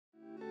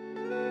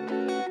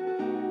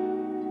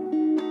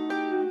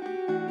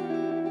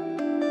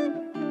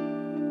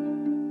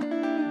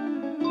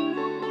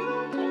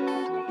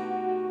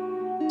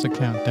It's a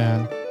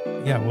countdown.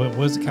 Yeah, what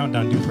does the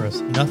countdown do for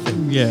us?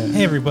 Nothing. Yeah.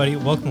 Hey, everybody.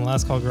 Welcome to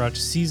Last Call Garage,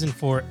 Season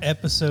 4,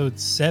 Episode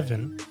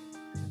 7.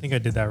 I think I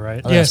did that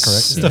right. Oh, Yes, that's correct.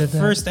 It's you the did that.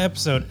 first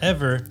episode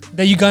ever.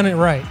 That you got it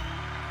right.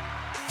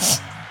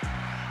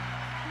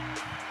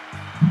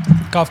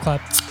 Golf clap.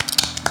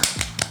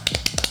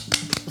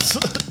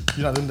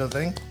 You're not doing the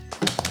thing?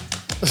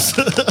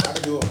 I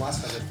can do it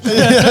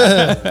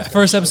myself.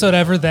 First episode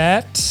ever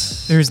that.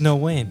 There's no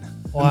Wayne.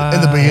 Wow.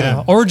 in the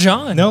beginning. Or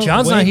John. No,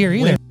 John's Wayne, not here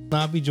either. Wayne will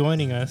not be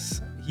joining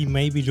us. He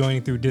may be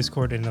joining through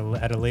Discord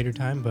at a later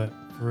time, but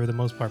for the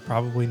most part,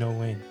 probably no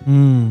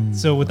Wayne.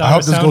 So I without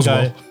hope a this sound goes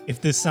guy, well. if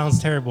this sounds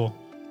terrible,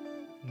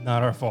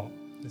 not our fault.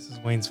 This is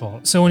Wayne's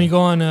fault. So when you go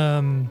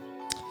on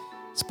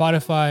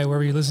Spotify,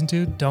 wherever you listen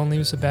to, don't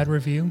leave us a bad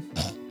review.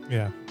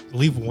 Yeah.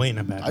 Leave Wayne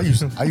a bad I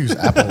use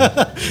Apple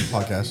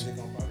Podcasts.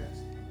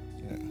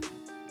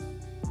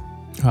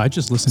 I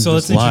just listened So to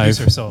let's this live.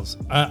 introduce ourselves.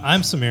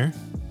 I'm Samir.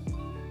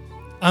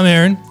 I'm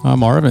Aaron. I'm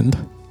Arvind.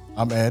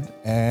 I'm Ed,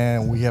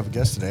 and we have a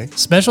guest today.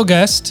 Special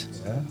guest.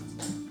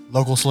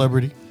 Local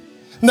celebrity.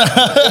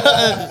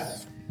 I'd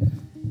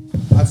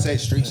say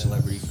street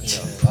celebrity for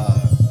sure.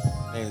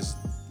 Name is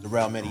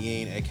Darrell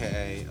Medellin,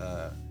 aka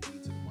the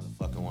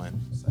motherfucking one.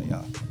 So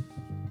y'all,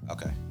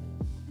 okay.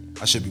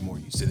 I should be more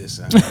used to this.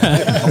 I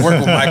work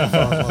with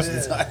microphones most of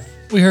the time.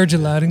 We heard you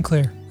loud and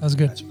clear. That was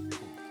good.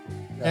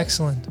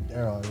 Excellent.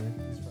 Daryl,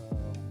 he's from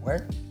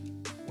where?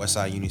 West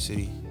Side Union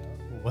City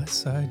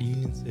West Side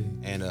Union City.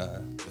 and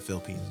the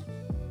Philippines.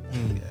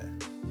 Yeah.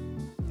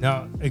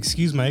 Now,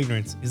 excuse my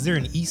ignorance. Is there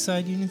an East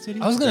Side Union City?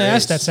 I was going to There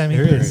ask is. that, Sammy.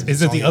 There is. It's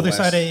Is it the only other west.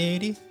 side of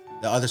 80?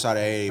 The other side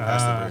of 80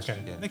 past Ah, the bridge.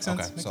 okay. Yeah. Makes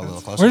sense, Okay, makes so a little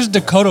sense. closer. Where's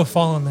Dakota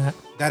fall on that?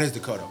 That is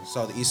Dakota.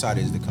 So the east side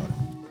is Dakota.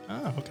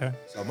 Oh, okay.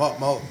 So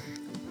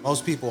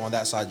most people on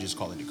that side just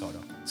call it Dakota.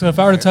 So if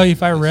I were to tell you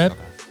if I rep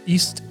Okay.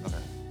 East, Okay.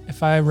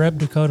 if I rep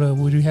Dakota,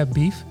 would you have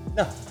beef?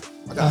 No,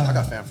 I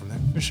got fam from there.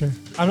 For sure.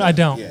 I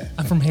don't. Yeah.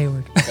 I'm from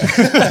Hayward.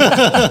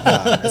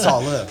 It's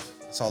all love.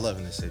 It's all love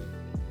in this city.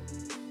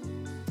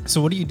 So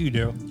what do you do,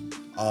 Daryl?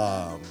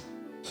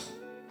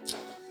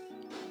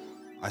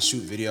 I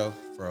shoot video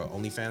for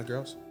OnlyFans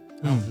girls,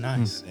 Oh,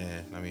 nice.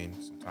 and I mean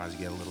sometimes you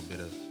get a little bit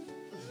of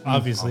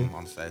Obviously.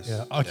 on the face.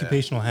 Yeah,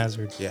 occupational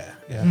hazard. Yeah.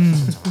 Yeah.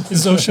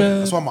 Is Osha?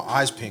 That's why my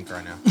eyes pink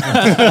right now.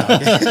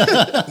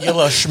 You a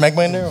little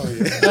schmegma in there?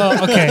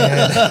 Oh, okay.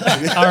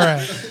 All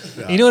right.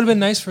 You know what would have been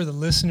nice for the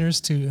listeners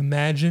to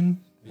imagine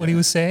what he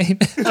was saying?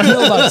 I don't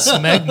know about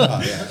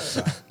smegma. Yeah.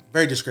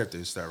 Very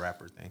descriptive. It's that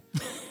rapper thing.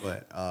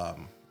 But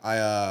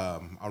I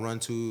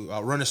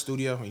run a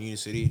studio in Union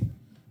City.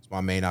 It's my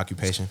main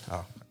occupation.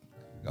 Oh,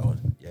 go.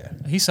 Yeah.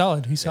 He's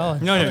solid. He's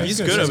solid. No, he's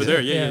good over there.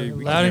 Yeah.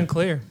 Loud and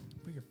clear.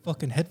 Put your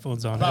fucking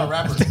headphones on. Not a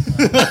rapper.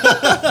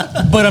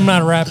 But I'm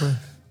not a rapper.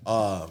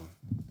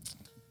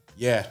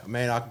 Yeah,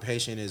 main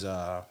occupation is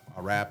I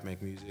rap,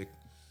 make music,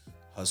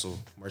 hustle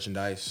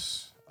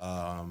merchandise,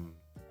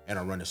 and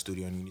I run a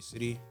studio in Union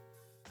City.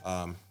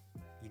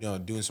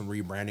 Doing some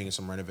rebranding and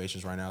some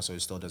renovations right now, so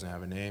it still doesn't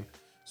have a name.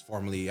 It's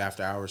formerly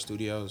After Hours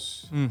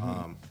Studios.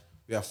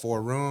 We have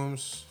 4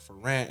 rooms for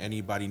rent.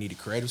 Anybody need a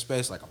creative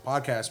space, like a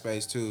podcast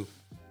space too?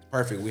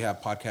 Perfect. We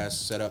have podcasts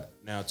set up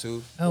now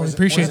too. Oh, we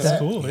appreciate that.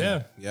 Cool,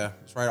 yeah. Yeah,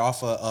 it's right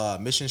off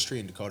of Mission Street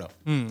in Dakota.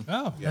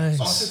 Oh,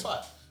 Nice.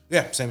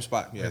 Yeah, same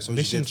spot. Yeah, so we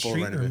just Mission did full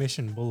Street or renovation.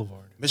 Mission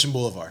Boulevard? Mission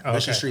Boulevard. Oh,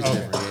 Mission okay. Street's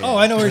different. Yeah, Oh,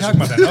 I know what you're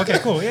talking about then. Okay,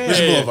 cool. Yeah,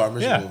 Mission yeah, yeah. Boulevard.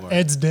 Mission Yeah. Boulevard.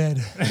 Ed's dead.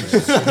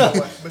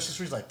 Mission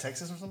Street's like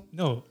Texas or something?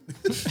 No,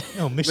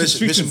 Mission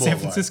Street's in Mission San Boulevard.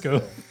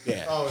 Francisco.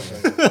 Yeah.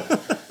 Oh, okay.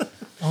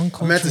 I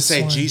I meant to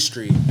say G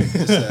Street.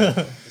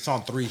 It's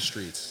on 3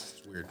 streets.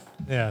 It's weird.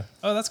 Yeah.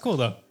 Oh, that's cool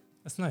though.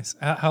 That's nice.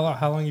 How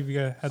long have you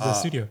guys had the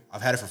studio?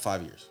 I've had it for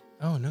 5 years.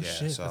 Oh no Yeah,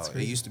 shit. so That's it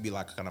great. used to be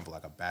like kind of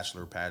like a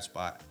bachelor pad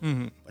spot,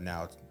 but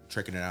now it's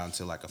tricking it out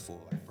into like a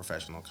full like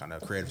professional kind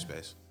of creative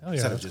space Oh, yeah,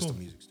 instead of that's just cool. a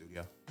music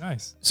studio.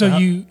 Nice. So how-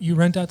 you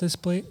rent out this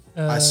place?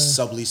 I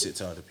sublease it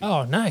to other people.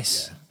 Oh,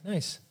 nice.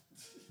 Nice.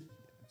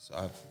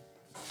 So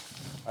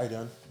how you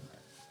doing?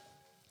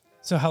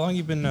 So how long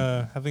you been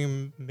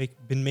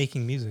been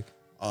making music?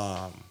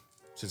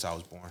 Since I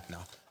was born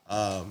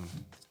now,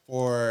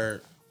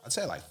 for I'd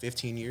say like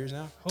 15 years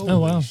now, Holy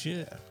wow.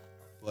 shit.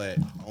 but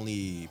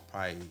only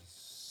probably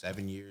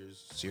 7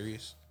 years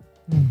serious.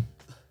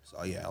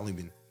 So yeah, I only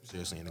been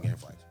seriously in the game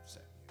for like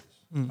 7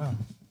 years. Wow.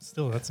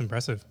 Still, that's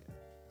impressive.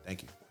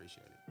 Thank you,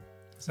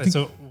 appreciate it.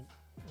 So what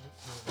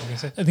were you gonna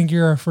say? I think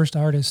you're our first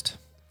artist.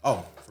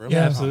 Oh, for real?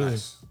 Yeah, Oh, absolutely.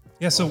 nice.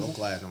 Yeah. So Well, I'm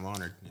glad. I'm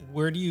honored.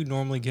 where do you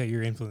normally get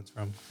your influence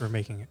from for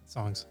making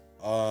songs?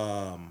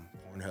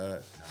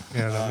 Pornhub.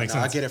 Yeah, that makes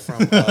I sense. get it from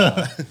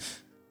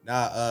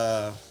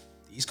the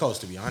East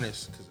Coast, to be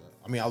honest. Because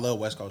I love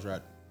West Coast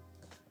rap.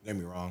 Don't get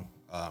me wrong.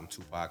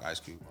 Tupac, Ice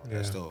Cube, that's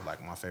Yeah. still like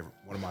one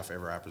of my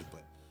favorite rappers.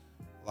 But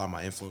a lot of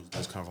my influence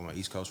does come from my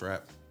East Coast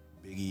rap.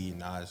 Biggie,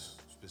 Nas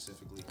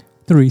specifically.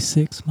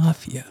 3-6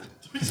 Mafia.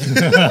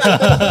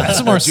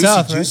 That's more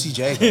south, right? Juicy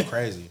J go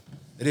crazy.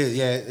 It is,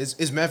 yeah.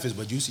 It's Memphis,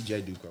 but Juicy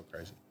J do go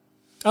crazy.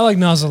 I like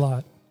Nas a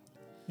lot.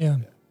 Yeah.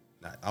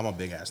 I'm a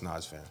big ass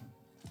Nas fan.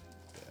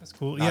 That's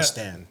cool. Not Yeah.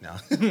 Stan now.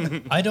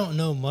 I don't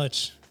know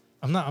much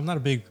I'm not a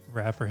big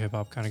rap or hip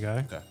hop kind of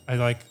guy.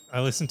 Okay.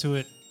 I listen to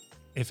it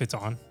if it's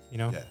on, you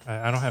know.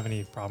 Yeah. I don't have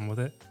any problem with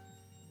it.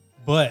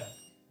 But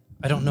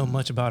I don't know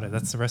much about it.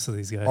 That's the rest of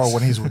these guys. Or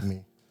when he's with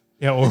me.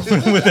 Yeah, or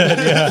with that,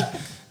 yeah.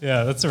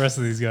 Yeah, that's the rest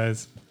of these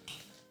guys.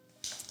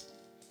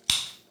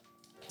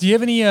 Do you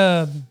have any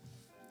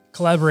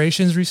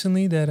collaborations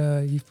recently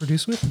that you've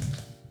produced with?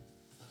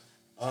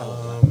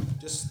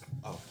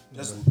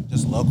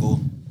 Just local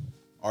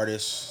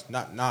artists,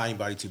 not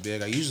anybody too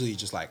big. I usually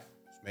just like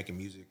making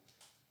music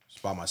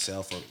just by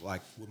myself or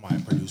like with my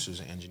producers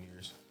and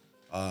engineers.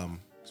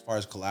 As far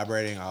as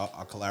collaborating,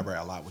 I'll collaborate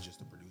a lot with just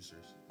the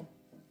producers.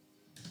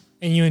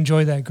 And you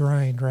enjoy that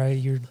grind, right?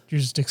 You're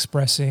just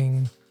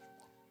expressing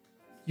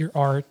your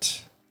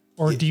art,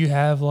 or do you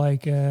have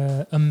like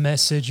a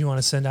message you want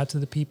to send out to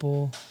the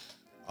people?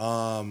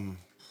 I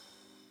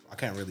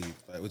can't really.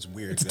 It's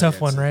weird. It's a tough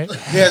one, right?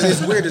 Yeah,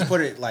 it's weird to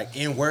put it like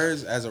in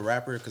words as a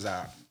rapper because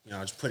I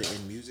just put it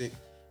in music.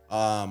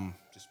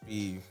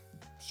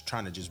 Just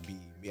trying to just be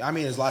me. I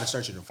mean, there's a lot of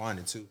searching and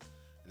finding too.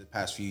 In the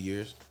past few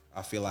years,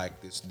 I feel like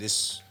the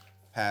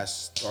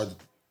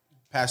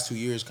past 2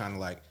 years kind of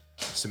like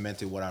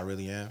cemented what I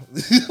really am.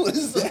 What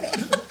is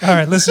that? All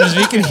right, listeners,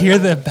 you can hear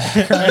the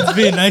background. It's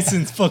being nice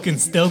and fucking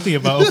stealthy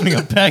about opening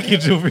a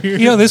package over here.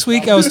 You know, this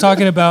week I was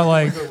talking about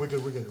like We're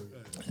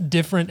good.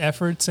 different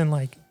efforts and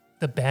like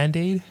the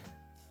Band-Aid.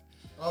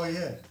 Oh,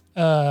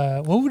 yeah.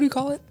 What would we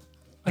call it?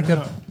 Like I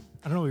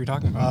don't know what you're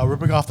talking about.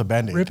 Ripping off the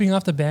Band-Aid. ripping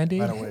off the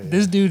Band-Aid. Right away,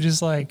 This dude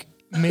just like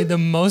made the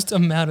most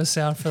amount of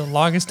sound for the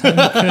longest time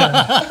he could,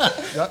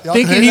 Y'all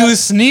thinking hear he that?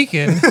 was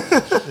sneaking.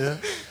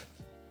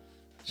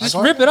 Just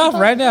rip it off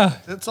right now.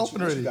 It's open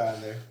What already. you got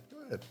in there?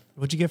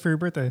 What'd you get for your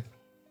birthday?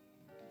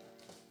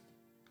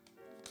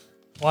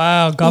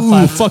 Wow, golf Ooh,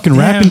 clap. fucking Damn,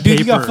 wrapping dude, paper.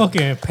 you got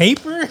fucking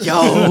paper?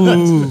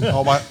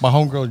 Oh, my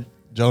homegirl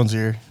Jones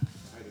here.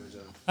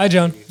 Hi,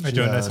 Joan. Hi,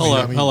 Joe. Nice to She meet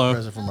got me a hello.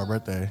 present for my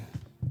birthday.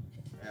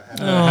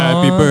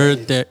 Happy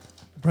birthday.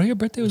 Bro, your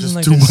birthday was Just in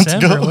like 2 months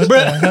December. ago. What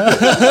the hell?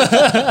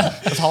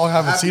 That's how long I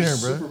haven't seen her,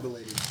 Super bro.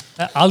 belated.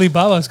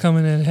 Alibaba's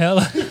coming in.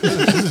 Hell.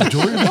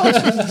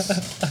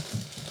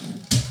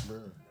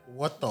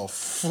 What the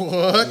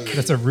fuck?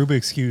 That's a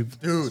Rubik's Cube.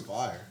 Dude.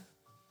 Fire.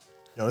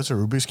 Yo, it's a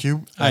Rubik's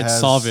Cube. that I'd has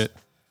solve it.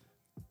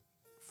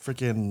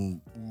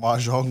 Freaking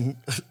mahjong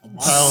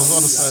tiles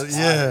on the side.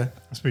 Yeah.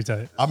 That's pretty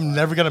tight. I'm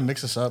never going to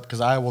mix this up because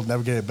I will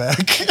never get it back.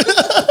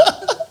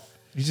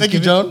 You just Thank you,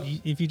 give Joan.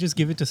 If you just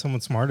give it to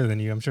someone smarter than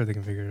you, I'm sure they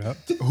can figure it out.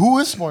 Who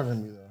is smarter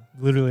than me, though?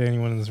 Literally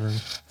anyone in this room.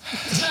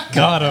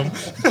 Got him.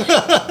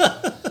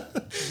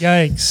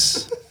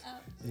 Yikes.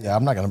 Yeah,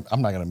 I'm not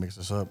gonna mix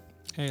this up.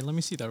 Hey, let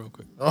me see that real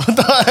quick.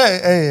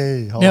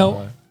 hey, hold Now,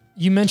 on.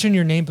 you mentioned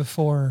your name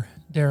before,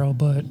 Daryl,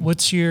 but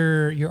what's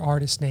your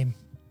artist name?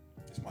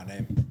 It's my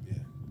name. Yeah.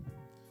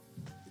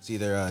 It's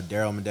either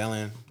Daryl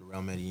Medellin,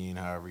 Darrell Medellin,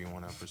 however you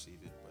want to perceive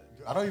it.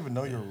 But I don't even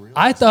know your real.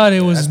 I thought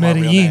it was that's my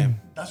real Medellin. name.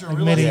 That's your Like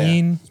real name?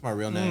 Medellin. It's my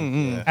real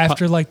name. Yeah.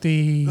 After like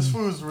the. This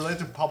fool is related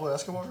to Pablo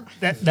Escobar.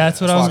 That's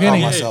what I was I call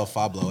getting. myself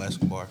Fablo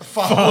Escobar.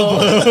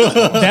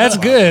 That's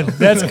good.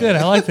 That's good.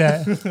 I like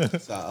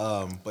that.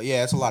 So, but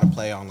yeah, it's a lot of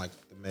play on like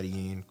the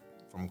Medellin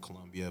from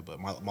Colombia. But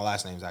my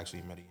last name is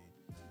actually Medellin.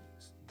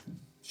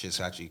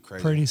 Shit's actually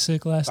crazy. Pretty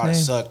sick last Thought it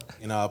name. sucked,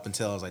 up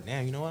until I was like,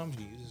 damn, you know what? I'm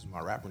gonna use this as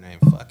my rapper name.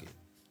 Fuck it.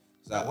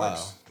 So,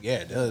 works. yeah,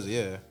 it does.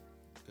 Yeah,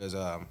 because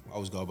I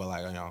always go by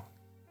like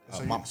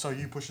So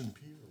you pushing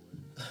P?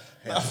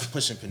 I'm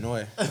pushing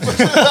Pinoy.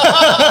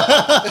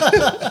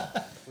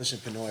 Pushing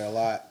Pinoy a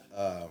lot.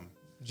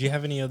 Do you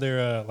have any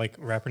other like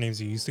rapper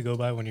names you used to go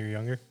by when you were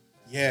younger?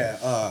 Yeah,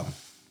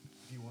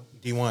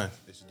 D1.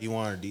 It's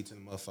D1 or D to the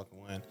motherfucking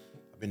one.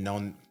 I've been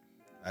known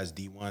as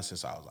D1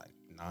 since I was like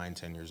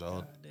 9-10 years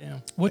old.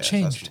 Damn. What Yeah,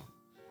 so that's changed?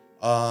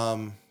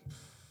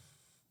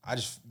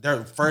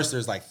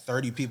 there's like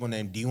 30 people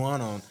named D1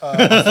 on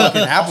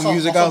fucking Apple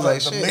Music. I was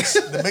like,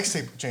 shit. The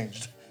mixtape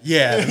changed.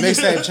 Yeah, the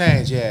mixtape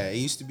changed. Yeah, it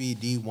used to be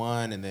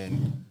D1 and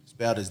then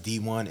spelled as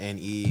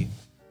D1NE.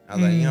 I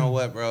was like, you know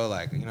what, bro?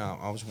 Like,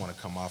 I just want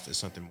to come off as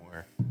something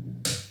more,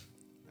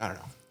 I don't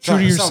know. True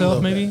to something a yourself,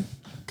 little maybe? better.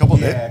 Couple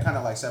Yeah, kind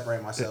of like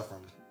separate myself from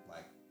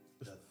like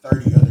the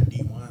 30 other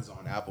D1s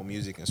on Apple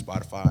Music and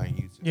Spotify and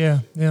YouTube.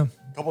 Yeah.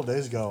 couple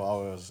days ago,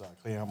 I was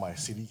cleaning out my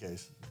CD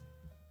case,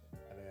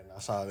 and then I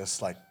saw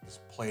this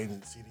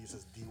plain CD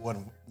says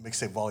D1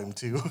 mixtape volume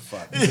 2.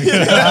 Fuck.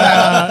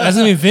 That's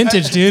gonna be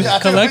vintage, dude.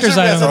 Collector's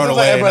item. Throw it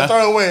away, Bro, nah.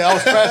 throw it away. I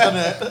was crashing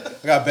it.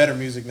 I got better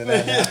music than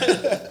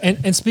that.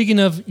 And speaking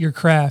of your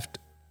craft,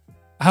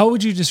 how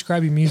would you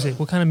describe your music?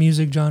 What kind of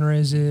music genre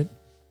is it?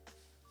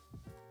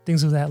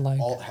 Things of that like.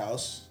 Alt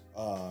house.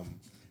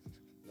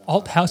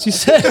 Alt house, you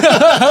said?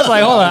 I was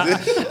like, hold on.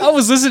 I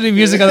was listening to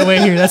music on the way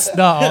here. That's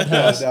not alt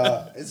house.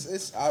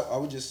 It's I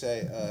would just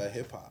say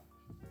hip hop,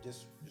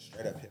 just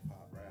straight up hip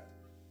hop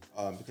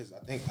rap. Because I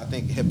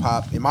think hip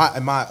hop in my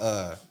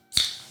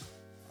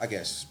I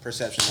guess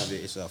perception of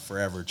it is a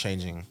forever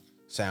changing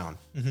sound,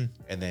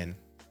 and then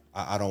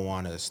I don't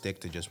want to stick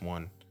to just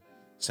one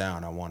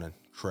sound. I want to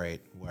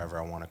create whatever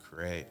I want to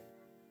create.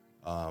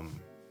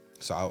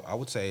 So I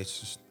would say it's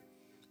just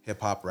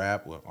hip hop,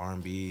 rap with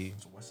R&B.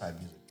 It's West Side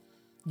music.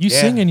 You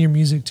Yeah. sing in your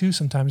music too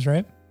sometimes,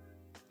 right?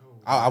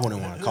 I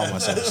wouldn't want to call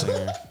myself a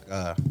singer.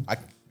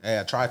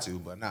 I try to,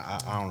 but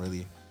not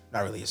really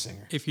a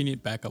singer, If you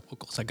need backup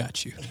vocals, I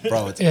got you.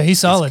 bro. It's, Yeah, he's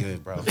solid. It's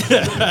good, bro.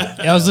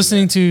 Yeah, I was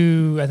listening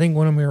to I think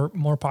one of your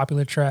more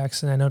popular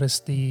tracks, and I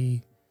noticed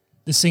the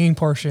singing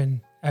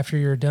portion after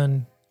you're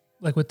done,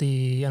 like with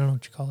the I don't know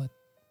what you call it,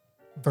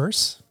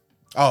 verse,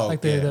 Oh,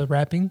 like yeah. the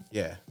rapping.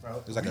 Yeah.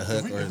 Bro, There's like a if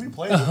hook we, or if we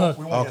play, we won't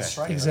Okay. get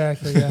strike.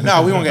 Exactly. Yeah.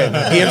 no, we won't get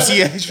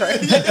DMCA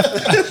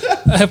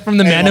right. From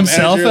the man my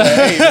himself.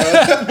 manager,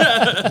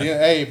 like,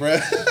 hey, bro.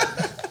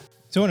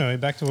 So anyway,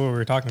 back to what we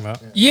were talking about.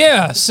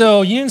 Yeah.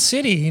 So Union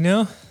City, you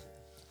know.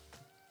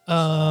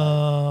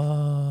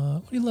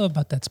 What do you love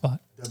about that spot?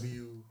 It's,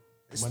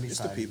 Money it's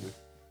the side. people.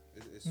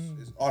 It's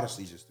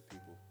honestly just the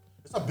people.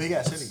 It's a big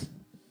ass city.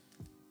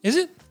 Is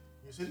it?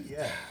 New City,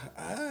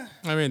 yeah.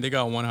 I mean, they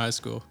got one high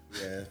school.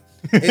 Yeah.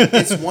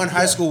 It's one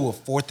high school with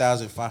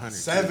 4,500.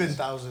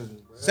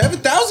 7,000.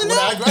 7,000 When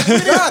now? I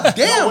graduated, God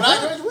damn. no, when I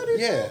bro. graduated,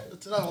 Yeah.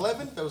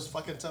 2011, there was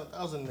fucking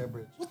 7,000 in there,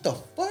 bridge. What the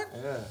fuck?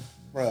 Yeah.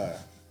 Bruh.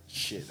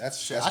 Shit, that's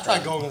Shit, that's I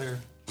tried crazy. going there.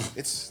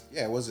 It's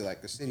was it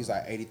like the city's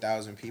like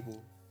 80,000 people,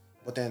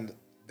 but then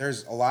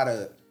there's a lot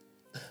of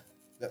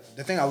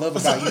the thing I love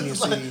about Union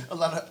It's like City. a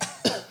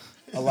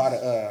lot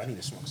of I need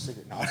to smoke a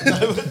cigarette.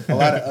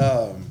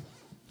 No.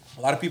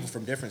 a lot of people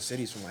from different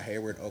cities, from like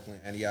Hayward, Oakland,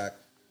 Antioch,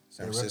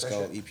 San They rep that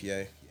Francisco, shit?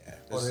 EPA. Yeah.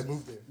 Oh, they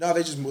moved there. No,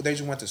 they just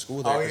went to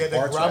school there. Oh 'cause yeah,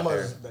 Bart's right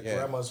the there.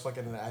 grandma's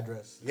fucking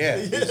address. Yeah,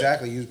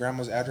 exactly. Use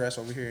grandma's address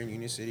over here in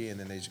Union City, and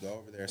then they just go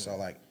over there. So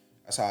like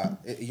that's how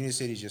Union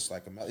City is just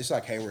like it's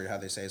like Hayward, how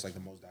they say it's like the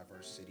most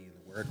diverse city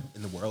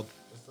in the world.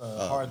 It's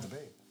a hard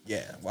debate.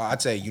 Yeah, well,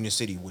 I'd say Union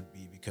City would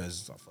be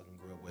because I fucking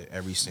grew up with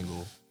every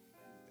single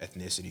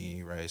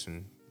ethnicity, race,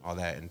 and all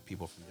that, and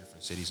people from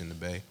different cities in the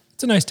Bay.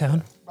 It's a nice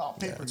town. Oh,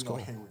 paper, it's you know,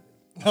 cool. Hayward.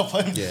 No,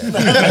 fun. Yeah,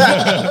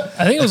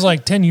 I think it was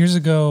like 10 years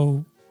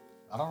ago.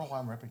 I don't know why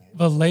I'm repping Hayward.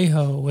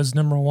 Vallejo was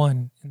number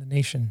 1 in the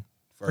nation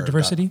for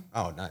diversity,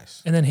 Oh,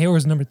 nice. and then Hayward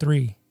was number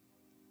 3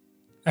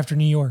 after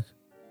New York.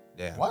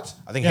 Yeah. What?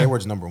 I think Yeah.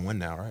 Hayward's number 1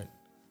 now, right?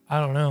 I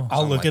don't know.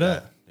 I'll look it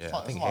up. Yeah,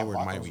 Fuck, I think that's a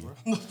lot of Hayward might be.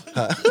 vocals,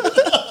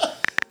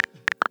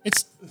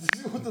 It's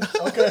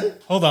bro. Okay.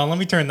 Hold on, let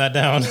me turn that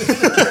down.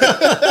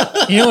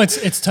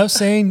 it's tough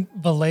saying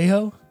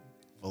Vallejo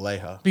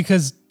Vallejo.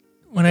 because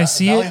when I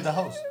see Valley it, of the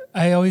host.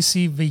 I always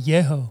see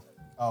Vallejo.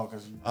 Oh,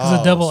 because you.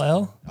 It's a double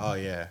L. Oh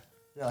yeah,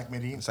 Yeah, like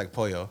Medellin. it's like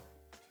pollo.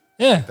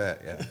 Yeah,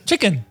 That yeah,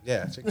 chicken.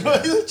 yeah, chicken.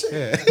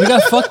 Yeah, We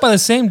got fucked by the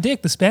same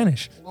dick, the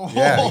Spanish.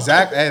 yeah,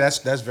 exactly. Hey, that's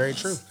very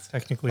true.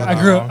 Technically, I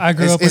not grew wrong. I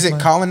grew up. Is with it my-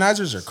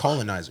 colonizers or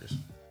colonizers?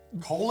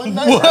 Colon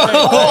That's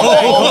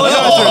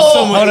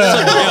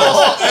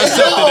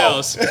something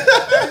else.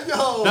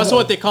 That's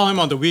what they call him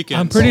on the weekends.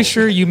 I'm pretty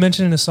sure you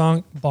mentioned in the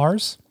song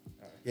bars.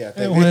 Yeah,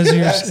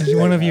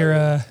 One of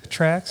your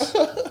tracks.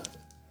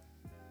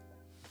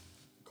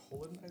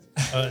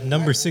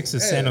 Number 6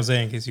 is San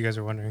Jose, in case you guys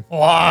are wondering.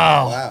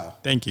 Wow. Wow.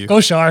 Thank you.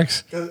 Go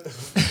Sharks. Nah,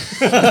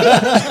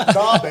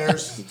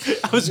 Bears.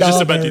 I was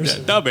just about to do Bears.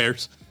 that. The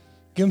Bears.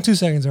 Give him 2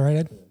 seconds, all right,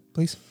 Ed?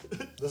 Please.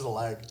 There's a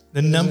lag.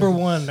 The number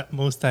 1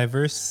 most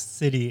diverse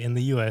city in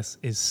the U.S.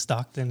 is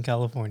Stockton,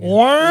 California.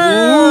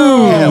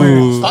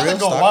 Wow. Stockton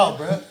go wild,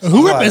 bro.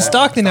 Who ripping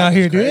Stockton out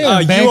here, dude? They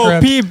are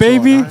bankrupt. UOP,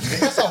 baby. They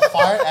got some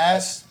fire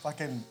ass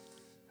fucking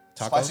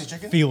Tacos? spicy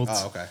chicken. Fields.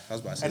 Oh, okay. I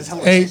was about to And it's say.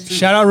 hella Hey, cheap, too.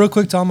 shout out real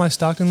quick to all my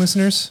Stockton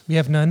listeners. We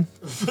have none.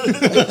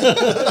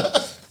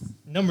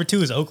 Number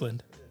 2 is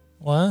Oakland.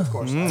 Wow. Of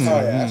course. Oh,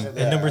 yeah.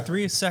 And number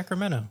 3 is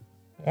Sacramento.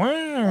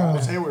 Wow.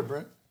 It's Hayward,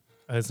 bro.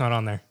 It's not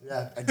on there.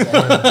 Yeah,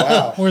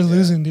 exactly. We're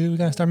losing, dude. We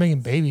gotta start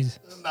making babies.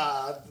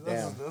 Nah,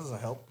 that doesn't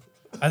help.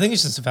 I think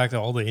it's just the fact that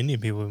all the Indian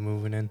people are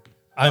moving in.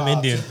 I'm Uh,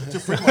 Indian.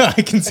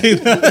 I can say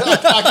that.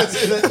 I can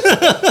say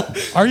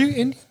that. Are you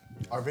Indian?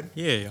 Arvin?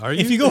 Yeah, are you?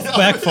 If you go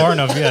back far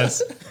enough,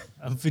 yes.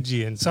 I'm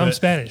Fijian. So I'm but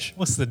Spanish.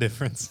 What's the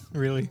difference,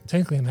 really?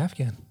 Technically, I'm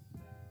Afghan.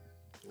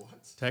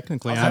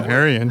 Technically, I'm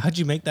Aryan. How'd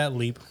you make that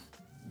leap?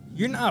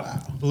 You're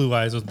not blue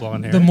eyes with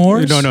blonde hair. The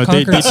Moors No,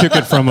 they conquered, took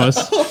it from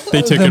us.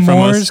 They took the it from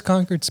Moors us.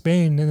 conquered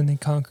Spain, and then they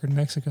conquered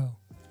Mexico.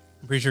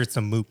 I'm pretty sure it's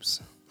some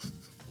moops.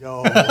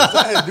 Yo, is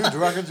that a new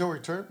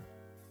derogatory term?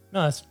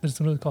 No, that's what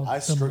it's called. I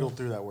The struggled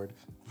through that word.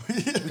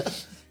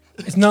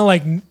 It's not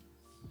like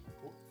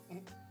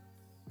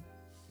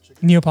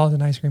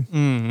Neapolitan ice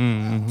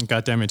cream.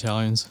 Goddamn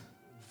Italians.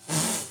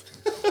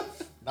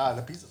 Nah,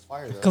 the pizza's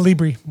fire though.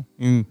 Calibri.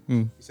 You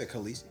said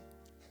Khaleesi?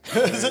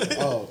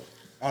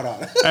 Oh,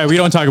 no. Hey, we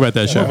don't talk about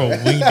that More show. of a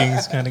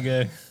wingdings kind of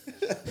guy.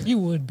 You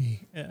would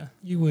be. Yeah.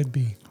 You would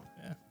be.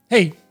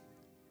 Hey,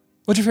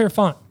 what's your favorite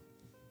font?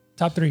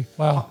 Top 3.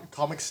 Wow.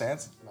 Comic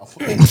Sans? No.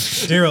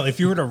 Daryl, if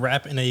you were to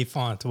rap in a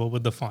font, what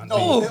would the font be?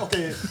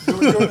 Okay,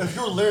 if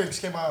your lyrics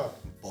came out.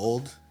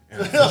 Bold.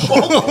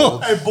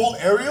 Hey, Bold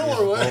Arial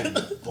or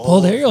what?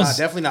 Bold Arials. Nah,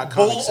 definitely not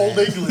Comic Bold Sans.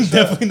 Old English.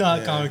 Definitely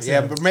not Comic Yeah,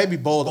 Sans. but maybe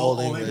bold Bold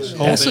old Old English.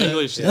 English. That's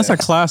English. That's a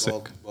classic.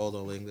 Bold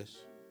old English.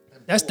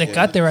 That's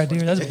Tecate right there.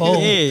 That's bold.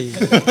 Hey,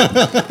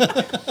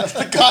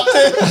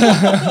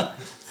 Content.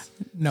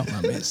 No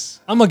mames.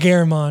 I'm a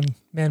Garamond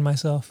man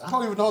myself. I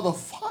don't even know the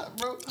font,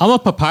 bro. I'm a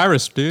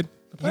papyrus, dude.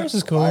 Papyrus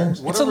is cool. Papyrus. It's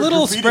a Whatever little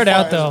graffiti spread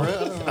out fire though.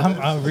 is, bro. I don't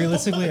know.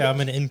 Realistically, I'm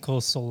an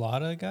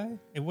Incosolata guy.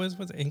 It was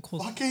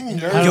Incol. Fucking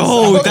nerd.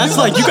 Yo, that's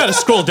like you got to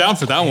scroll down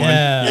for that one.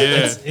 Yeah,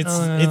 Yeah. it's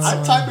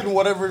I type in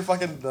whatever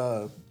fucking.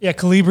 Yeah,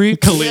 Calibri.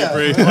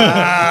 Calibri. well,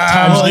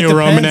 Times it New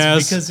Roman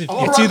depends, ass. because if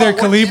It's either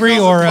Calibri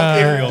or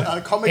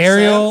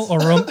Arial or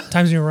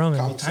Times New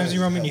Roman. Times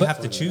New Roman, you have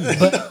to choose.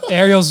 But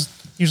Arial's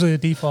usually the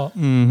default,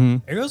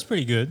 Ariel's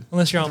pretty good.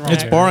 unless you're on.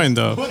 It's boring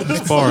though.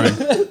 It's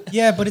boring.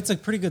 Yeah, but it's a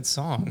pretty good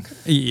song.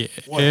 Yeah.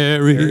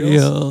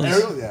 Ariel.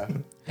 Ariel, yeah.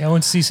 Yeah, I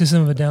went to see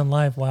System of a Down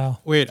live. Wow.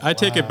 Wait, I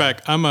take it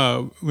back. I'm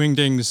a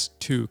Wingdings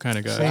 2 kind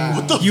of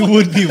guy. You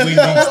would be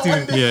Wingdings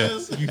dude.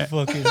 Yeah. You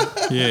fucking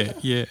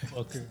Yeah.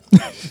 fucker.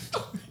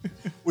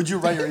 Would you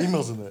write your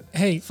emails in it?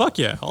 Hey, Fuck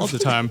yeah, all the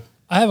time.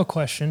 I have a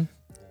question,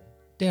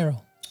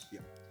 Daryl.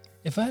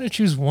 If I had to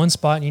choose one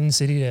spot in Union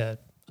City to,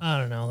 I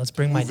don't know, let's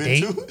bring my Move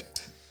date. into?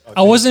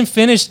 I wasn't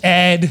finished,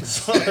 Ed.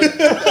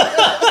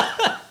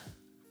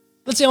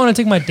 Let's say I want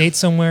to take my date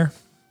somewhere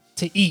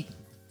to eat.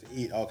 To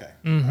eat. Okay.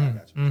 I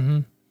got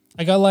you.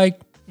 I got like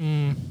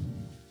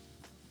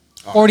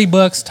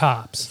 $40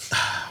 tops.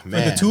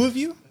 Man. The two of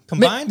you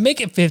combined?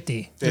 Make it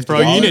 50. Bro,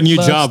 you need a new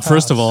 $50 job,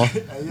 first of all.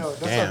 Hey, yo, that's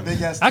Damn. a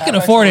big ass. I can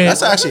tab afford extra. it.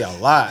 That's actually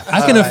a lot.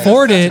 I can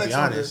afford it. To be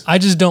honest, I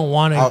just don't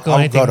want to I'll go go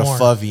anything to more.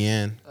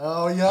 Favien.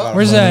 Oh, yeah.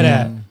 Where's that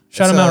at?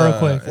 Shout them out real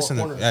quick.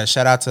 It's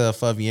shout out to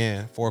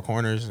Favien, Four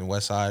Corners and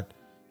West Side.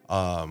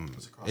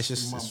 It's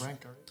just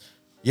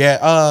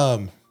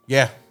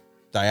yeah,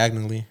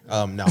 diagonally.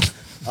 No.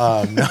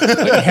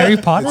 Harry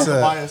Potter? It's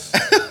Bias.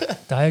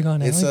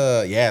 Diagon It's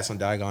Alley? it's on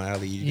Diagon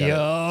Alley. You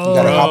Yo.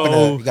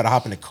 gotta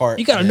hop in the cart.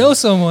 You gotta know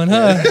someone,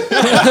 huh?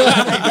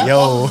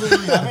 Yo. They don't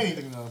really have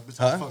anything though.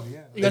 Besides fuck,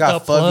 yeah. They got got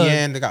the plug.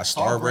 Favien, they got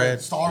Starbread.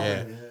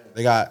 Starbread,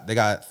 yeah. They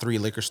got 3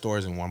 liquor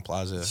stores in one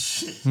plaza.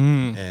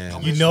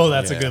 And You know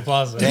that's a Yeah. good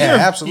plaza. yeah,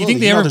 ever- absolutely. you think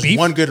they know ever there's beef?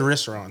 one good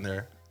restaurant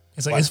there.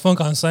 It's like, it's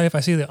funk on site if I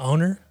see the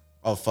owner.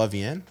 Oh,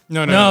 Favien?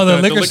 No, the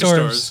liquor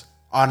stores.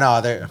 Oh no,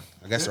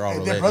 I guess they're all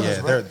They're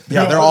related. brothers,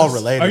 Yeah, bro. they're all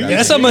related. Are you-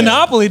 That's a actually.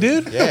 monopoly,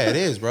 dude. Yeah, it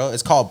is, bro.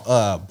 It's called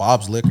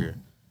Bob's Liquor.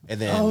 And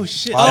then Oh,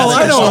 shit. Bob's Oh, I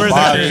Liquor know called where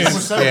that Bob's.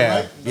 is. Yeah,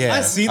 Right? yeah.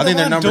 I see I think them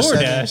they're on number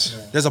 7.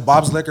 DoorDash. There's a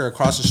Bob's Liquor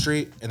across the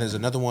street, and there's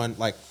another one.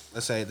 Like,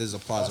 let's say there's a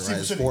plaza, right?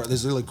 It's City.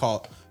 There's literally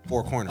called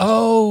Four Corners.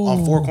 Oh.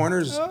 On 4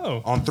 corners,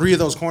 Oh. on 3 of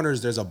those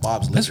corners, there's a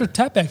Bob's Liquor. That's where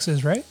Tapex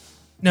is, right?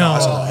 No.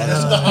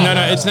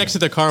 No, it's next to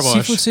the car wash.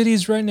 Seafood City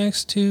is right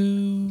next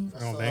to.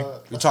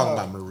 We're talking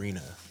about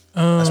Marina.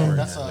 That's Marina.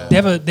 That's They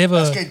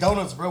have SK a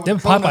Donuts, bro. they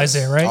have Popeyes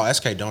there, right? Oh,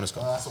 SK Donuts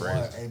go That's the crazy.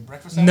 one. Hey,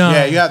 breakfast. No.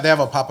 Yeah, they have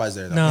a Popeyes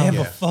there. Though. No. They have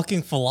Yeah. a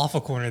fucking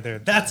falafel corner there.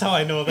 That's how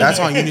I know that. That's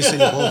on Union City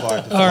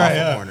Boulevard, the right,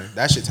 falafel corner.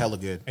 That shit's hella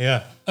good.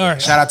 Yeah. All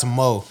right. Shout out to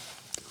Mo.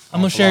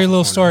 I'm gonna share you a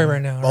little story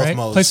right now. Both Right?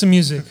 modes. Play some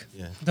music.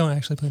 Yeah. Don't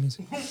actually play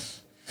music.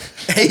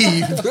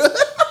 Hey,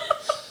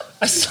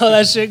 I saw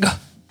that shit go.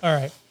 All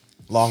right.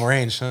 long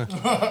range, huh?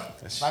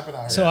 Sniping out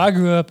here. So I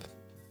grew up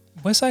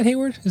West Side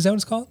Hayward. Is that what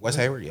it's called? West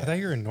Hayward, I yeah. thought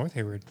you were in North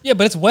Hayward. Yeah,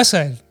 but it's West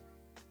Side,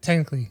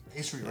 technically.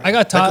 A Street, right? I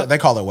got taught. They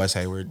call it West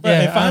Hayward.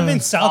 Yeah, if I'm in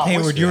West South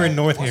Hayward, you're in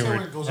North West Hayward.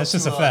 Hayward goes That's up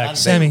just a to, fact.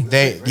 Sammy.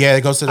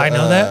 It goes to the. I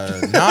know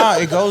that. Nah,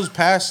 it goes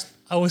past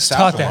I was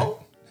taught that.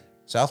 Southland.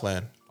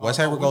 Southland. West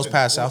no, Hayward goes Winton,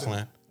 past Winton.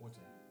 Southland.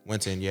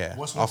 Winton, yeah.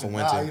 What's Off of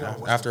Winton? Winton. Nah, you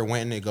know, After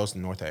Winton, it goes to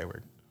North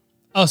Hayward.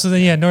 Oh, so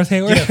then North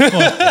Hayward.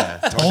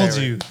 Told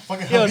you.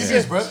 Fucking Yo,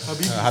 Habibis, bro.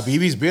 Habibis.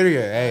 Habibi's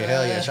Birria. Hey,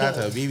 hell yeah. Shout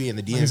out to Habibi and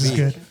the This is DMV.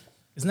 good.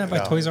 Isn't that by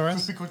Toys R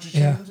Us? Crispy crunchy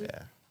Yeah. chicken. Yeah.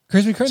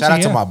 Crispy Crunchy. Shout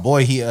out to yeah. my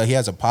boy. He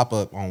has a pop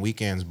up on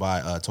weekends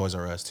by Toys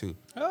R Us too.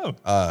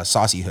 Oh.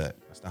 Saucy Hut.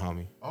 That's the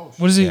homie. Oh,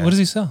 What does he? Yeah. What does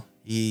he sell?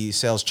 He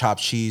sells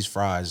chopped cheese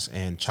fries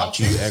and chopped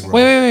cheese egg rolls.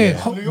 Wait. Yeah.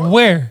 Ho-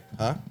 Where?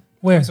 Huh?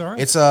 Where? Toys R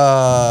Us?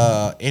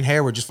 It's in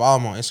Hayward. Just follow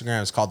him on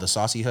Instagram. It's called the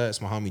Saucy Hut.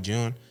 It's my homie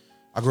June.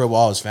 I grew up with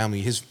all his family.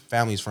 His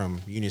family's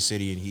from Union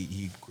City, and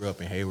he grew up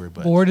in Hayward.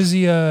 But Where does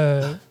he?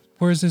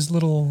 Where's his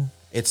little?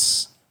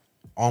 it's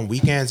on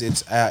weekends.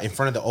 It's in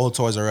front of the old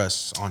Toys R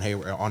Us on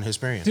Hayward on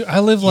Hisperian. Dude, I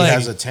live He like.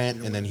 has a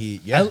tent, and then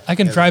I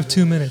can drive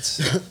 2 minutes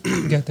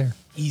to get there.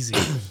 Easy.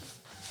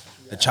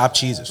 The chopped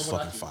cheese is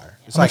fucking fire.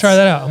 It's I'm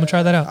gonna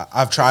try that out.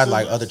 I've tried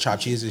like other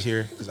chopped cheeses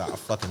here because I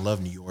fucking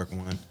love New York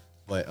one,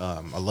 but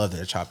I love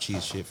that chopped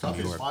cheese shit from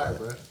New York. fire, but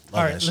bro. love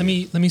All right, that let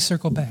shit. me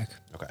circle back.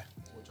 Okay.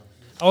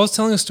 I was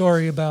telling a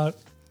story about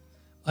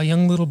a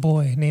young little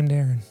boy named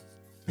Aaron.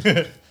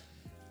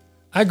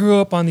 I grew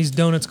up on these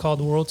donuts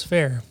called World's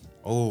Fair.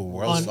 Oh,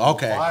 World's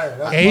okay. Fire.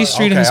 That's A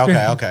Street and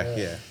Hesperian. Okay.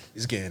 Yeah.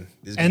 It's getting.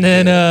 And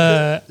then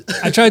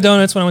I tried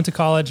donuts when I went to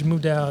college,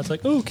 moved out. It's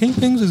like, oh,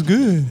 Kingpins is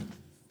good.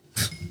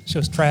 Shit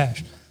was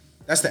trash.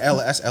 that's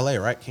that's LA,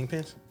 right?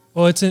 Kingpins?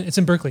 Well, it's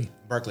in Berkeley.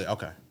 Berkeley.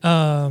 Okay.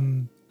 I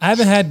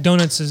haven't had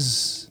donuts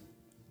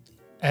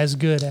as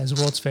good as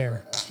World's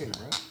Fair. okay,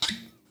 bro.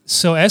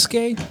 So SK,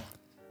 I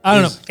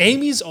don't know.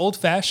 Amy's old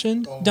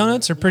fashioned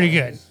donuts are pretty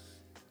good.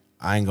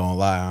 I ain't gonna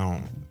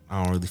lie.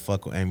 I don't really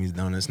fuck with Amy's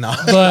Donuts. No,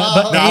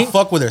 But no, I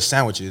fuck with their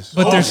sandwiches.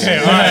 but there's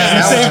Sandwiches.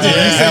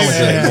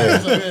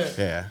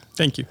 Yeah.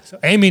 Thank you.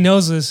 Amy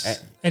knows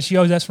this, and she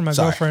always asks for my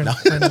Sorry, girlfriend.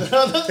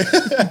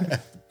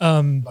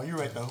 Oh, you're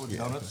right though. Who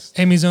donuts?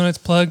 Amy's Donuts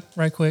plug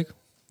right quick.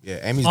 Yeah,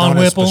 Amy's On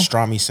Donuts Whipple.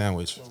 pastrami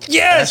sandwich. That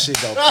Yes. shit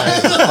go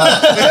crazy.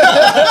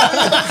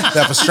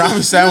 That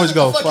pastrami sandwich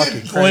go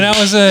fucking crazy. When I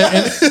was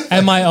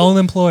at my own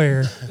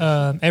employer,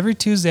 every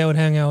Tuesday I would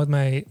hang out with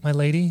my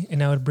lady,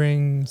 and I would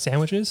bring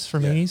sandwiches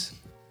from Amy's.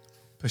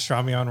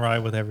 Pastrami on rye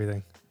with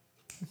everything.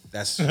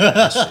 That's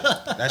that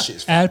shit. That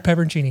shit's fire. Add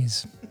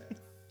pepperoncinis.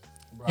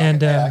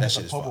 And That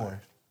shit is Po' fire. boy.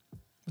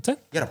 what's that?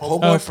 You got a po'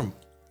 boy from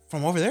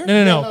over there?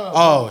 No.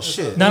 Oh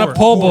shit. Not a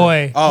po'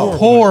 boy. Oh.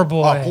 Poor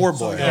boy. Oh, poor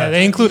boy. Yeah,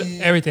 they include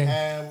everything.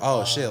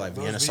 Oh shit, like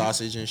Vienna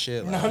sausage and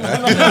shit. Like,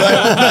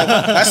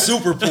 that's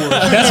super poor.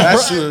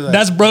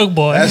 That's broke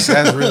boy. That's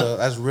real.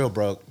 That's real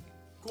broke.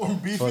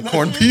 Corned beef.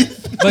 Corned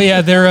beef. But yeah,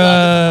 they're.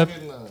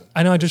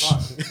 I know I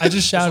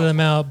just shouted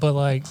them out, but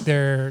like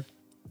they're.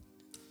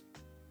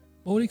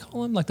 What would you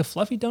call them? Like the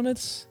fluffy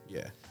donuts?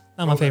 Yeah.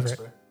 Not my favorite.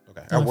 Okay.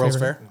 Not At my World's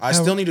favorite. Fair. I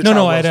still need to try.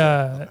 No, World's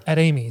Fair. at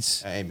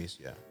Amy's. At Amy's.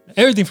 Yeah.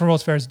 Everything from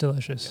World's Fair is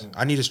delicious,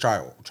 I need to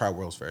try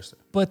World's Fair. Still.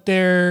 but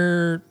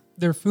their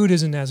food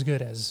isn't as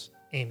good as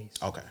Amy's.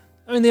 Okay.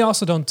 I mean, they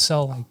also don't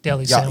sell like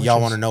deli sandwiches. Y'all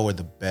want to know where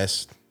the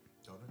best?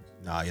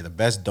 Nah, yeah, the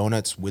best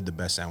donuts with the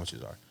best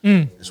sandwiches are.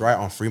 Mm. It's right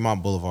on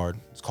Fremont Boulevard.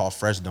 It's called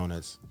Fresh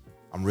Donuts.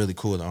 I'm really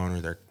cool with the owner.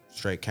 They're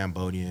straight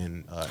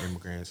Cambodian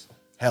immigrants.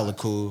 Hella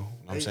cool. You know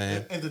what I'm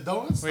saying? And the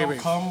donuts don't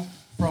come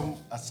from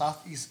a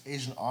Southeast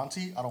Asian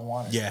auntie. I don't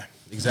want it. Yeah,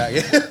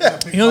 exactly.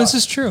 You know, this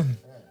is true.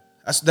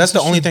 That's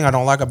the only thing I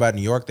don't like about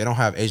New York. They don't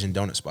have Asian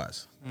donut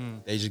spots.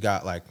 They just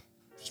got like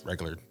just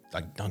regular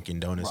like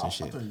Dunkin' Donuts and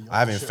shit. I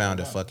haven't found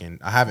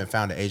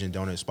an Asian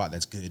donut spot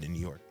that's good in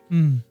New York.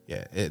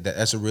 Yeah,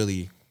 that's a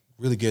really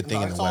good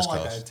thing in the It's all West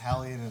like Coast.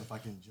 Italian and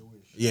fucking Jewish.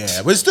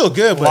 Yeah, but it's still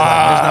good. But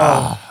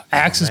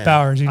Axis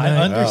powers, you know.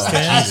 I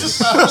understand.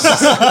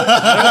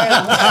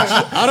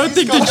 I don't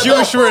think the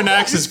Jewish were in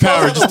Axis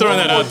power. Just throwing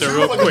that out there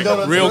real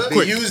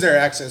quick. they use their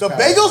access. The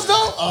bagels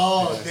though?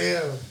 Oh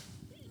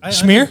damn.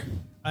 Schmear?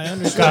 I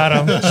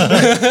understand. Got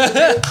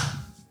him.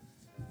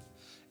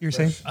 You were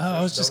saying?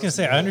 I was just gonna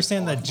say I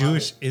understand that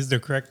Jewish is the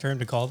correct term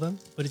to call them,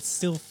 but it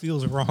still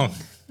feels wrong.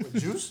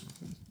 Juice?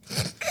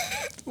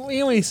 Well,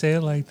 you only say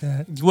it like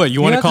that. What, you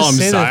want to have call to them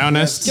say that.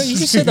 Zionists? Yo, you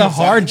just said the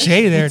hard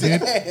J there, dude.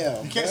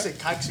 You can't say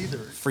kikes either.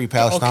 Free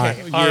Palestine.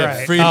 Okay, all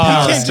right. Free You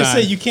can't just say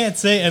Palestine. you can't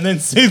say and then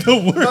say the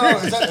word. No,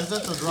 is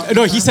that the drunk?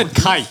 No, he said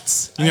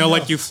kites. You know,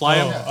 like you fly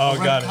them. Oh,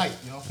 Red got it. kite,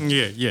 you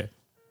know? Yeah.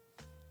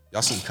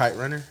 Y'all seen Kite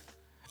Runner?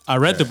 I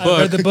read the I book.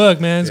 read the book,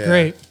 man. It's Yeah.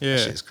 great. Yeah. That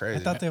shit's crazy.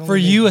 I thought they only For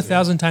made you, it.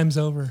 1,000 times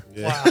over.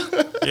 Yeah.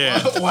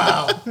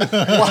 Wow.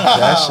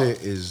 That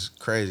shit is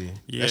crazy.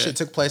 Yeah. That shit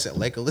took place at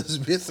Lake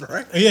Elizabeth,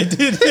 right? Yeah, it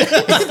did.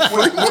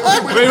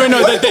 Wait,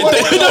 no.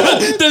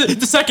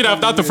 The second half,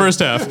 not the first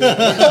half.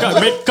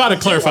 Gotta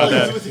clarify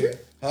that.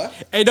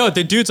 Hey, no,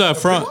 the dude's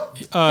from.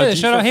 Yeah,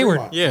 shout out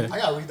Hayward. Yeah, I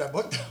gotta read that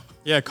book.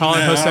 yeah,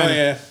 Colin Hosseini.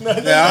 Yeah, I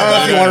don't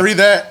know if you want to read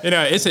that. You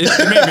know, it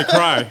made me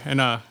cry, and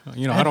I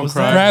don't Was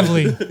cry.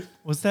 Gravely.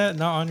 Was that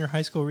not on your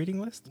high school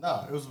reading list?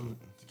 No, it was To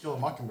Kill a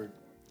Mockingbird.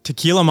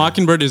 Tequila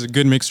Mockingbird is a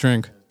good mixed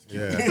drink.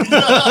 Yeah.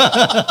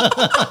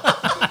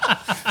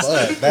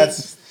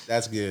 But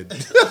that's good.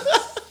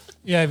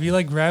 Yeah, if you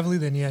like Gravely,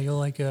 then yeah, you'll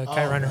like Kite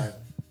Runner.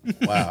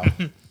 Wow.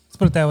 Let's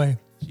put it that way.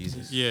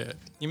 Jesus. Yeah,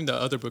 even the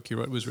other book he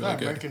wrote was really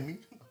good. American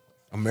Meat.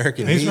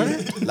 American Meat.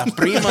 La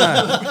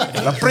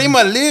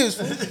Prima lives.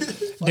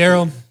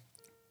 Daryl,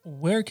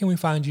 where can we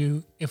find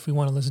you if we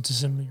want to listen to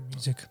some of your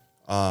music?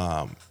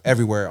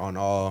 Everywhere on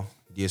all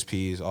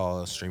DSPs,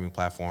 all streaming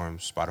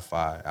platforms,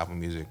 Spotify, Apple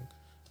Music,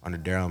 under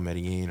Daryl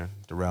Medellin or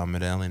Darrell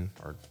Medellin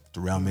or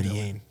Darrell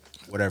Medellin,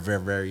 whatever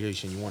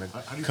variation you want to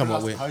How do you come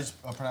up pronounce, with. how do you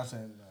pronounce it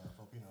in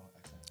Filipino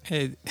accent?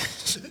 Hey,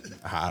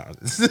 I don't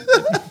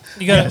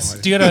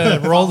Do you gotta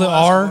roll the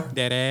R?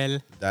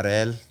 Darel.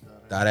 Darrell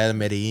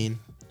Medellin.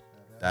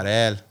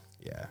 Darrell.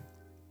 Yeah.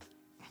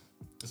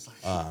 It's like,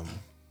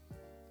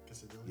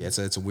 Yeah,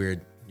 it's a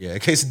weird, yeah,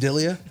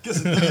 quesadilla.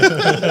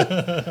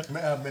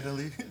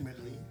 Medellin.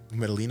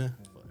 Medellina.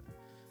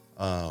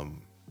 Yeah.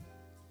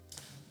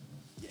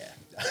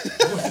 I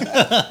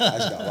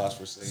just got lost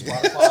for a second.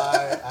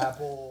 Spotify,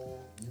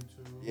 Apple,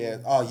 YouTube. Yeah,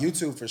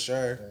 YouTube for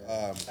sure.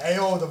 Hey,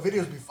 yo, the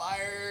videos be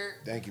fire.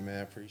 Thank you,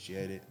 man.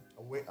 Appreciate it.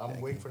 I'm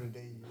waiting for the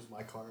day you use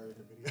my car in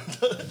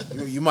the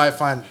video. You might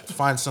find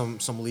some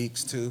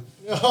leaks too.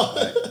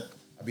 Like,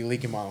 I be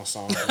leaking my own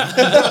songs.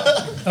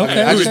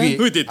 Okay. I just okay. be,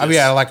 Who did I be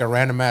this? at like a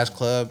random ass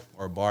club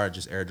or bar,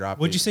 just airdrop.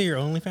 What'd it. you say your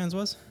OnlyFans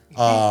was?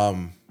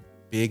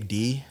 Big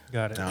D.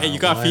 Got it. Hey, you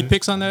got feed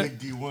pics on that?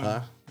 Big D1. Huh?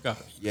 Got-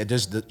 Yeah,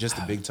 just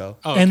the big toe.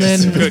 Oh, And okay.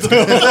 then,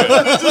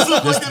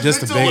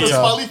 Just the big with a toe.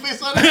 smiley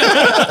face on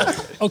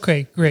it.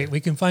 okay, great. We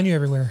can find you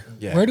everywhere.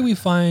 Yeah. Where do we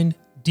find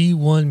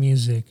D1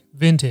 music?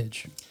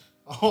 Vintage.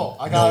 Oh,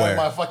 I got it Nowhere. in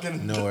my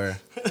fucking. Nowhere.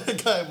 I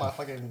got it in my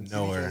fucking.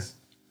 Nowhere. CD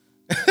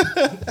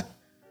case.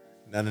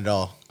 None at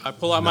all. I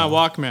pull out my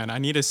Walkman. I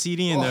need a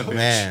CD in there. bitch.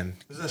 Man,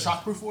 Is it a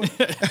shockproof one?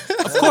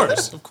 Of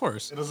course, of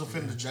course. It doesn't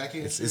fit in the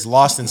jacket. it's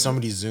lost in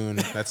somebody's Zune.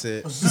 That's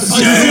it.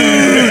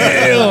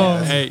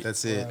 Hey,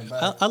 That's it.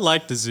 I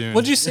like the Zune.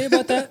 What'd you say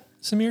about that,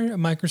 Samir?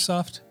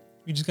 Microsoft?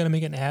 You just got to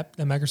make an app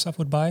that Microsoft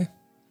would buy?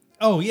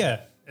 Oh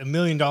yeah, $1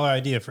 million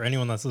idea for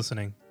anyone that's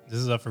listening. This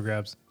is up for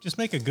grabs. Just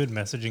make a good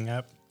messaging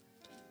app.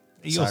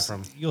 Aside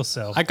from- You'll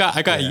sell. I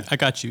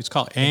got you. It's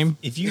called AIM.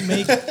 If you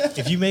make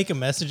a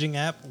messaging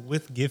app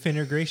with GIF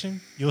integration,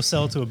 you'll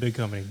sell to a big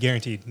company,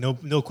 guaranteed.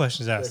 No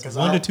questions asked.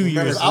 1 to 2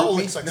 years.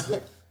 Outlook's like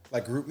sick.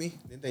 Like GroupMe,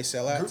 didn't they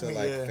sell out to GroupMe,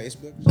 like yeah.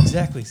 Facebook?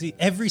 Exactly. See,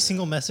 every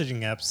single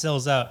messaging app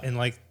sells out in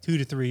like 2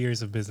 to 3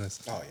 years of business.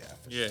 Oh yeah.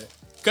 For Yeah.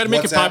 Got to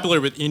make it WhatsApp.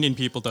 popular with Indian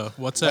people though.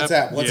 WhatsApp.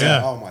 WhatsApp.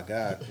 Yeah. Oh my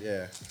God.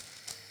 Yeah.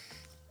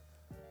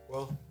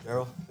 Well,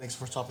 Daryl, thanks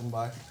for stopping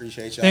by.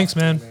 Appreciate y'all. Thanks,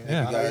 man.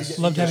 Yeah. You guys-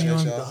 Loved having you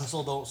appreciate on. The y'all.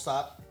 hustle don't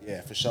stop.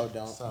 Yeah, for sure.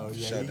 Don't. So For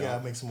yeah, sure you gotta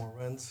don't. make some more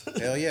runs.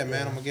 Hell yeah,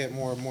 man! I'm gonna get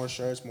more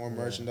shirts, more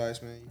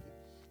merchandise, man. You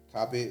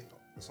can copy it.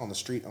 It's on the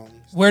street only.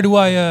 Where do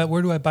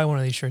I buy one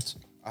of these shirts?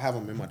 I have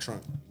them in my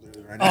trunk,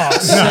 literally right now. Oh,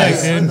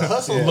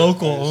 sick, dude.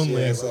 Local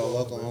only. Yeah, so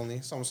local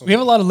only. Some. We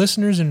have a lot of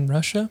listeners in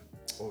Russia.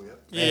 Oh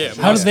yeah. Yeah.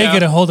 How did they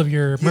get a hold of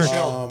your merch?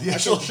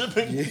 DHL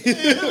shipping.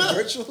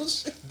 Virtual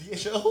shit.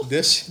 DHL.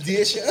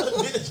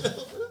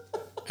 DHL.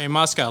 Hey,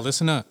 Moscow,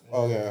 listen up.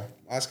 Oh yeah,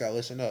 Oscar,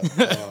 listen up.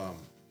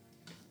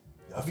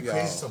 That'd be Y'all-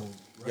 crazy. Some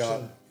y'all-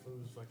 Russian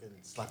food fucking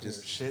slapping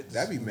their shit.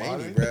 That'd be Just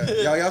mangy, modern.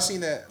 bro. Y'all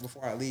seen that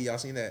before I leave? Y'all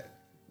seen that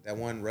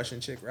one Russian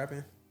chick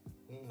rapping?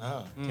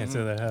 Nah. Can't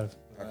say that I have.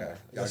 Okay,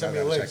 Yeah, send me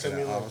a gotta link, check send it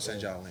me a out. link. I'm gonna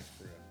send y'all a link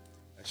for real.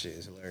 That shit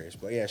is hilarious.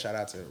 But yeah, shout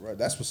out to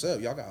that's what's up.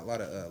 Y'all got a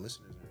lot of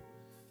listeners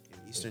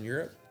in Eastern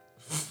Europe.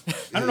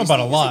 I don't know about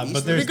a lot,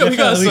 but there's We got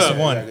definitely at least some.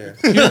 one.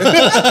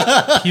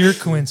 Yeah, Pure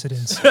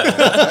coincidence.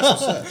 that's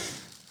what's up.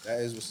 That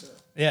is what's up.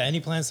 Yeah. Any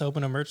plans to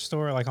open a merch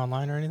store like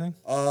online or anything?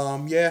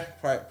 Yeah,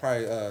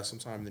 probably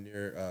sometime in the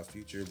near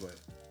future, but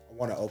I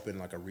want to open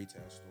like a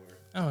retail store.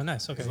 Oh,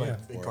 nice. Okay. It's Yeah.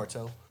 like big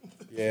cartel.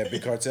 Yeah,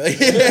 big cartel.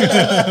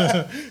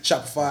 Yeah.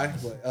 Shopify,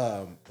 but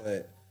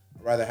I'd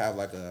rather have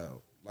like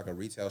a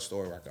retail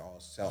store where I can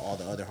sell all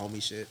the other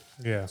homie shit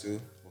Yeah. too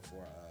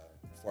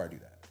before I do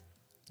that.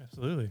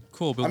 Absolutely.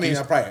 Cool. I mean,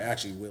 I probably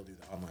actually will do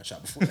the online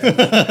shop before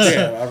that.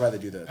 Yeah, I'd rather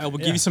do that. We'll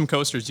give you some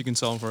coasters. You can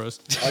sell them for us.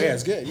 Oh yeah,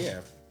 it's good. Yeah,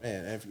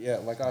 man.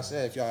 Like I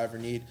said, if y'all ever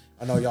need,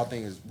 I know y'all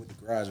think is with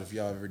the garage. If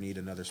y'all ever need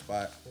another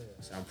spot,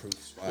 soundproof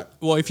spot,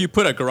 Well, if you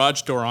put a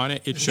garage door on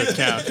it, it should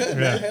count.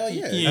 yeah. Hell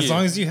yeah. Yeah. As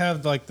long as you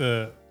have like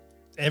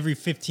every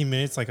 15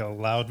 minutes, like a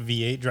loud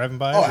V8 driving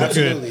by. Oh, we're good.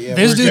 absolutely. Yeah,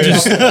 This dude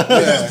just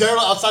Daryl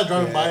outside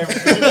driving by.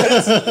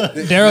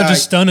 Daryl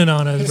just stunning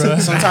on us, bro.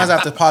 Sometimes I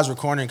have to pause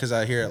recording because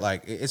I hear it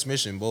like it's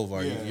Mission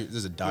Boulevard. Yeah.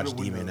 There's a Dodge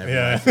Demon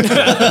Yeah.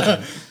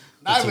 everywhere.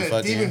 Not Too even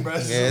fucking- demon, bro.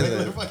 It's yeah, just it's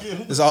regular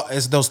a- fucking.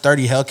 It's those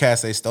 30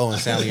 Hellcats they stole in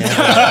San Leandro.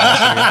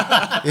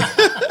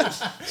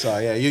 So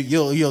yeah,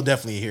 you'll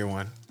definitely hear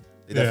one.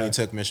 They definitely Yeah.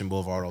 took Mission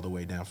Boulevard all the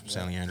way down from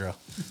San Leandro. All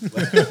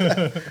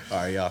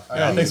right, y'all.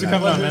 Yeah, thanks for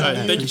coming on,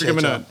 man. Thank you for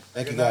coming on.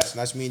 Thank you guys.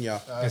 Nice meeting y'all.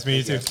 Nice meeting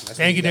you too. Nice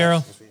Thank you, meeting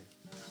Daryl. guys.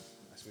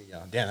 Nice meeting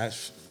y'all. Damn,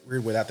 that's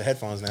weird without the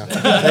headphones now.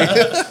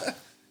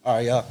 All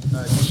right, y'all. All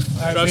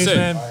right, Drive peace, safe.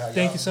 man.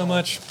 Thank you so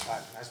much. All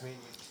right, nice meeting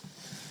you.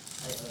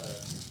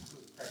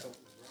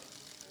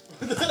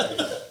 I'm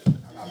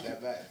not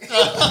that bad.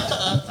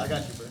 I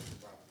got you, bro.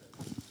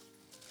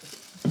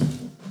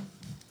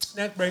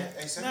 Snack break.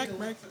 Snack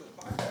break for the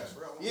podcast,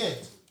 bro. Yeah.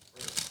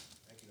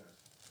 Thank you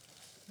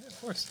guys.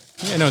 Of course.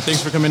 Yeah, no,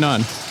 thanks for coming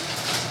on.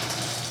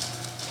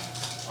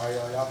 All right,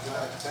 y'all. Y'all good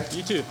night. Thank you.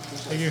 You too.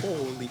 Thank you.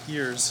 Holy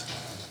ears.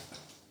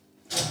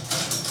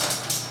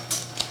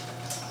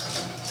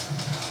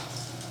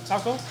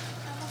 Taco?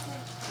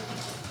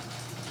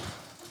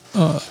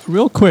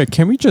 Real quick,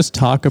 can we just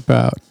talk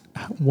about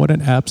what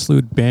an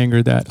absolute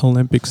banger that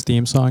Olympics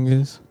theme song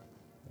is?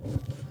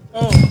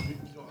 Oh,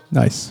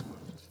 Nice.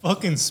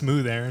 Fucking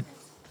smooth, Aaron.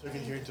 So you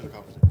can hear into the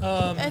conversation.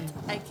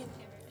 I can hear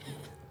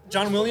it.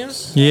 John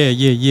Williams? Yeah.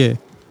 You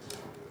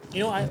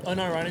know, I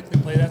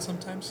unironically play that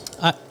sometimes.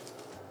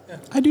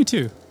 I do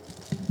too.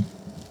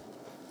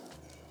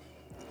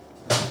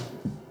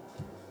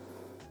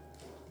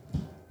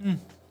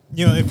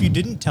 You know, if you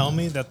didn't tell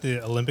me that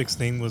the Olympics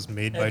theme was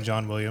made by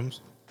John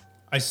Williams,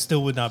 I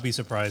still would not be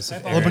surprised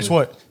if Olympics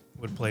Aaron what?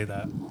 would play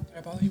that. Can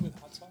I bother you with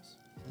hot sauce?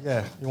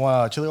 Yeah. You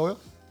want chili oil?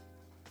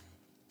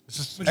 It's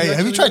just, Would you hey, like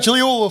have you chili tried oil?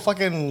 chili oil with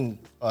fucking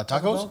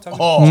tacos? Taco Bell?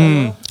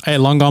 Oh. Hey,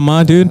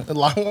 Longama, dude.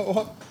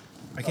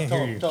 I can't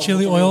hear you.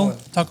 Chili oil,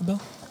 Taco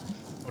Bell?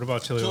 What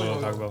about chili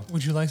oil, Taco Bell?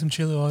 Would you like some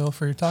chili oil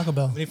for your Taco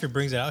Bell? I mean, if it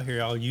brings it out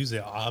here, I'll use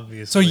it,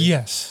 obviously. So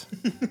yes.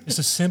 It's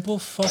a simple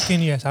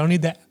fucking yes. I don't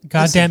need that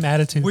goddamn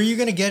attitude. Were you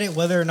going to get it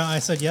whether or not I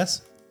said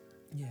yes?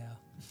 Yeah.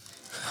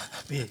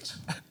 Bitch.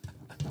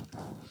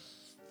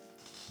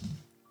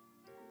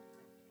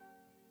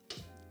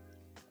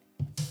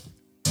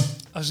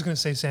 I was just gonna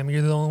say, Sammy,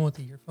 you're the only one with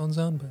the earphones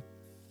on, but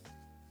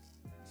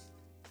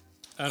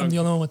I'm the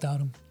only one without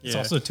them. It's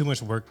also too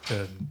much work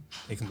to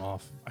take them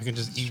off. I can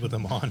just eat with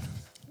them on.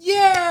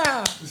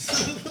 Yeah.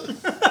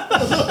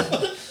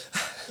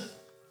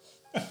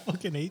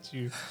 fucking hate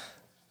you.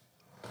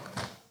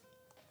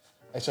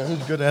 Hey, so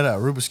who's good at a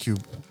Rubik's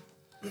Cube?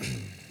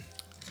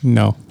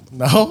 No.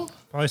 No?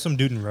 Probably some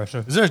dude in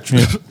Russia. Is there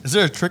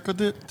a trick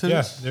with it? To Yeah,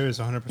 this? there is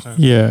 100%.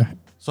 Yeah.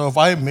 So if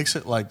I mix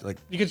it like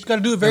You just got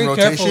to do it in very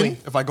rotation, carefully.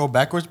 if I go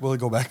backwards, will it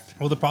go back?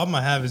 Well, the problem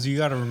I have is you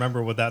got to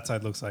remember what that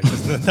side looks like.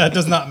 'Cause that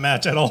does not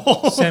match at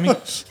all. Sammy,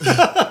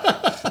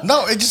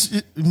 No,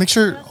 make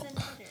sure.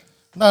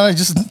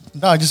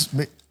 Just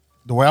make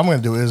the way I'm gonna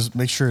do it is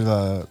make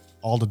sure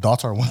all the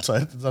dots are on one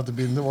side. It doesn't have to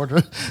be in the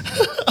order.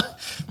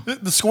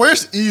 The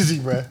square's easy,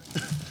 bruh.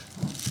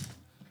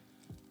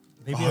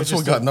 Maybe Oh, this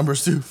one got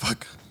numbers too.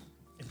 Fuck,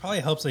 It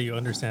probably helps that you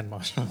understand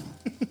Mahjong.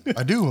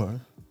 I do. Huh?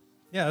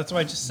 Yeah, that's what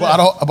I just said.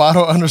 But I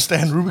don't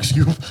understand Rubik's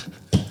Cube.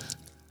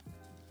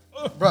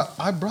 Bruh,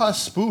 I brought a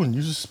spoon.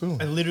 Use a spoon.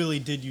 I literally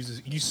did use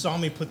this. You saw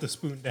me put the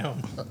spoon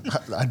down.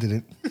 I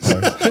didn't.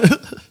 Sorry.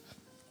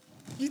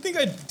 You think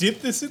I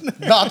dipped this in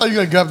there? No, I thought you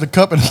were gonna grab the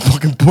cup and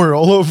fucking pour it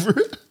all over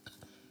it.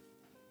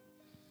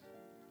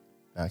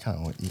 I kind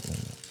of want to eat it.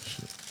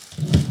 Shit.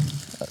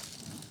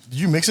 Did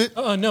you mix it?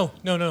 no.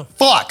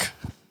 Fuck.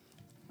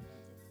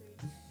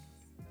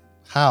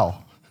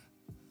 How?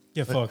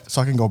 Get fucked.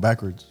 So I can go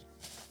backwards.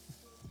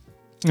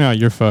 No,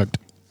 you're fucked.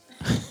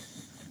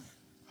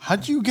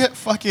 How'd you get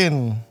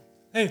fucking?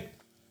 Hey,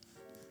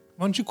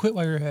 Why don't you quit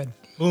while you're ahead?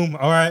 boom.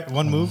 All right,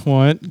 one move.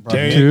 What?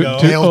 There you Two- go.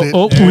 two- Nailed it.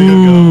 oh, There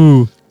you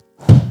ooh.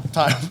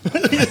 Time.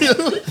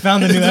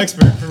 Found the new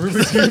expert for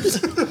Rubik's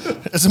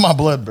Cubes. It's in my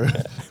blood, bro.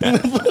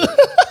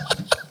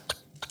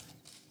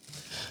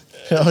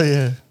 Hell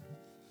yeah.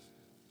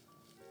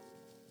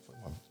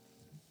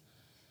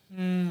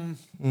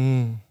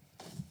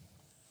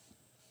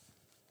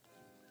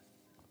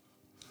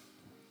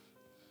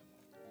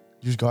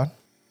 You's gone?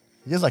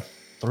 He has like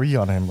 3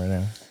 on him right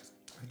now.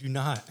 I do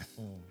not.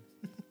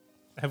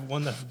 I have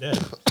one that's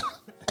dead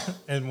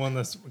and one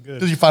that's good.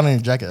 Did you find it in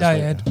your jacket?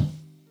 Yeah, That's Ed.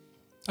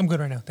 I'm good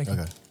right now. Thank you.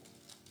 right.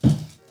 Okay.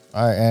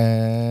 All right,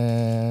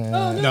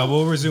 and No,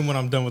 we'll resume when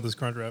I'm done with this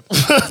crunch wrap.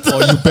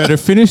 Oh, you better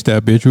finish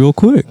that bitch real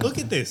quick. Look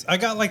at this. I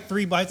got like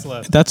 3 bites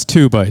left. That's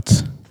 2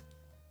 bites.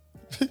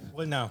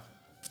 What now?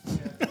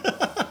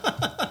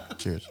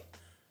 cheers.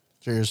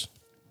 Cheers.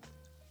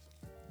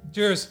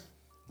 Cheers.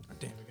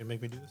 Damn, you're gonna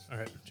make me do this. All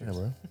right. Yeah, Cheers.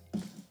 bro.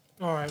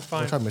 All right,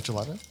 fine. Try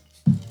Michelada.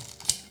 You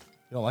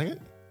don't like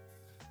it?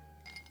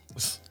 I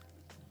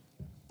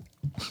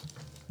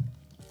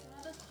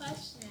have a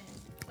question.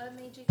 What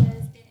made you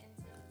guys get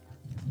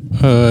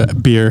into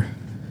it? Beer.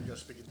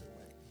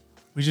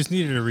 We just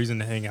needed a reason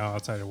to hang out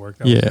outside of work.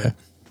 That was Yeah. it.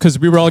 Because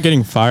we were all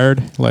getting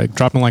fired, like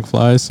dropping like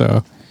flies.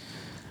 So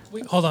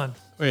Wait, hold on.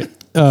 Wait.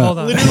 Hold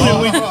on.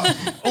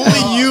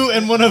 Only you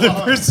and one other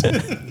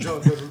person. Joe,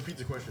 repeat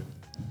the question.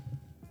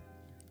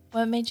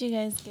 What made you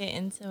guys get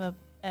into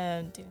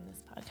doing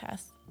this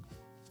podcast?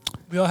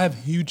 We all have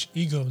huge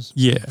egos.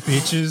 yeah,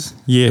 Bitches.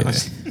 yeah,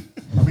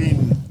 I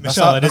mean, that's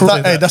Michelle, I not, didn't say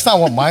hey, that. that's not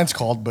what mine's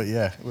called, but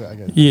yeah, I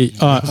get it.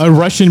 yeah.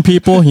 Russian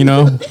people, you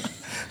know.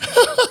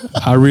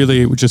 I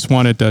really just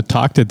wanted to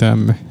talk to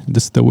them.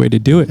 This is the way to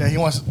do it. Yeah, he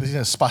wants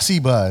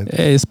spasiba.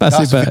 Hey, Das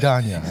spasiba.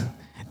 vidanya.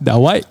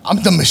 Давай.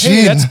 I'm the machine.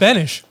 Hey, that's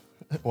Spanish.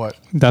 What?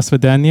 До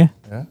свидания.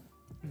 Yeah.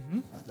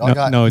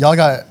 No, no, Y'all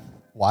got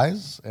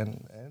Y's and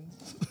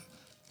N's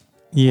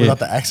Yeah. without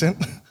the accent.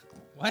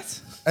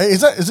 What? Hey,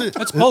 is it?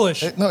 That's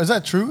Polish. No, is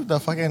that true? The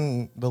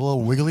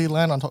little wiggly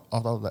land on top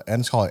of the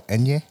N's called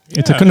Enye.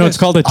 It's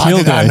called a I did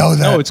tilde. not know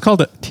that. No, it's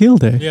called a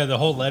tilde. Yeah, the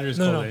whole letter's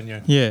No, called no. in. Yeah.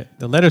 Yeah,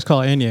 the letter's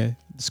called Enya.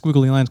 The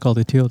squiggly line's called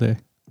a tilde.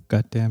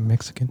 Goddamn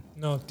Mexican.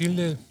 No,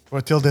 tilde.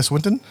 What, Tilde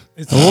Swinton?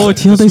 It's Oh,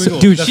 it's a tilde. squiggle.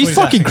 Dude, That's she what he's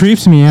fucking asking.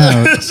 creeps me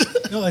out.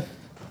 No,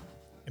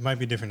 it might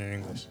be different in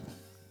English.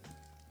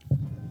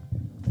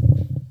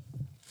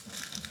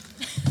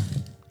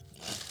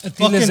 A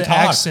tilde is Fucking an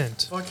talk.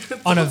 accent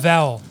on a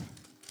vowel.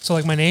 So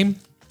like my name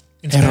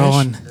in Spanish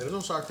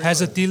Erron.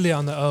 has a tilde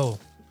on the O.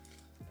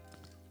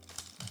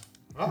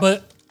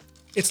 But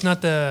it's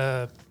not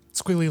the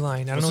squiggly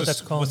line. I don't know what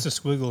that's called. What's the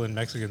squiggle in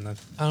Mexican then?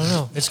 I don't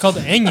know. It's called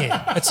the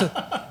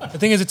ñ. The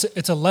thing is,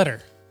 it's a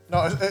letter.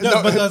 No,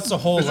 but that's the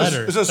whole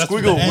letter. It's a That's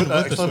squiggle the end with an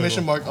with the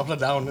exclamation squiggle. mark up and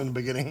down in the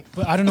beginning.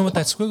 But I don't know what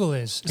that squiggle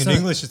is. It's In not-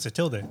 English, it's a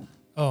tilde.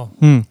 Oh,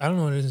 Hmm. I don't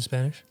know what it is in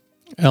Spanish.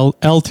 L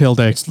tilde.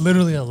 It's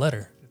literally a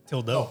letter.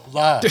 Tilde.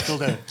 La,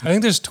 Tilde. I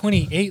think there's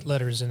 28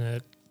 letters in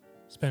a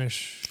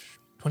Spanish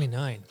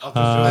 29.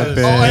 A,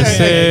 B, hey, C,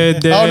 hey,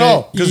 D, Oh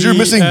no, because you're E,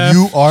 missing F.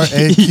 you are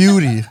a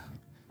cutie.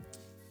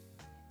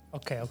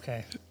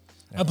 Okay.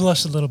 I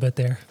blushed a little bit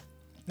there.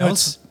 No,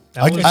 it's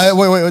That was-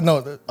 Wait,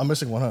 no, I'm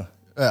missing one, huh?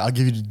 I'll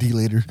give you the D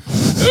later.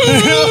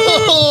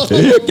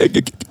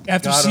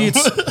 after Got C him.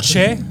 it's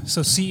che,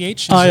 so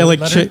CH is Oh, yeah, a like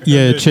letter. che,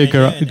 yeah, che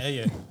girl. And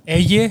eye.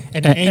 Eye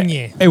and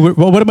ñ. Hey,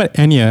 what about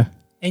Enya?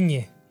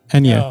 Ñ.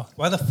 Enya. Oh,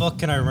 Why the fuck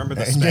can I remember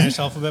the Yeah. Spanish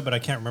alphabet, but I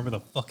can't remember the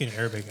fucking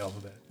Arabic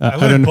alphabet? I I don't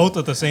learned know. both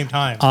at the same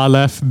time.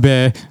 Aleph,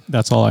 B.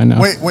 That's all I know.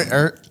 Wait,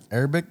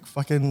 Arabic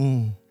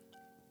fucking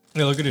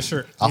Yeah, look at his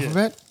shirt.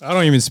 alphabet? I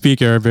don't even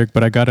speak Arabic,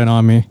 but I got it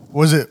on me.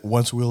 Was it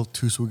 1 swiggle,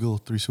 2 swiggle,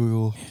 3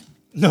 swiggle?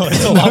 No,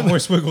 it's a lot more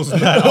squiggles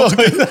than that. I'll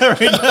tell you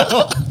that right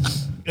now.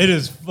 It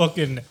is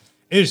fucking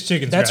It is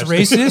chicken That's scratch.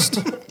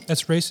 racist.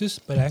 That's racist,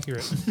 but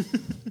accurate.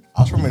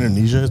 I was from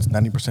Indonesia. It's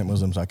 90%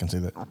 Muslim, so I can say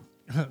that.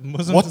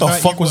 Muslims What is the not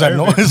fuck equal was that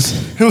Arabic.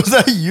 noise? Was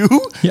that you?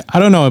 Yeah, I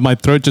don't know. My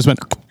throat just went.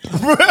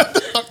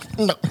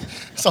 No.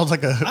 Sounds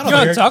like a. I You don't,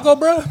 want think taco,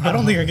 bro? I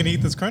don't think I can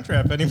eat this crunch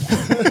wrap anymore.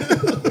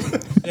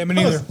 Yeah, me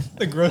neither.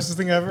 The grossest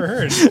thing I ever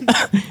heard.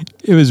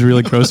 It was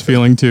really gross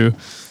feeling too.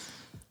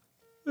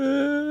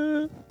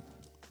 I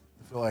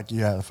feel like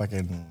you had a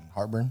fucking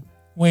heartburn.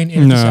 Wayne,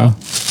 edit this No. out.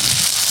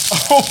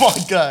 Oh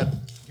my god.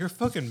 You're a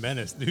fucking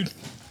menace, dude.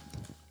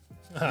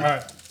 All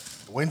right.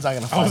 Wayne's not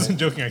gonna I find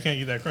wasn't it. joking. I can't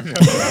eat that crunch wrap.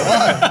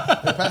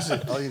 Hey, pass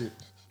it. I'll eat it.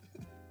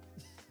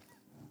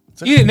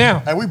 Eat it now.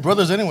 Hey, we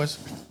brothers anyways.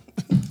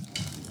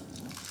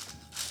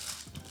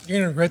 You're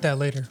gonna regret that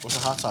later. What's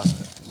the hot sauce?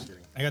 Just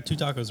kidding. I got 2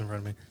 tacos in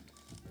front of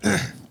me.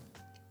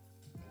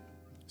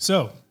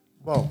 So,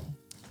 Bro.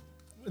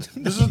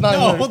 This is not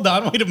no, even. hold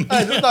on. Wait a Hey, this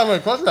minute. is not even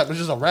a crunch wrap. It's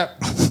just a wrap.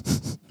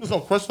 There's no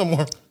crunch no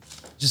more.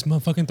 Just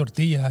motherfucking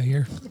tortilla out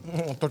here.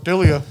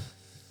 Tortilla.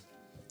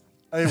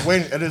 Hey,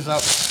 Wayne, it is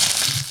out.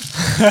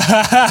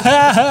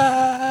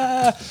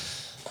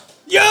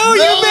 Yo,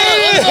 you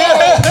made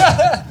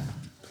it!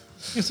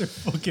 These are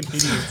fucking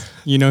idiots.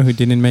 You know who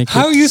didn't make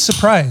How it? are you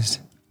surprised?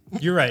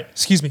 You're right.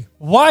 Excuse me.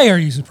 Why are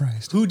you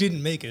surprised? Who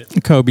didn't make it?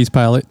 Kobe's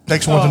pilot.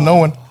 Thanks for to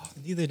knowing.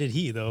 Neither did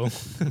he, though.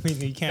 I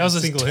mean, you can't That was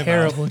a single him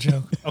terrible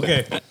joke. out.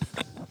 Okay.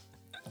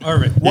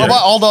 Arvin. What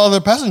about all the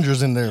other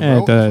passengers in there,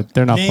 bro?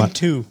 They're not Name fun.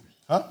 2.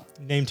 Huh?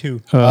 Name 2.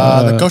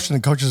 The coach and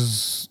the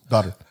coach's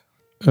daughter.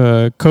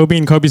 Kobe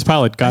and Kobe's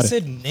pilot. Got I it.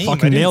 said name. I Fucking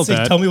didn't nailed say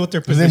that. tell me what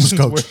their His name was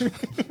positions Coach.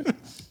 were.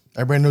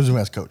 Everybody knows him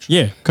as coach.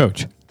 Yeah,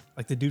 coach.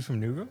 Like the dude from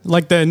Negro?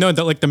 Like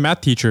the math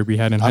teacher we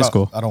had in high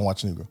school. I don't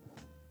watch Negro.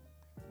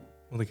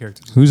 Well, the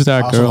characters. Who's I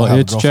that also girl? don't have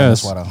a It's girlfriend,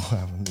 Jess. That's why I don't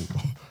have a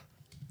Negro.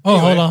 Oh,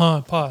 Anyway. hold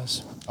on.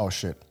 Pause. Oh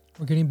shit.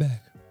 We're getting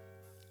back.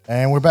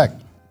 And we're back.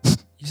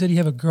 You said you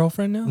have a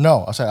girlfriend now?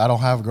 No, I said I don't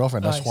have a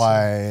girlfriend. That's I see.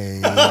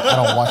 why I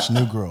don't watch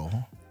New Girl.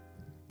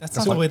 That's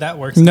not the way that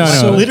works. No,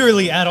 Like, no.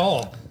 literally at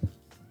all.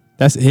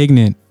 That's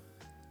ignorant.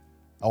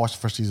 I watched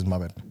the first season. My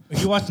bad.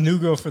 If you watch New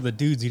Girl for the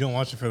dudes, you don't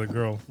watch it for the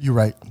girl. You're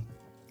right.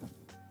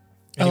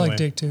 I Anyway. like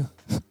dick too.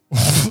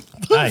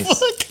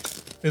 Nice.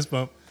 Fist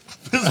bump.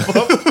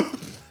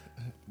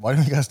 Why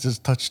don't you guys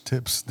just touch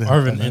tips? then?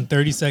 Arvin, in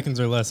 30 seconds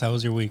or less, how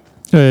was your week?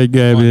 You You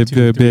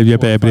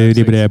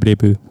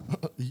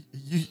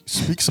You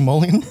speak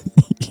Somalian?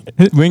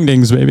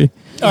 Wingdings, baby.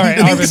 All right,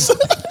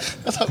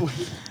 Arvin.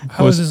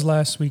 How was his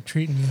last week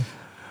treating you?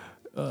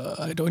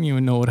 I don't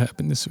even know what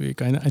happened this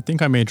week. I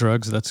think I made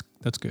drugs. That's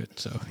good.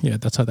 So yeah,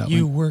 that's how that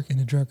You went. work in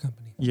a drug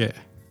company, Yeah.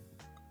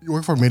 You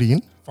work for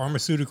Medellin?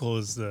 Pharmaceutical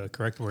is the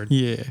correct word.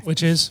 Yeah.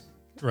 which is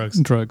Drugs.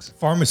 Drugs.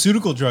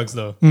 Pharmaceutical drugs,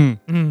 though.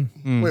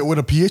 Wait, with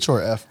a PH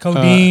or F?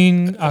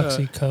 codeine,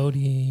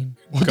 oxycodone.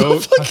 Go.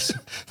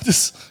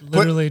 Just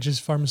Literally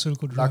just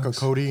pharmaceutical drugs.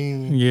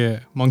 narcocodeine. Yeah.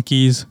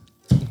 Monkeys.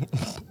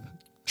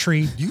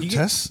 Tree. Do you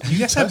test? You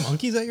guys have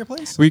monkeys at your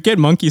place? We get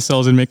monkey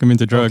cells and make them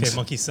into drugs. Okay,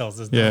 monkey cells.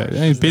 Is Yeah.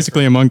 different. It's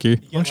basically a monkey.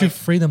 get Why don't you like-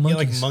 free the you get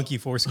monkeys? like monkey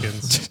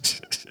foreskins.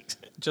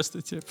 Just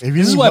the tip. If you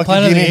This is need why monkey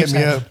Planet of the guinea, Apes hit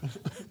me happened.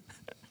 up.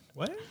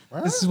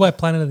 What? This is why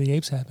Planet of the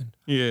Apes happened.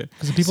 Yeah.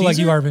 Because of people like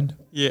you, Caesar? Arvind.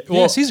 Yeah.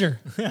 Yeah, Caesar.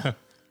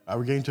 Are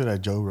we getting to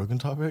that Joe Rogan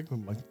topic? I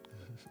No,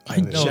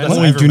 that's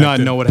definitely do not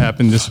ivermectin. know what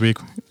happened this week.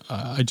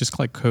 I just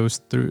like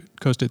coasted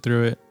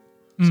through it.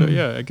 So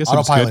yeah, I guess it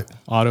was Autopilot. good.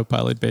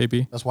 Autopilot,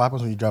 baby. That's what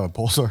happens when you drive a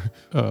Pulsar.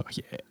 Oh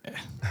yeah.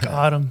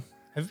 Got him.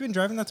 Have you been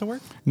driving that to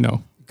work?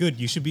 No. Good.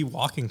 You should be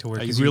walking to work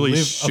I because really you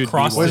live should be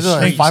across What the is it,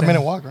 like street. a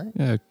 5-minute walk, right?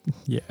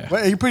 Yeah.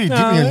 Wait, you're pretty deep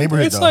in your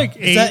neighborhood, It's though. like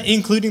Is that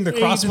including the 8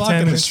 to crosswalk 10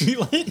 and the minutes. street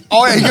light?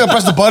 Oh, yeah, you gotta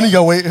press the button. You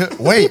go, wait.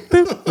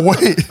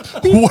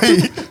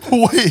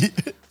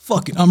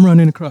 Fuck it. I'm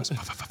running across.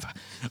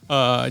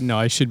 No,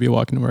 I should be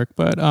walking to work,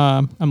 but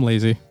I'm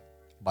lazy.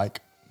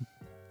 Bike.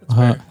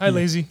 Hi,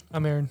 lazy.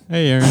 I'm Aaron.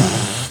 Hey, Aaron.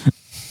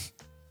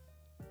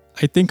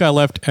 I think I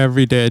left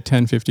every day at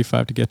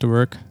 10:55 to get to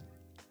work.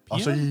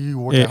 Also, you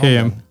work at home.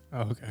 AM. then.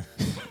 Oh, okay.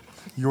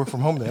 You work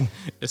from home then.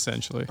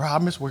 Essentially. Bro, I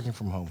miss working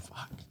from home.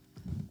 Fuck.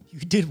 You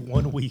did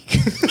 1 week.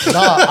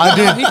 Nah,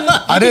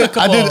 I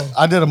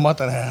couple- did a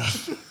month and a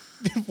half.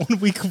 1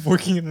 week of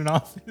working in an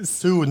office.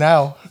 2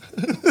 now.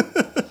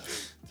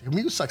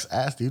 Commute sucks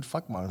ass, dude.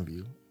 Fuck Mountain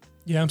View.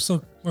 Yeah, I'm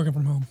still working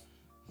from home.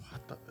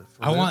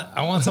 I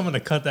want someone to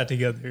cut that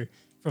together.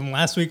 From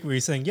last week where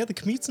he's saying, yeah, the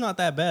commute's not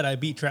that bad. I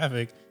beat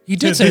traffic. He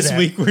did To say this that.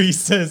 week where he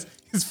says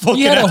his fucking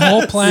He had a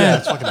whole plan. Yeah,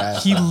 it's fucking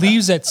ass. He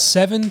leaves at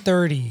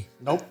 7:30,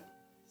 Nope.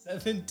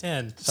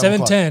 7:10.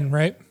 7:10,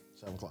 right?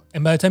 7 o'clock.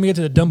 And by the time you get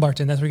to the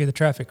Dumbarton, that's where you get the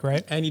traffic,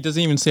 right? And he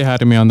doesn't even say hi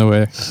to me on the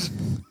way.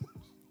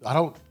 I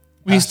don't.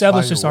 We pass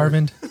established by this, your work.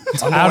 Arvind.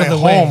 It's On out of the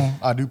way. home,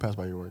 I do pass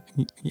by your work.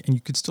 And you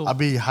could still. I'll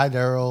be hi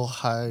Daryl,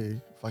 hi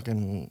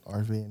fucking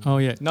RV. Oh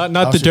yeah, not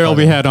I'll the see Daryl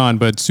we Friday. had on,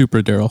 but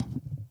Super Daryl.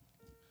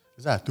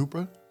 Is that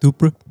Tupra?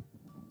 Super.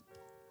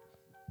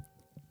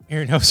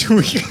 Aaron, how was your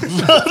week?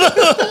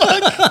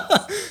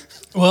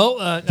 Well,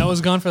 I was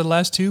gone for the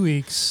last 2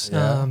 weeks.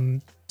 Yeah.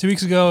 2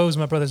 weeks ago, it was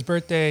my brother's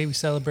birthday. We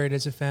celebrated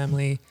as a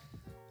family.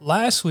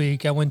 last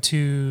week I went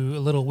to a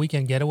little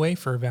weekend getaway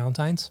for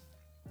Valentine's.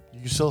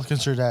 You still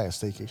consider that a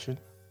staycation?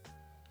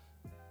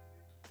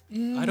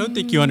 I don't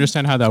think you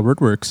understand how that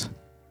word works.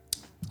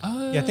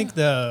 Yeah, I think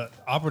the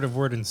operative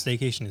word in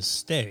staycation is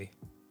stay.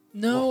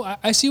 No,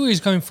 I see where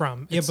he's coming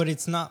from. Yeah, but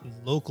it's not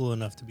local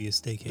enough to be a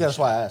staycation. Yeah, that's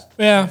why I asked.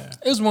 Yeah,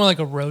 it was more like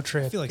a road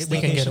trip. I feel like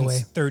weekend getaway.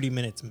 staycation's 30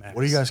 minutes max.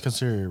 What do you guys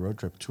consider a road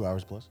trip? 2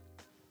 hours plus?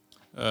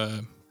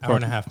 Hour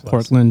and a half plus.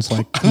 Portland's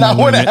like An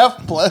hour and a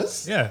half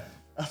plus? Yeah.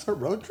 That's a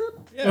road trip?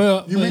 Yeah.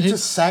 Well, You but mean it- to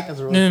Sac as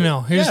a road no, trip? no,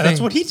 no. Here's Yeah, the that's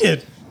thing. what he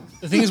did.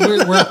 The thing is, we're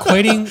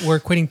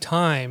equating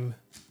time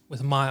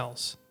with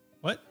miles.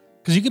 What?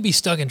 Because you could be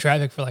stuck in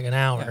traffic for like an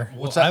hour.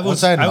 What's that-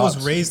 what's that in I was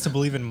knots? raised to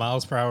believe in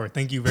miles per hour.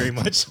 Thank you very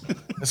much.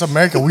 It's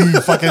America. We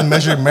fucking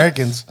measure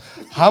Americans.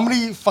 How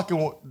many fucking...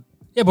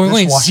 Yeah, but we're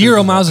going Dishwashers 0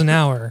 is miles that? an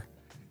hour.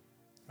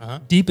 Uh-huh.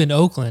 Deep in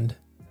Oakland,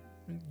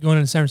 going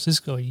into San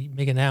Francisco, you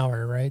make an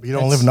hour, right? You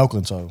don't live in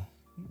Oakland, so...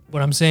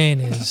 What I'm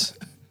saying is,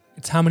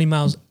 it's how many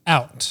miles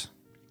out.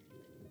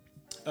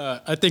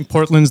 I think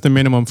Portland's the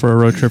minimum for a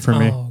road trip for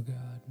me. Oh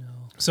God, no.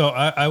 So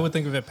I would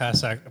think of it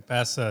past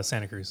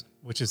Santa Cruz,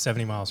 which is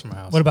 70 miles from my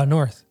house. What about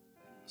north?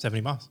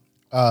 70 miles.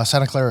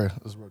 Santa Clara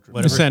is a road trip.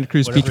 Whatever- Santa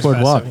Cruz whatever's Beach past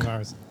Boardwalk. 70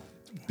 miles.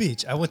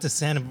 Beach. I went to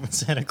Santa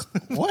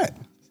What?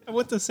 I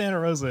went to Santa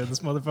Rosa, and this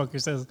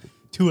motherfucker says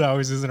 2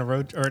 hours isn't a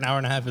road, or an hour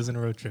and a half isn't a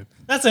road trip.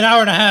 That's an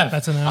hour and a half.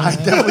 That's an hour. I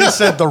definitely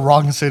said the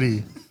wrong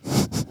city.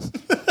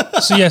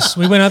 So yes,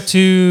 we went up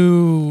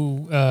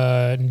to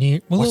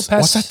near. Well, What's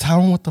that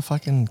town with the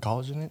fucking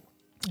college in it?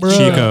 Bruh,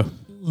 Chico.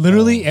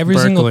 Literally every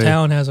single Berkeley.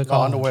 town has a Oh,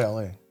 college. Underway,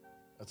 LA.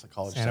 That's a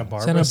college Santa town.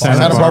 Barbara. Santa Santa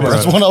Barbara. Barbara.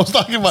 That's what I was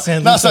talking about.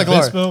 San Not Luis Santa Clara.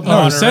 Obispo, No,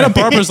 Monterey. Santa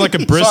Barbara's like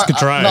a brisk Sorry,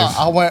 drive.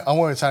 I went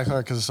to Santa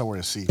Clara because it's somewhere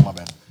to see. My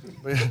bad.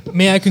 But,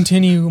 May I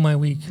continue my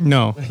week?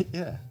 No.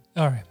 yeah.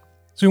 All right.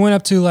 So we went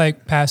up to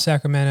like past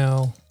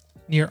Sacramento,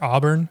 near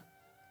Auburn,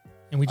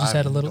 and we just I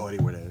had a have little. no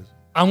idea where that is.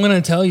 I'm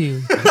gonna tell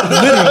you,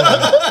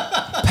 literally,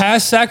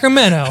 past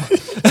Sacramento.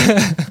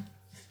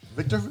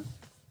 Victorville?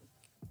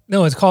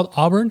 No, it's called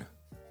Auburn.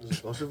 Is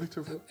it also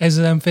Victorville? As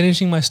I'm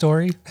finishing my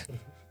story,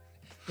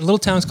 the little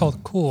town is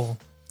called Cool.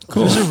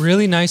 Cool. It's a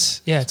really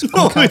nice. Yeah, it's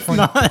Cool,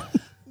 California.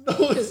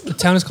 The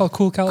town is called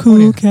Cool,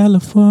 California.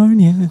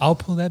 California. I'll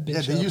pull that bitch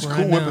Yeah, they up use right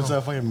Cool Whip now. instead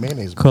of fucking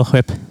mayonnaise. Cool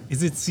whip.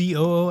 Is it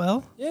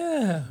COOL?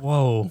 Yeah.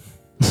 Whoa.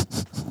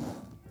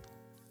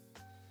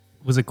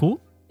 Was it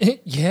cool?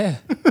 Yeah.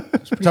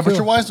 Temperature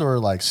cool. wise or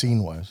like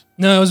scene wise?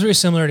 No, it was very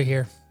similar to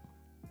here.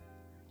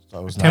 So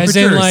it was As nice.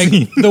 in, like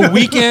Temperature the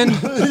weekend.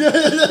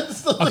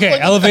 Okay,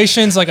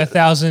 elevation's like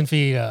 1,000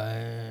 feet.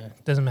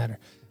 Doesn't matter.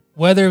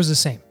 Weather was the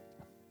same.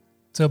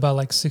 So about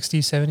like 60s,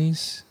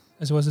 70s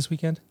as it was this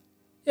weekend.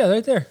 Yeah,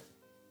 right there.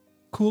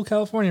 Cool,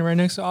 California, right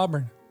next to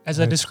Auburn, as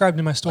I described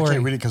in my I story.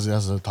 can't read it because it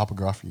has a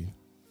topography.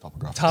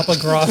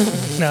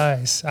 Topography.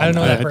 Nice. I don't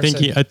know that I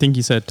person. think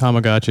he said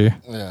Tamagotchi.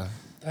 Yeah.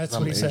 That's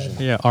I'm what he said.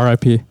 Asian. Yeah,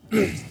 R.I.P.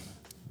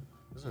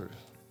 Those are-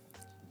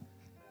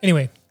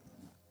 Anyway,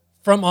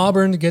 from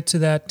Auburn to get to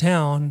that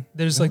town,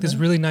 there's like this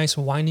really nice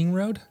winding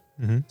road.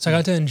 So I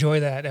got to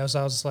enjoy that as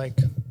I was like,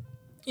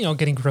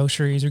 getting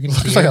groceries or getting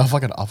It's like beer. a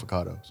fucking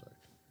avocado. Sorry.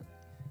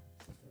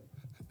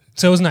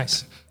 So it was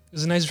nice. It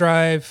was a nice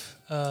drive.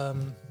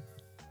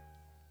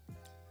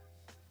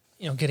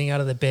 Getting out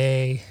of the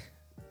bay.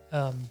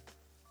 That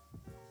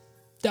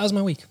was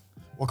my week.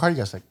 What car you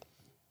guys take?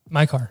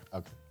 My car.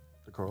 Okay.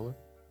 The Corolla?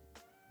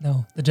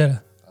 No, the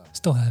Jetta.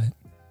 Still have it.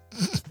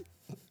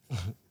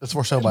 It's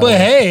for sale by But the way.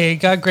 hey, it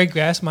got great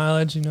gas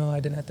mileage. I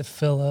didn't have to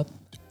fill up.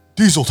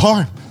 Diesel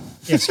time.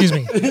 Yeah, excuse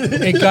me.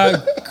 It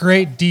got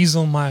great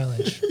diesel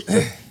mileage.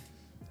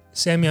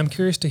 Sammy, I'm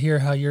curious to hear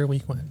how your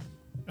week went.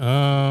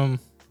 I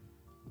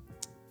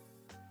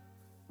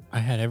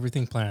had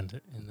everything planned,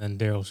 and then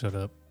Daryl showed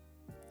up.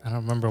 I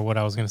don't remember what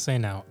I was going to say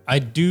now. I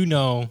do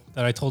know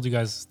that I told you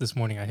guys this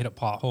morning I hit a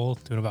pothole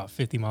doing about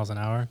 50 miles an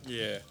hour.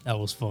 Yeah. That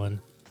was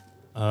fun.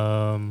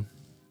 Had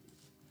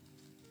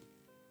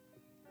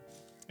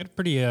a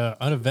pretty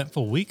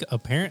uneventful week,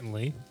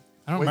 apparently.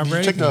 I don't Wait, remember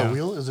did you check anything the now.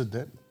 wheel? Is it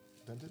dented?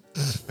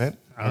 Bent?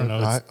 I don't know.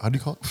 How do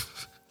you call it?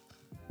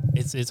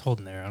 It's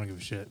holding there. I don't give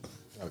a shit.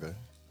 Okay.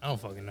 I don't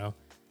fucking know.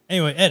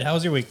 Anyway, Ed, how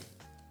was your week?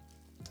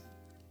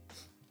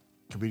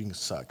 Commuting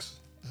sucks.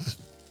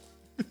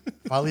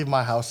 If I leave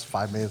my house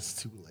 5 minutes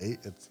too late,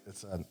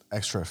 it's an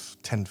extra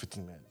 10,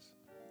 15 minutes.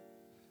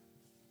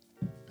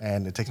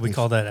 And it takes We me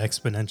call that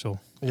exponential.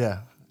 Yeah.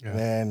 Yeah. And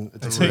then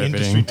it takes That's me an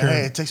industry and then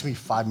term. it takes me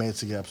 5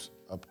 minutes to get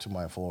up to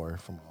my floor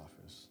from my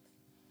office.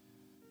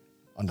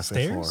 On the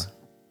Stairs? fifth floor.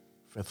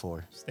 Fifth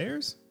floor.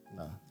 Stairs?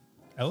 No.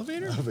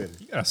 Elevator? Elevator.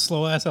 You got a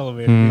slow ass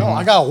elevator. No,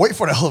 I gotta wait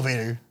for the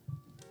elevator.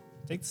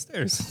 Take the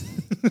stairs.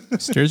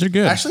 Stairs are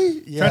good.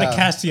 Actually, yeah. Try to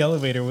catch the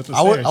elevator with the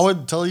I stairs.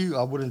 would tell you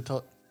I wouldn't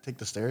take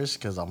the stairs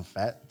because I'm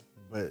fat,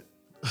 but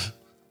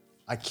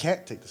I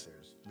can't take the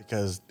stairs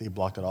because they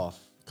blocked it off.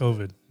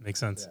 COVID makes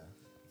sense.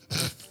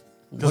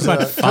 What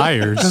about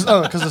fires?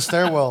 Because the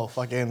stairwell,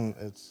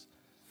 fucking,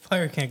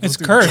 Fire can't go It's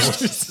through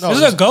cursed. No,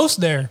 There's a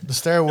ghost there. the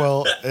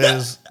stairwell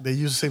is they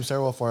use the same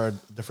stairwell for a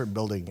different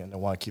building and they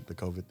want to keep the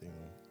COVID thing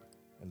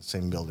in the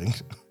same building.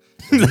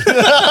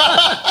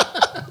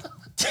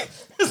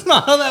 That's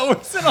not how that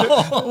works at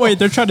all. Wait,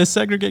 they're trying to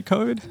segregate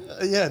COVID?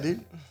 Yeah,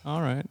 dude.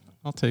 All right,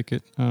 I'll take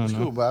it. I don't It's know.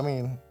 cool, but I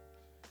mean,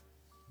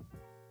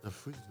 the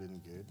food's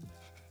been good.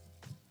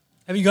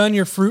 Have you gotten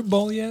your fruit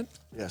bowl yet?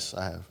 Yes,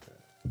 I have.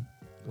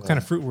 What kind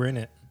of fruit were in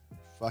it?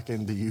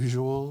 Fucking the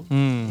usual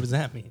What does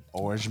that mean?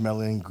 orange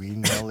melon,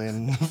 green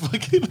melon,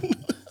 fucking,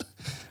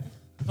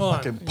 Hold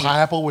fucking on.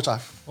 pineapple, which I.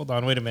 Hold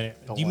on, wait a minute.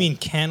 Don't Do you like. mean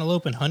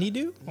cantaloupe and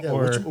honeydew? Yeah,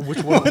 or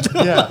which one?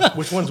 Yeah,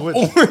 which one's which?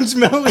 orange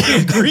melon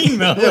and green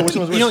melon? Yeah, which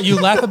one's which? You know, you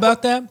laugh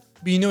about that,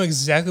 but you know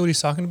exactly what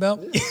he's talking about.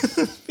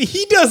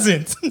 He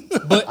doesn't.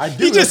 But I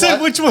do. He just that's said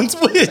why- which one's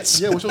which.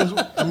 Yeah, which one's?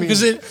 I mean,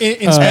 because in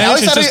at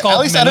Spanish least, it's just called at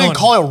least I melon. didn't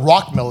call it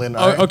rock melon.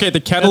 all right? Oh, okay, the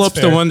cantaloupe's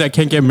the fair. one that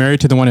can't get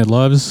married to the one it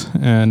loves,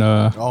 and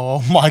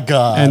Oh my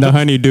god. and the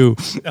honeydew.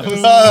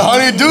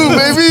 honeydew,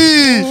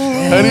 baby.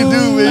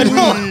 Honeydew,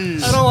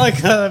 baby. I don't like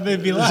how that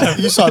made me laugh.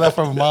 You saw that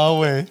from a mile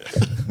away.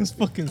 It's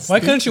fucking Why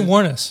couldn't you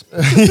warn us?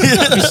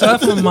 You saw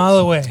it from a mile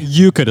away.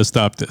 You could have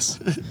stopped this.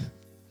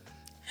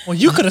 Well,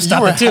 you could have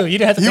stopped it too. You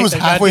didn't have to. He make was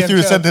that halfway goddamn through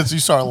the joke. sentence. You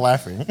started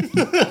laughing.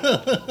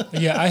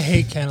 Yeah, I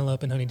hate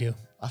cantaloupe and honeydew.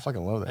 I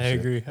fucking love that. I shit.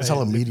 agree. It's I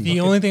hella agree. meaty. The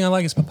only thing I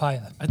like is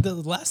papaya. The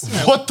last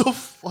time What the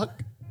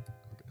fuck?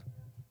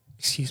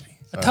 Excuse me.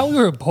 I thought we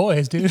were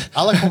boys, dude.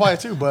 I like papaya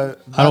too,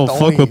 but I don't not the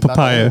fuck only- with not the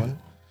papaya. only one.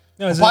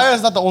 No, is Papaya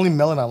is not the only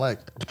melon I like.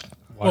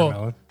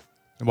 watermelon.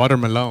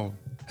 Watermelon.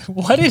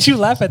 why did you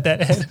laugh at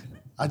that, Ed?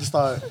 I just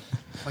thought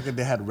like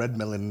they had red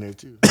melon in there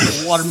too.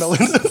 Watermelon.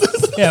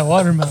 Yeah,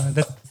 watermelon.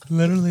 That's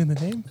literally in the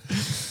name.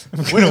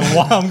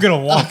 I'm gonna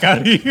walk out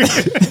of here.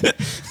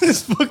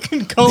 This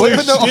fucking color Wait,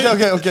 but no, shit.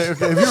 okay.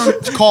 If you were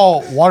to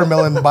call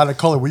watermelon by the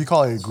color, would you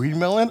call it a green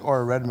melon or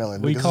a red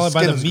melon? Well, you Because call it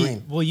by skin the is meat.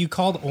 green. Well, you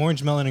called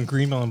orange melon and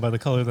green melon by the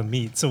color of the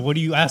meat. So what are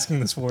you asking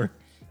this for?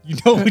 You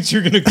know what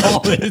you're gonna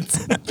call it.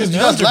 You Melons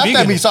guys are laughed at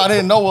vegan. me, so I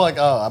didn't know. Like,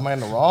 oh, am I in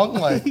the wrong?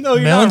 Like, No,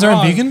 you're Melons not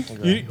aren't wrong.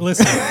 vegan? You,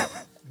 listen,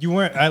 you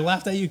weren't. I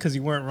laughed at you because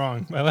you weren't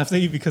wrong. I laughed at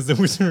you because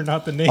those are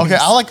not the names. okay,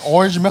 I like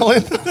orange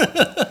melon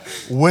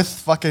with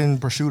fucking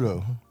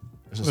prosciutto.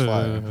 It's just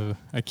fire.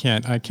 I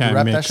can't You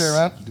wrap mix. that shit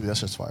around, dude.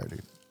 That's just fire,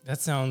 dude.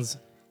 That sounds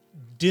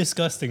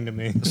disgusting to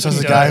me. Says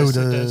the It guy who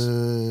does,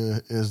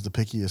 is the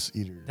pickiest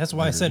eater. That's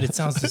why I said it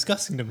sounds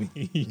disgusting to me.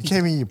 You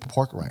can't even eat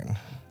pork rind.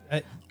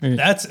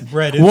 That's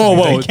bred into Whoa,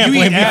 me. whoa! You can't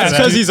blame me for That's that.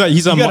 because he's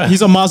You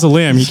gotta- a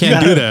mausoleum. You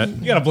can't do gotta- that.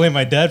 You gotta blame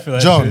my dad for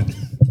that Joan, shit.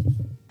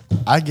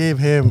 I gave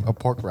him a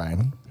pork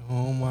rind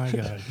Oh my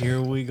god, here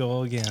we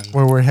go again.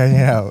 when we're hanging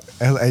out.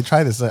 And I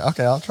tried to say,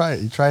 okay, I'll try it.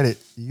 He tried it.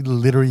 He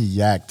literally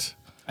yacked.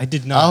 I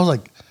did not. I was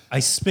like, I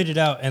spit it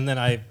out and then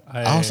I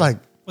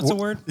what's the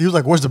word? He was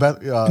like, where's the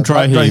bath?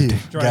 Dry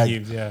heaved. Dry Gag.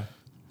 heave, yeah.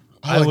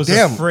 I I was was like,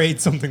 damn, afraid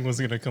something was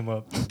gonna come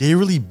up. they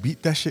really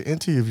beat that shit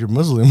into you if you're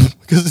Muslim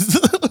because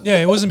Yeah,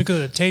 it wasn't because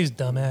of the taste,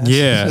 dumbass.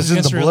 Yeah. it's It's in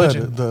against the blood.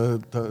 religion.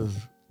 The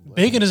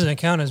Bacon doesn't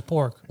count as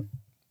pork.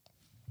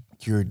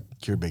 cured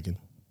bacon.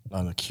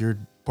 No,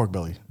 cured pork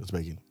belly. That's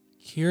bacon.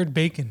 Cured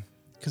bacon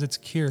because it's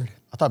cured.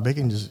 I thought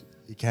bacon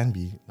it can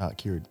be not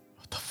cured.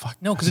 What the fuck?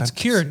 No, 'cause it's Sentence.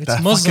 cured. It's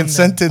that Muslim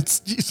fucking then. sentence.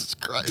 Jesus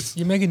Christ.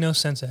 You're making no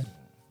sense, Ed.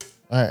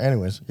 All right.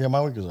 Anyways, yeah,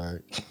 my week was all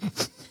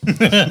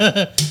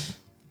right.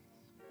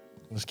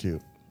 It's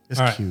cute. It's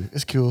All right. cute.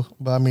 It's cool.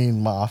 But I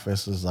mean, my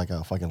office is like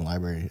a fucking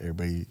library.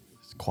 Everybody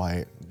is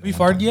quiet. Have you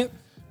farted yet?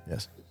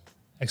 Yes.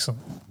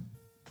 Excellent.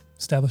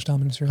 Established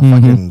dominance here.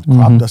 Fucking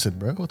crop dusted,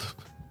 bro. What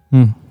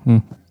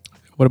the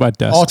What about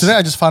desks? Oh, today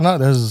I just found out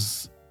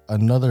there's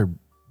another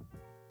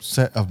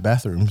set of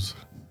bathrooms.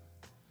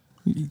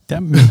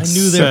 That makes I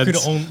knew there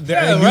sense. could only.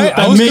 Yeah, I knew, right?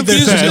 I I was made there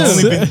confused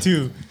could too. only been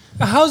two.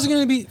 How's it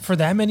going to be for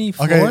that many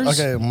floors?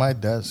 Okay, my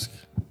desk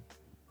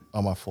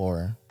on my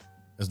floor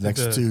is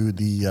next the- to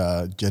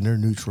the gender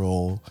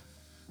neutral,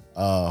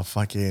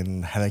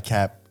 fucking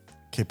handicap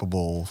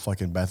capable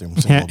fucking bathroom.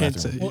 Single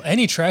It's bathroom. Well,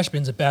 any trash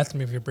bin's a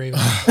bathroom if you're brave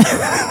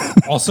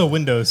enough. Also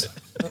windows.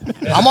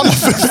 I'm on the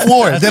fifth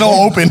floor. They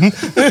don't open.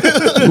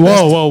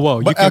 whoa!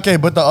 You But, can, okay,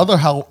 but the other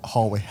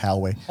hallway.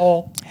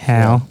 Oh,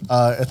 how?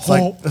 It's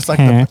like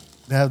Huh.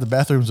 they have the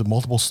bathrooms with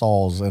multiple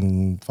stalls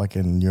and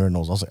fucking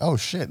urinals. I was like, oh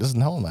shit, this is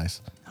hella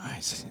nice.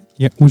 Nice.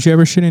 Yeah. Would you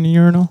ever shit in a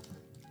urinal?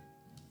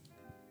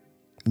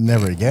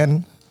 Never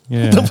again.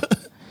 Yeah.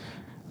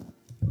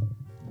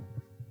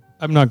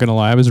 I'm not gonna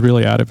lie. I was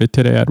really out of it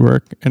today at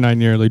work, and I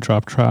nearly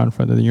dropped trout in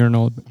front of the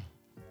urinal.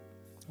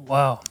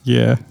 wow.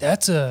 Yeah.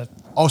 That's a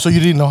Oh, so you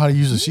didn't know how to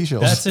use the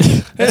seashells?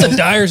 That's a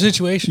dire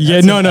situation. Yeah.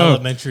 that's No. an No.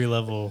 elementary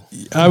level.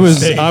 I was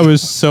mistake. I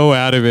was so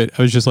out of it.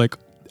 I was just like,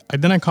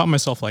 then I caught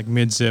myself like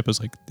mid zip. I was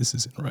like, this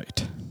isn't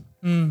right.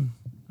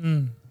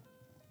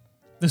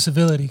 The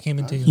civility came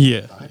into you.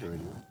 Yeah.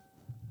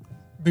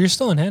 But you're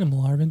still an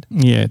animal, Arvind.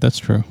 Yeah, that's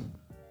true.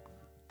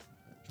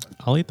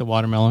 I'll eat the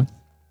watermelon.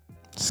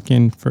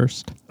 Skin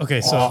first.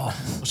 Okay, so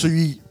So you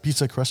eat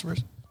pizza crust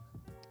first?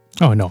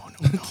 Oh no.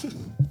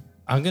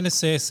 I'm gonna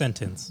say a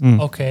sentence,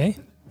 Okay.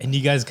 and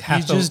you guys You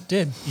have to. just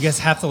did. You guys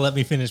have to let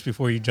me finish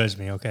before you judge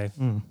me, okay?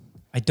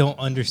 I don't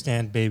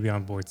understand baby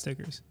on board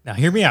stickers. Now,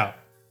 hear me out.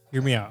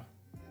 Hear me out.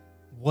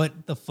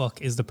 what the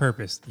fuck is the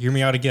purpose? Hear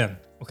me out again.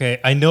 Okay,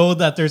 I know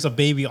that there's a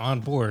baby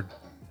on board.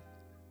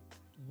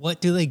 What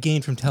do they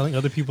gain from telling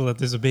other people that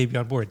there's a baby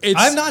on board?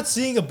 I'm not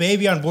seeing a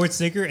baby on board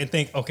sticker and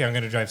think, okay, I'm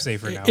going to drive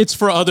safer now. It's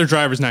for other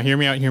drivers. Now, hear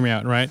me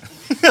out, right?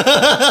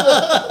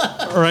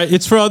 All right,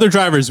 it's for other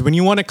drivers. When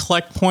you want to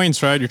collect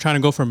points, right, you're trying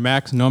to go for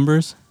max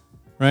numbers,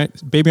 right?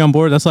 Baby on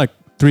board, that's like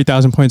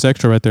 3,000 points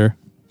extra right there.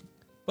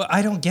 But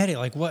I don't get it.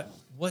 Like, what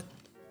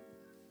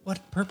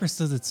purpose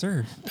does it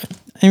serve?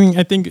 I mean,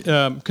 I think,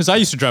 because I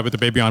used to drive with the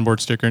baby on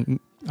board sticker. And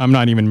I'm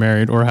not even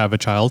married or have a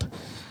child.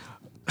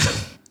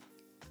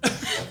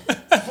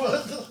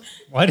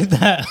 Why did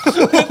that?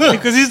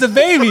 Because he's the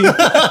baby.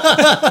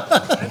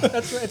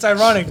 It's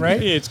ironic,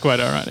 right? It's quite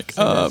ironic.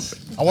 I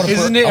want to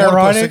Isn't put, it I wanna put a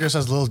ironic? sticker that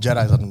says little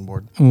Jedi's on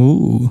board,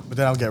 Ooh. but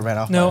then I'll get ran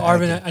off. No, by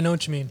Arvin, Anakin. I know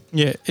what you mean.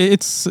 Yeah,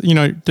 it's,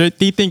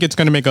 they think it's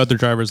going to make other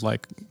drivers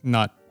like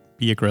not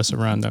be aggressive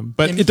around them.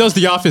 But it does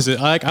the opposite.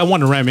 I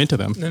want to ram into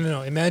them.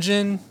 No.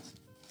 Imagine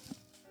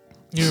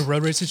you're in a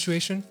road rage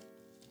situation,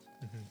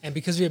 and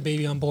because you have a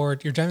baby on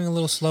board, you're driving a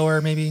little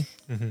slower, maybe.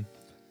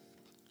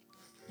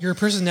 You're a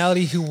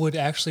personality who would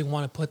actually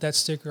want to put that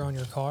sticker on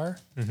your car,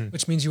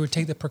 which means you would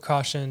take the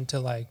precaution to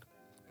like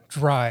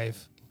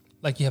drive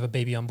like you have a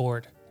baby on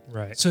board.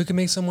 Right. So it can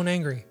make someone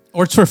angry.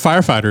 Or it's for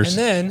firefighters.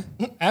 And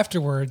then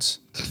afterwards,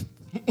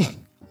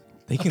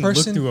 They can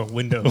person- look through a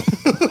window.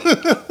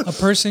 a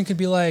person could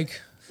be like,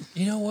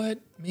 you know what?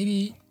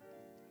 Maybe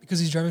because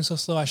he's driving so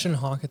slow, I shouldn't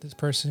honk at this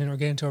person or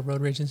get into a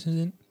road rage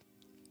incident.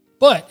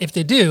 But if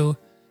they do,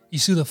 you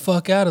sue the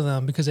fuck out of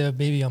them because they have a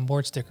baby on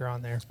board sticker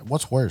on there.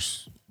 What's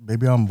worse,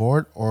 baby on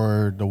board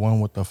or the one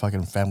with the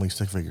fucking family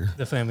stick figure?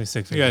 The family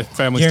stick You figure. got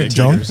family stick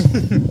Guaranteed.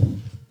 figures.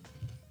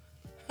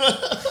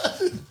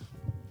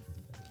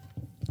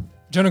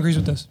 John agrees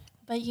with us.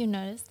 But you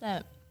notice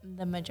that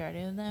the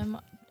majority of them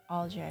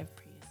all drive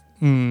Prius.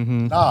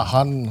 Nah,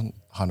 Honda.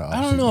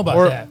 I don't know about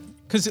Or- that.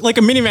 Because like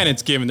a minivan,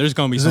 it's given. There's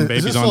going to be Is some it- is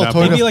babies this on still a that.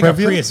 Toyota? boat. Maybe like a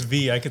Previa? Prius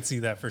V. I could see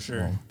that for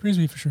sure.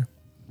 Frisbee for sure.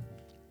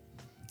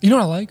 You know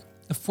what I like?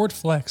 The Ford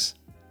Flex.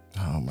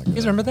 Oh my You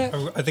guys god. remember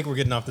that? I think we're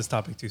getting off this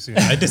topic too soon.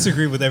 I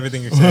disagree with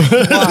everything you're saying.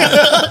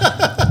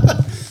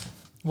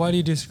 Why do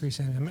you disagree,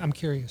 Sammy? I'm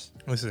curious.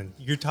 Listen,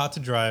 you're taught to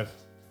drive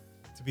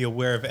to be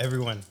aware of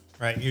everyone,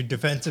 right? You're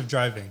defensive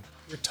driving.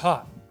 You're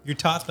taught. You're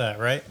taught that,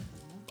 right?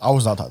 I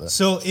was not taught that.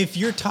 So if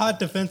you're taught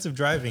defensive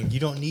driving, you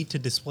don't need to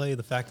display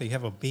the fact that you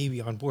have a baby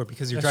on board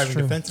because you're That's driving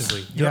true.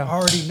 defensively. You Yeah.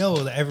 already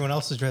know that everyone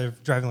else is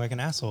driving like an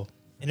asshole.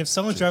 And if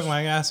someone's driving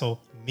like an asshole,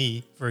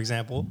 me, for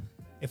example,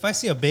 if I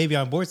see a baby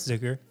on board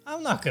sticker,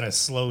 I'm not going to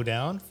slow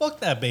down. Fuck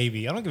that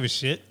baby. I don't give a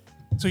shit.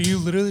 So you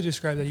literally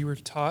described that you were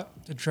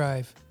taught to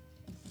drive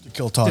To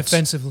kill tots.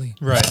 defensively.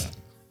 Right.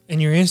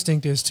 And your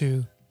instinct is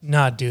to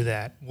not do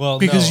that. Well,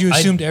 because no, you I-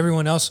 assumed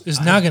everyone else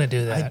is not going to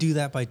do that. I do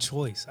that by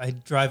choice. I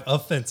drive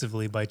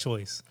offensively by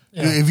choice.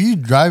 Yeah. If you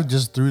drive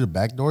just through the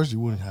back doors,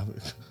 you wouldn't have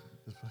it.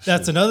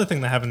 That's another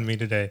thing that happened to me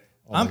today.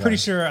 my I'm pretty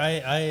God. sure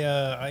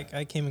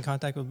I came in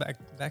contact with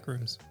back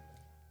rooms.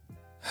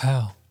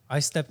 How? I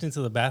stepped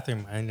into the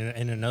bathroom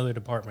in another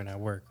department at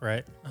work,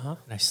 right? Uh-huh.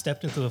 And I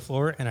stepped into the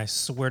floor, and I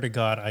swear to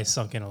God, I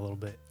sunk in a little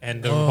bit,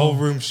 and the whole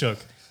room shook.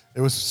 It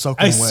was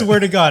soaking I wet. swear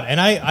to God, and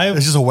I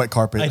It's just a wet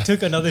carpet. I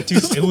took another two.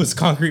 It was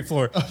concrete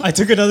floor. I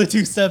took another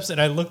 2 steps, and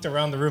I looked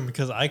around the room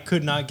because I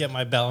could not get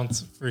my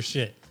balance for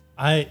shit.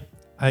 I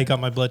got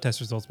my blood test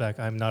results back.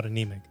 I'm not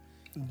anemic.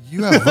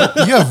 you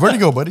have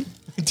vertigo, buddy.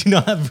 I do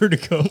not have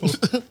vertigo.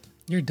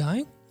 You're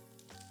dying?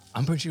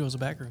 I'm pretty sure it was a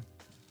back room.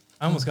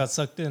 I almost got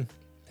sucked in.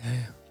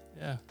 Damn.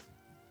 Yeah.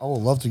 I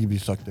would love to be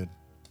sucked in.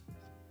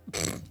 I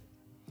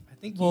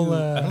think Well, you.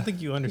 I don't think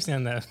you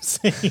understand that I'm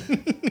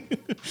saying.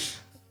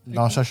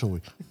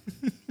 Non-sexually.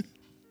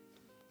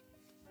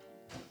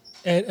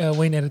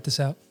 Wayne, edit this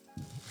out.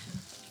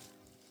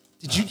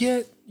 Did you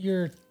get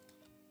your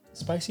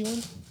spicy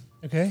one?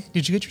 Okay.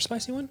 Did you get your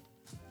spicy one?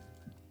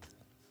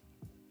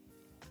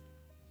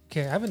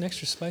 Okay, I have an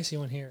extra spicy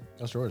one here.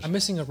 That's yours. I'm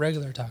missing a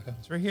regular taco.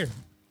 It's right here. Do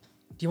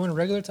you want a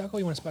regular taco or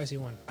you want a spicy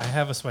one? I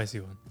have a spicy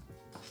one.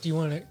 Do you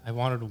want it? I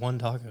wanted one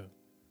taco.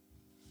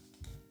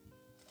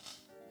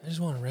 I just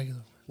want a regular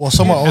one. Well,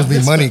 someone Here, owes have me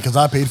this money one. because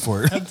I paid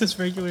for it. Have this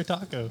regular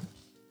taco.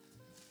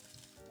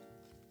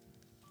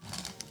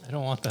 I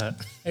don't want that.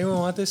 Anyone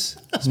want this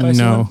spicy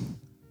No. one?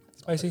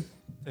 Spicy?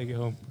 Take it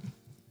home.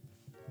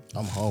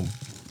 I'm home.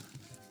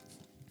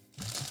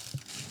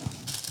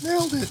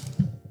 Nailed it.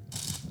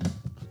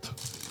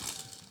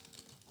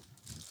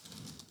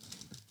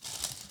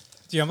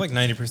 Dude, I'm like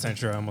 90%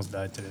 sure I almost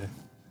died today.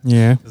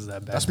 Yeah. This is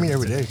that bad. That's me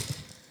every day.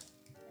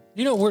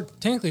 You know, we're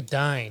technically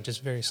dying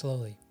just very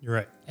slowly You're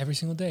right. every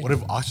single day. What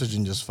if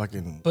oxygen just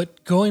fucking...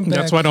 But going back,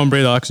 That's why I don't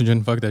breathe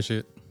oxygen. Fuck that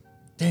shit.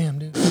 damn,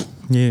 dude.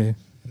 Yeah.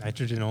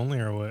 Nitrogen only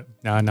or what?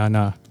 Nah.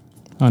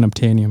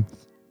 Unobtainium.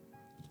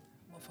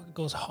 Motherfucker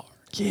goes hard.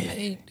 Yeah,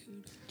 dude.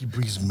 He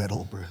breathes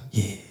metal, bro.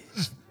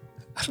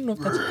 I don't know if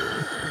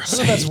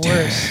that's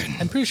worse.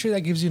 I'm pretty sure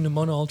that gives you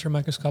pneumonia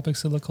ultramicroscopic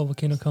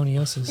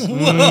silicovolcanoconiosis.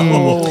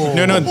 No.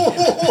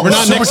 We're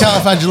not next.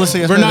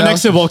 Supercalifragilistic. We're not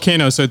next to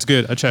volcanoes, so it's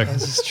good. I checked.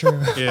 This is true.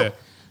 Yeah.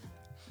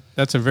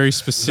 That's a very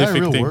specific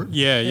real thing. word?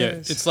 Yeah, yeah.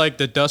 Yes. It's like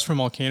the dust from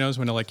volcanoes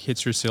when it like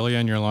hits your cilia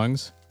in your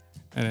lungs,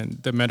 and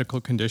the medical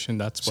condition.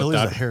 That's what Silly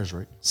is the that. hairs,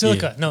 right?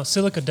 Silica. No,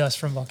 silica dust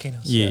from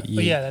volcanoes. Yeah, But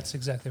yeah. yeah, that's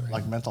exactly right.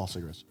 Like menthol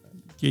cigarettes.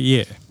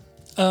 Yeah.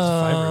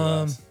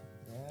 Fiberglass.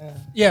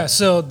 Yeah,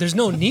 so there's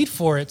no need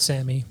for it,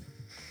 Sammy.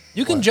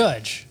 You can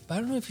judge, but I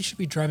don't know if you should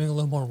be driving a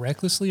little more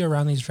recklessly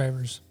around these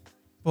drivers.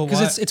 But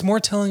Because it's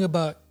more telling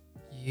about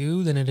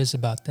you than it is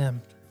about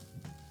them.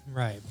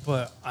 right.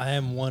 But I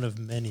am one of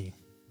many.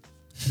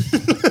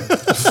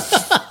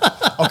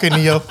 Okay,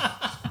 Neo.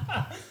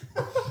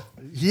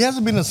 He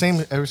hasn't been the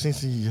same ever since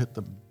he hit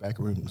the back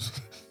rooms.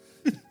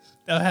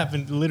 That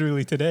happened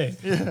literally today.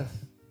 Yeah.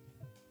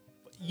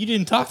 You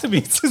didn't talk to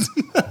me.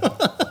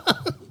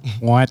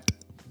 What?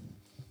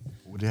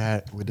 We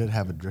did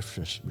have a drift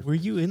fish. Were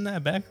you in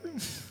that back room?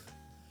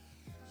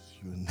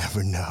 You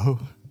never know.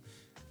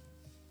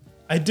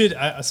 I did.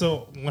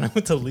 So when I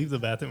went to leave the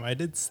bathroom, I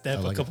did step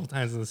I like a couple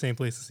times in the same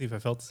place to see if I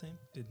felt the same.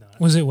 Did not.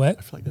 Was it wet?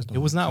 I feel like there's no It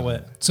was not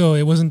wet. So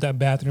it wasn't that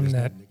bathroom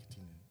that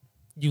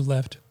you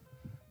left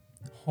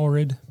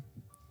horrid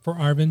for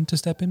Arvin to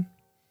step in?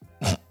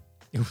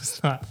 It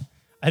was not.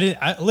 I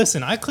didn't.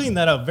 Listen. I cleaned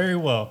that up very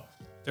well.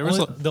 There was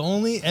The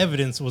only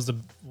evidence was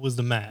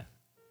the mat.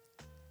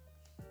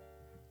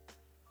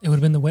 It would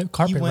have been the wet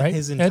carpet, He went right?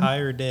 his Ed?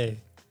 entire day.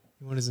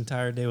 He went his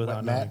entire day without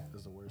Wet knowing. mat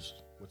is the worst.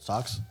 With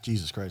socks?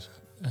 Jesus Christ.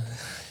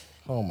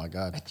 Oh my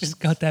God. Just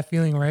got that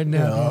feeling right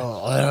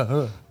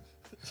now.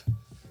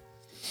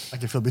 I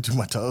can feel between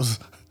my toes.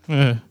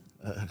 Uh,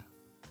 Am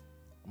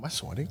I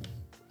sweating?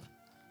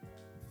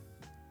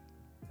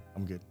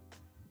 I'm good.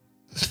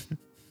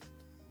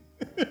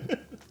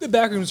 The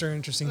back rooms are an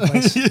interesting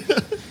place.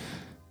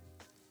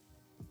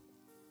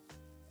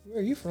 Where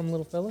are you from,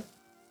 little fella?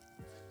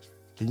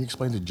 Can you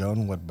explain to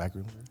Joan what back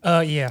rooms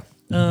are? Yeah.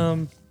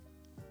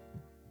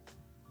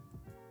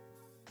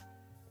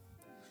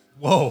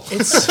 Whoa.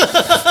 It's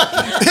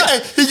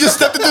He just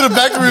stepped into the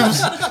back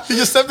rooms. He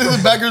just stepped into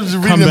the back rooms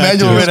and reading come the back,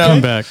 manual dude. right now.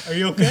 Come back. Are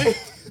you okay?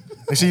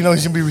 Next thing you know,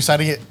 he's gonna be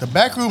reciting it. The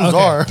back rooms Okay.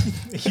 are.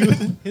 He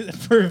was,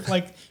 for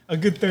like a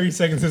good 30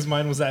 seconds, his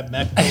mind was that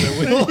Mac color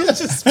wheel.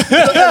 Just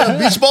A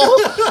beach ball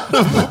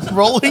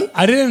rolling.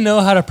 I didn't know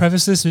how to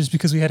preface this just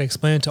because we had to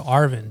explain it to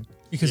Arvin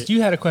because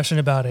you had a question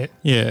about it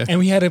Yeah. and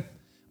we had to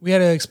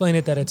explain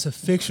it that it's a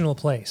fictional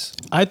place.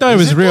 I thought it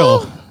was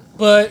real.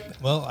 But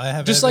well, I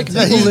have Just like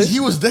evidence. Yeah, People he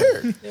was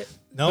there.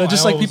 no, but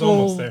just I like was people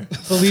almost there.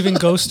 believe in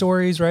ghost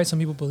stories, right? Some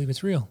people believe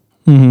it's real.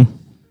 Mm-hmm.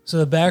 So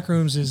the back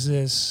rooms is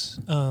this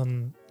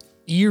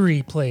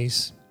eerie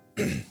place.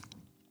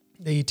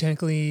 They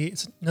technically,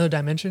 it's another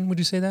dimension. Would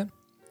you say that?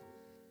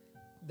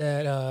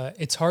 That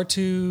it's hard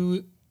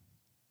to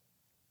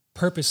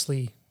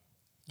purposely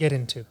get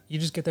into. You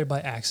just get there by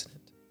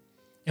accident.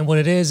 And what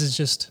it is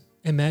just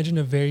imagine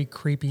a very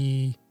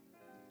creepy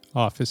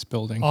Office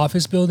building.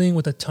 office building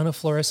with a ton of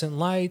fluorescent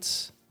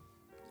lights,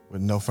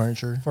 With no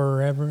furniture.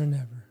 forever and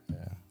ever.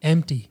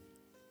 Empty.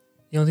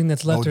 The only thing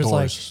that's left No is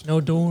doors. like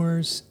no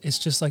doors. It's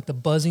just like the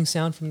buzzing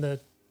sound from the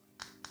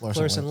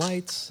fluorescent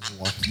lights. lights.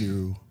 Walk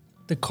through.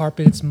 The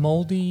carpet, it's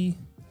moldy.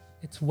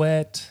 It's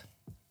wet.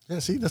 Yeah,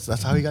 see, that's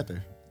how he got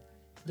there.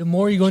 The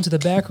more you go into the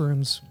back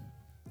rooms,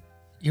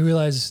 you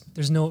realize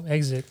there's no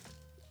exit.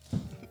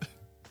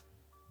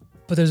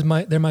 But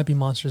there might be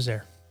monsters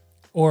there.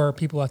 Or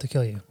people out to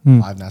kill you.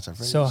 5 Nights at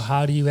Freddy's. So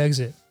how do you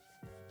exit?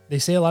 They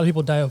say a lot of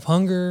people die of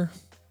hunger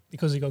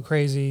because they go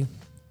crazy.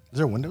 Is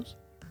there windows?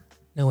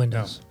 No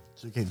windows.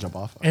 So you can't jump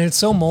off? And it's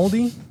so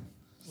moldy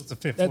What's the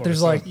fifth that floor? there's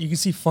So- like you can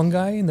see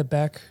fungi in the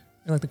back,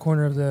 in like the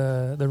corner of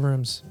the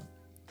rooms.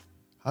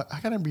 How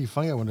can it be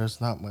funny when there's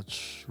not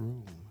much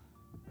room?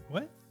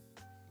 what?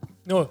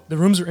 No, the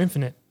rooms are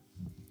infinite.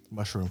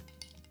 Mushroom.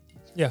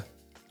 Yeah,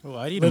 Oh,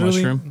 I'd eat a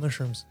literally mushroom.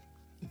 mushrooms.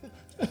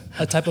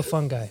 A type of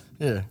fungi.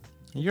 Yeah.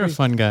 You're a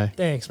fun guy.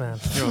 Thanks, man.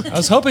 I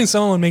was hoping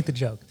someone would make the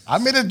joke. I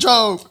made a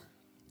joke.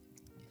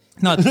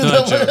 Not the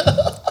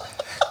joke.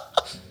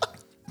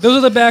 Those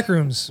are the back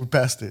rooms. We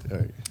passed it. All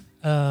right.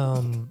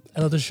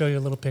 I'd love to show you a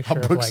little picture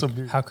of broke some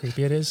beer. like how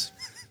creepy it is.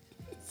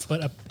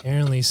 But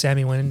apparently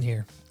Sammy went in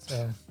here.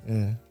 So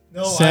Yeah.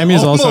 No, Sammy I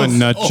is also a almost-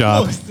 nut job.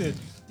 almost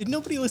Did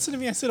nobody listen to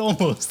me? I said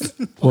almost.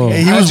 Whoa. Hey,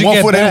 he how'd was you 1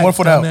 get foot in, back, 1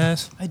 foot out.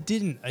 dumbass? I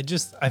didn't.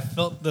 I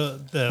felt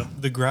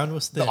the ground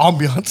was thin.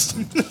 Ambiance.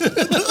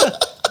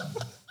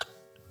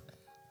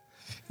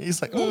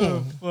 He's like,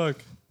 Oh, fuck.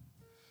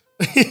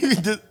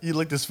 he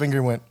licked his finger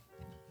and went,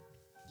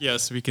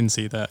 Yes, we can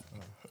see that.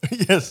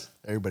 yes.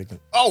 Everybody can.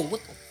 Oh,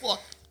 what the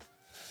fuck?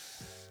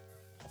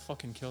 I'll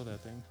fucking kill that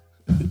thing.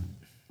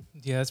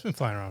 Yeah, it's been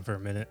flying around for a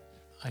minute.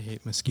 I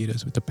hate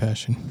mosquitoes with a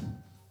passion.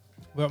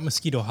 What about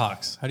mosquito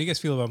hawks? How do you guys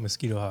feel about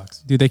mosquito hawks?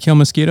 Do they kill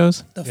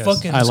mosquitoes? The Yes.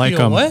 fucking I like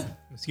mosquito, 'em. what?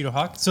 Mosquito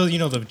hawk? So you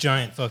know the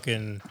giant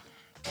fucking.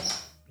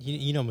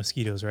 You know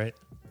mosquitoes, right?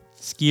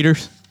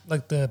 Skeeters?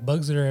 Like the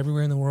bugs that are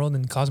everywhere in the world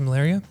and cause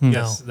malaria?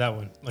 Yes, that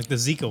one, like the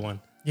Zika one.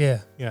 Yeah.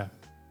 Yeah,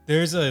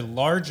 there's a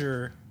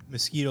larger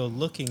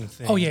mosquito-looking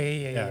thing. Oh yeah.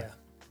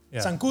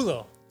 Yeah.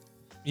 Zancudo.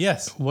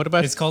 Yes. What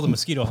about- It's called a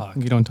mosquito hawk.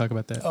 You don't talk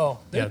about that. Oh,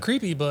 they're Yeah.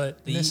 creepy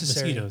but They eat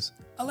necessary. mosquitoes.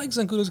 I like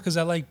zancudos because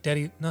I like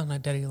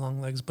not daddy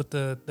long legs, but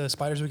the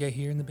spiders we get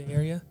here in the Bay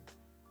Area.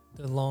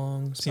 The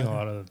long I've seen a spider.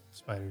 lot of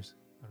spiders.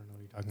 I don't know what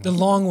you're talking The about.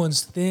 long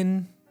ones,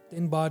 thin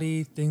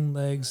body, thin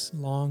legs,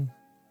 long.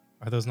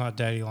 Are those not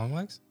daddy long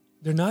legs?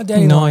 They're not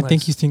daddy No, long I legs.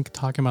 think he's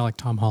talking about like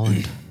Tom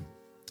Holland.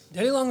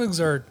 Daddy long legs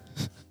are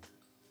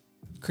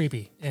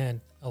creepy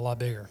and a lot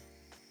bigger.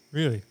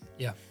 Really?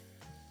 Yeah.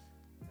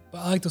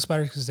 But I like those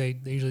spiders because they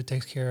usually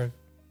take care of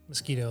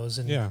mosquitoes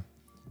and Yeah.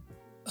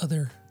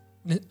 other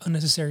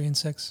unnecessary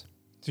insects.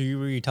 So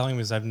what you're telling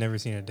me is I've never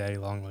seen a daddy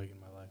long leg in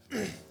my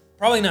life.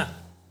 Probably not.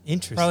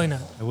 Interesting. Probably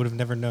not. I would have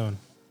never known.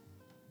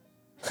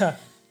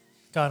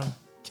 Got him.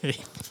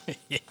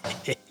 Get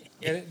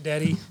it?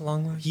 Daddy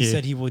long legs? He Yeah.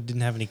 said he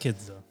didn't have any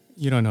kids though.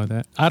 You don't know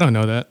that. I don't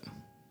know that.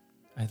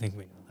 I think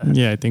we know that.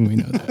 Yeah, I think we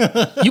know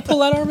that. You pull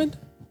that, Armand?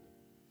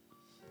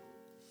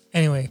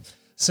 Anyway,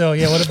 so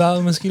yeah, what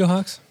about mosquito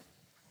hawks?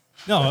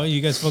 No, you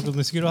guys fuck with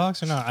mosquito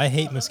hawks or not? I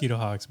hate mosquito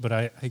hawks, but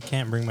I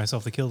can't bring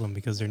myself to kill them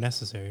because they're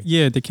necessary.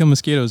 Yeah, they kill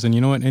mosquitoes, and you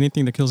know what?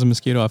 Anything that kills a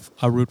mosquito,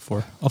 I'll root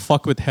for. I'll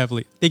fuck with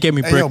heavily. They get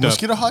me Hey, bricked yo, up.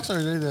 mosquito hawks,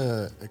 are they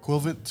the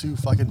equivalent to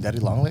fucking daddy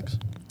long legs?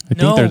 I think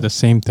No. they're the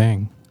same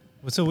thing.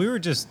 So we were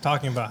just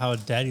talking about how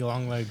daddy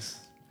long legs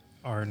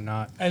are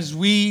not. As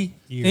we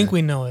Here. think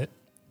we know it,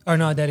 are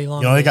not daddy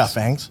long You know, they legs. got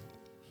fangs.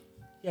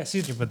 Yeah, see,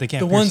 Yeah, but they can't.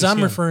 the pierce ones your I'm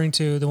skin. referring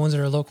to, the ones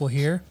that are local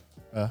here,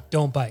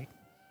 don't bite.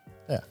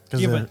 Yeah,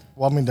 because Yeah, but-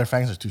 well, I mean, their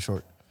fangs are too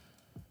short.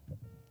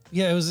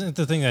 Yeah, it wasn't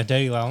the thing that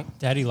daddy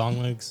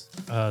long legs.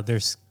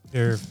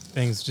 Their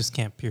fangs just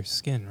can't pierce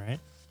skin, right?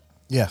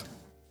 Yeah,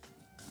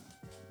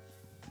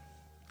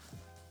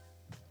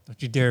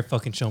 Don't you dare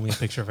fucking show me a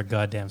picture of a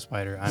goddamn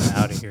spider. I'm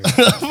out of here.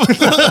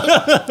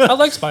 I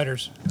like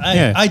spiders.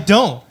 Yeah. I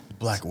don't.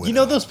 black widow. You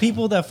know those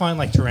people that find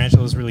like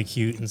tarantulas really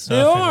cute and stuff? They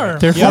and, are. like-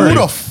 They're Yeah, furry. who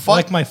the fuck?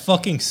 like my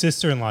fucking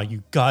sister-in-law,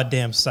 you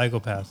goddamn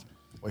psychopath.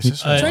 Wait,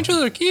 sister?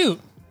 Tarantulas are cute.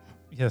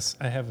 Yes,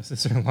 I have a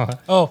sister-in-law.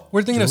 Oh,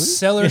 we're thinking of Julie?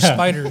 cellar Yeah.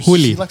 spiders. Huli.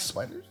 She likes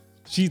spiders?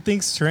 She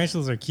thinks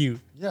tarantulas are cute.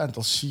 Yeah,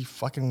 until she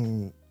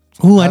fucking.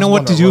 Ooh, I That's know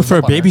one what to that do runs for a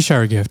up on baby her.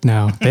 shower gift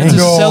now. It's a Thanks.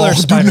 cellar do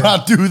spider.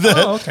 not do that.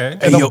 Oh, okay.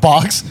 In the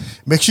box.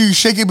 Make sure you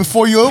shake it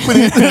before you open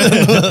it.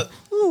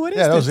 Ooh, what is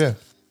yeah, that this? was it.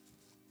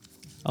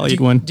 I'll eat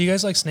one. Do you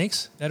guys like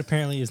snakes? That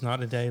apparently is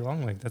not a daddy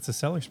long leg. That's a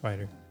cellar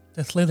spider.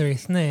 The slithery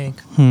snake.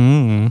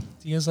 Hmm. Do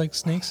you guys like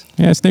snakes?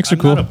 Yeah, snakes are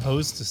I'm cool. not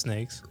opposed to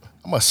snakes.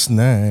 I'm a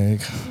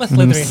snake. I'm a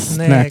slithery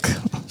snake.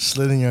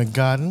 Slid in your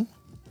garden.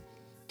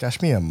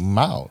 Catch me a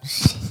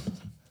mouse.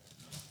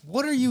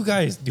 What are you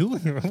guys doing?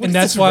 What is And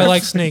that's this why I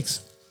like reference?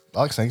 snakes. I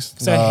like snakes.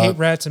 Because I hate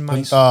rats and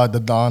mice.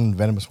 The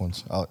non-venomous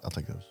ones. I'll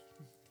take those.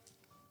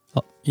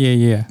 Oh,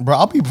 yeah. Bro,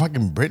 I'll be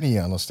fucking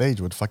Britney on the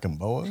stage with fucking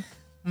boa.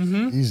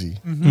 Easy.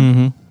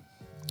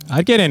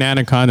 I'd get an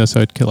anaconda so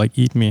it could like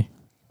eat me.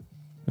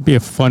 It'd be a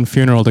fun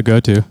funeral to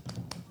go to.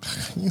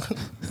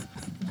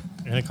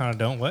 Anaconda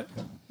don't what?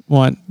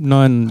 Want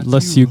none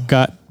unless you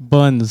got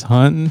buns,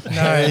 hun.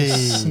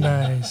 Nice, Hey.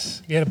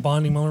 nice. You had a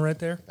bonding moment right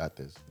there. Got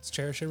this. Let's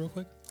cherish it real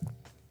quick.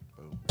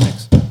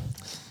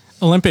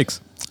 Olympics.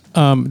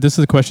 This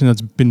is a question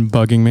that's been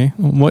bugging me.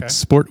 What Okay.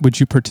 sport would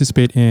you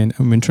participate in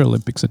Winter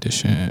Olympics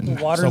edition?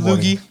 Water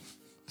Snowboarding.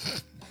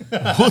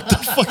 loogie. What the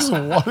fuck's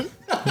a water?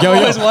 I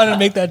always wanted to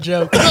make that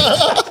joke.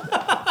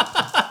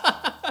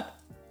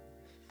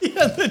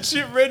 Yeah, that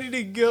shit ready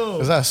to go.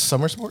 Is that a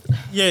summer sport?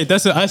 Yeah,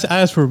 I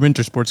asked for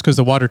winter sports because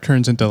the water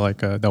turns into like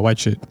the white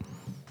shit.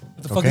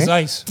 What the fuck Okay. is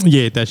ice?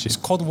 Yeah, that shit.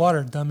 Cold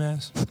water,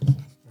 dumbass.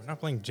 We're not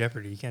playing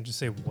Jeopardy. You can't just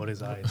say what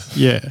is ice.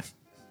 Yeah.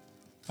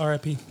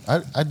 R.I.P.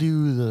 I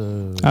do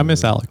the. I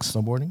miss Alex.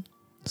 Snowboarding.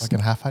 Like in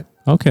half height.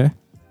 Okay.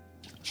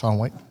 Shaun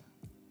White.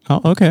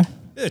 Oh, okay.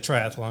 A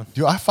triathlon.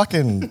 Dude, I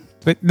fucking.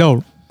 But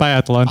no,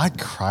 biathlon. I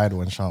cried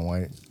when Shaun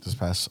White this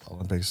past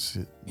Olympics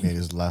made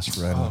his last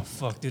run. Oh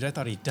fuck, dude! I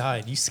thought he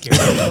died. You scared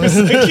me for a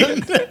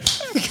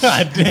second.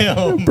 God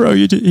damn. Bro,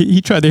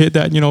 he tried to hit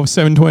that,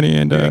 720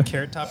 and You're a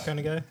carrot top kind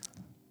of guy.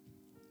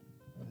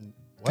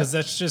 Because What?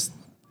 that's just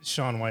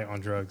Shaun White on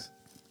drugs.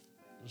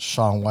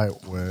 Shaun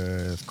White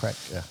with crack.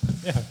 Yeah.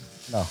 Yeah.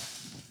 No.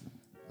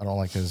 I don't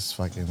like his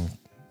fucking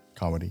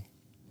comedy.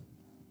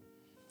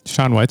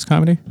 Shaun White's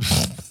comedy.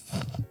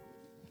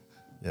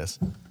 Yes.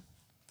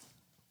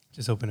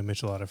 Just hoping a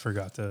Michelada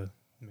forgot to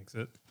mix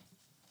it.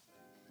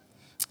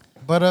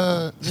 But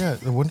yeah,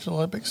 the Winter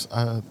Olympics,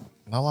 not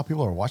a lot of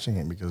people are watching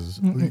it because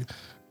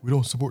we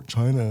don't support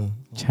China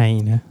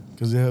China.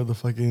 because they have the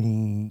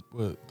fucking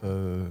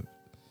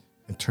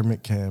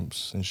internment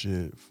camps and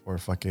shit for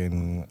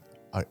fucking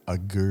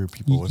Uyghur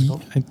people. What's it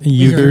called?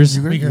 Uyghurs.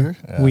 Uyghur?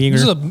 Yeah.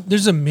 Uyghur.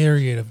 There's a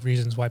myriad of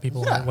reasons why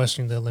people aren't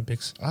watching the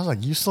Olympics. I was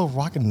like, you still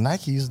rocking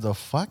Nikes? The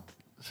fuck?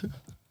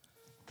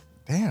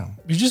 Damn.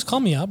 You just call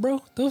me out,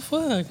 bro? The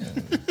fuck?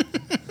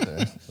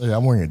 Yeah,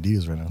 I'm wearing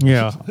Adidas right now.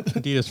 Yeah.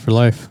 Adidas for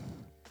life.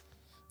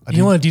 You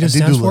know what Adidas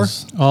stands for?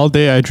 Adidulous. All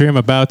day I dream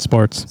about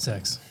sports.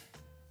 Sex.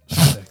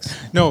 Sex.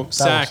 No, was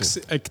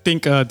Saks. I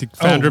think the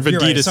founder of you're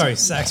Adidas. right.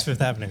 Sorry, Saks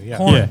Fifth Avenue. Yeah.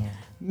 Porn. Yeah.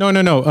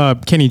 No.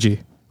 Kenny G.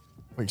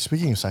 Wait,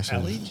 speaking of sex,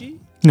 LEG?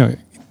 No,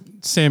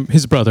 Sam,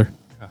 his brother.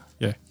 Ah.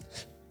 Yeah.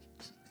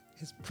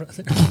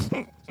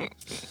 brother.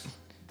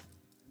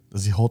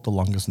 Does he hold the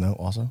longest note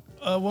also?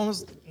 When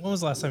was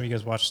the last time you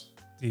guys watched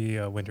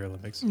the Winter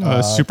Olympics?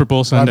 Super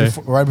Bowl Sunday.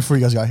 Right before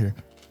you guys got here.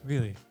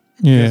 Really?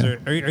 Yeah. You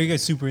guys are you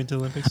guys super into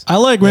Olympics? I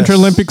like Winter Yes.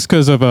 Olympics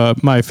because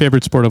of my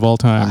favorite sport of all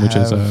time, which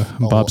is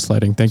have a lot.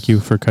 bobsledding. Thank you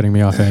for cutting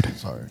me off, Ed.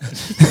 Sorry.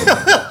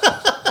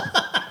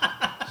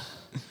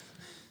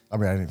 I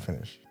mean, I didn't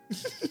finish.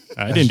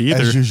 I didn't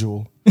either. As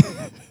usual.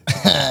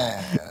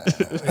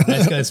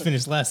 Nice guys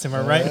finished last. Am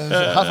I right?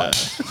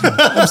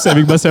 I'm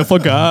saving myself for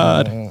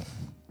God.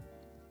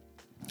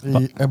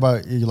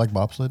 You like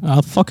bobsled?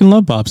 I fucking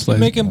love bobsled.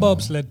 Making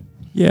bobsled.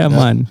 Yeah,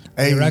 man.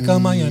 Hey, Here I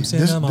come, I am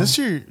saying I'm on. this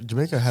year,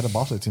 Jamaica had a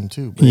bobsled team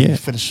too, but Yeah. he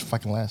finished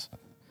fucking last.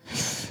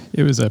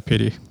 It was a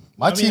pity.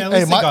 My I mean, team, at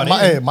least they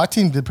got in. my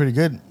team did pretty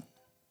good.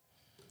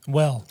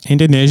 Well,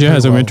 Indonesia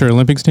has a well. Winter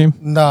Olympics team.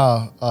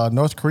 Nah,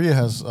 North Korea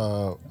has a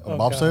God.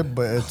 bobsled,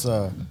 but it's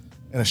in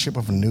a shape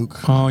of a nuke.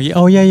 Oh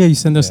yeah, yeah. You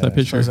send us that So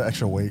picture. it's an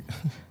extra weight.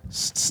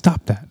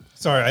 Stop that.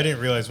 Sorry, I didn't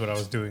realize what I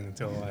was doing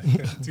until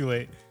too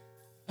late.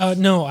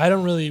 no, I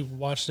don't really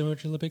watch the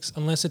Winter Olympics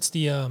unless it's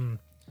the what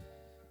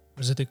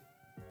is it, the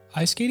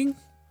ice skating?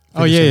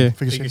 Oh yeah. Figure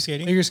Figure skate.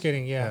 skating. Figure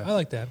skating. Yeah, I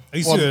like that. I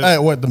used Well, to. hey,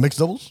 what, the mixed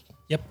doubles?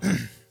 Yep.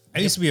 I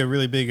used to be a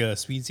really big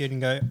speed skating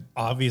guy,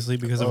 obviously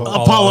because of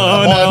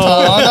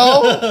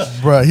Apollo.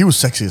 Bro, he was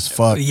sexy as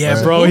fuck.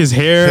 Yeah, bro. His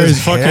hair,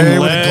 his fucking hair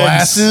with legs. the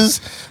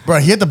glasses. Bro,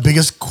 he had the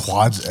biggest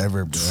quads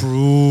ever, bro.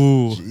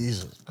 True.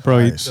 Jesus. Bro,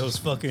 he- Christ. Those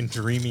fucking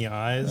dreamy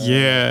eyes.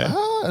 Yeah.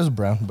 It was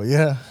brown, but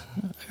yeah.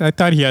 I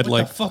thought he had What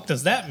like. the fuck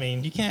does that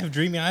mean? You can't have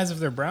dreamy eyes if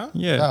they're brown?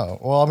 Yeah. No,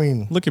 well, I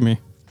mean, Look at me.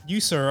 You,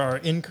 sir, are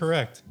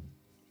incorrect.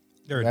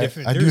 There are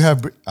different. I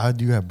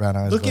do have brown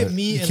eyes. Look at but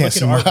me you and can't look at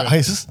see my Arvin.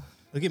 eyes.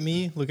 Look at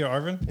me. Look at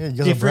Arvin. Yeah, you guys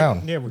are different,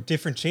 brown. Yeah, we're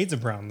different shades of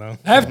brown though.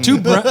 I have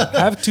I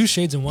have two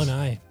shades in one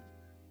eye.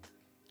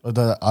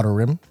 The outer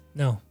rim.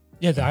 No.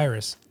 Yeah, the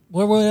iris.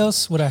 What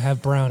else would I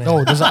have brown in?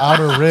 No, there's an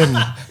outer rim.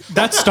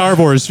 That's Star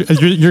Wars.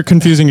 You're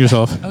confusing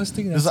yourself. I was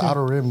thinking There's that's an it.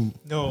 outer rim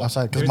No,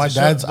 outside. Because there's my a show-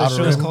 dad's the outer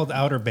show is rim. called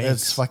Outer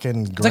Banks. It's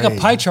fucking gray. It's like a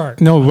pie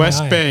chart. No, on my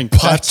West eye. Bank.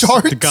 Pie That's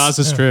charts? the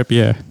Gaza Strip.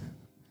 Yeah.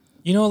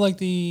 You know, like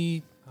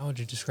the how would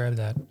you describe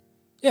that?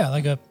 Yeah,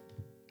 like a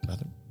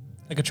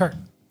chart.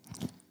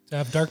 So I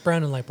have dark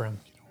brown and light brown.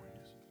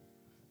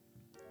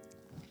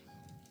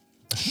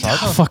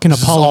 Fucking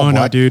This is all Apollo Ono,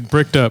 black. dude.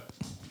 Bricked up.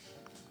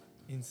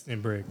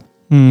 Instant break.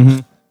 Mm-hmm.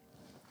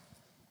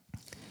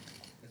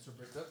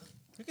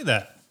 Look at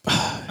that.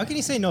 How can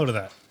you say no to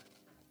that?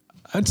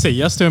 I'd say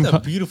yes to him. He's a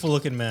beautiful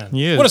looking man.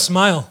 He is. What a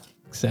smile.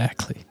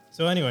 Exactly.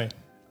 So anyway,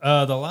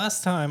 the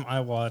last time I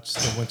watched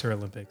the Winter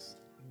Olympics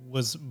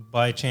was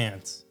by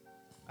chance.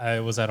 I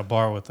was at a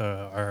bar with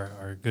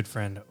our good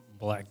friend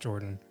Black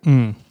Jordan.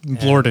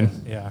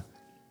 Blorden. Yeah.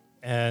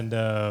 And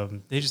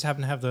they just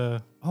happened to have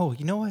the. Oh,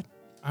 you know what?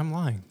 I'm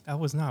lying. That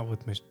was not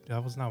with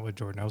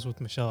Jordan. I was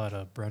with Michelle at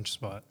a brunch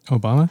spot.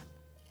 Obama?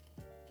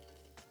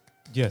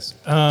 Yes.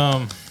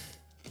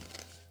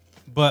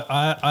 But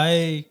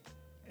I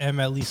am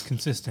at least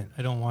consistent.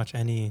 I don't watch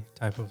any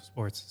type of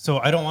sports. So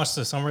I don't watch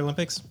the Summer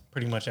Olympics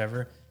pretty much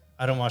ever.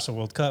 I don't watch the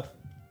World Cup.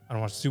 I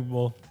don't watch the Super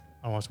Bowl.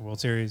 I don't watch the World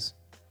Series.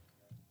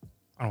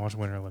 I don't watch the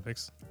Winter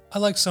Olympics. I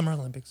like Summer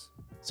Olympics.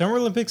 Summer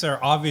Olympics are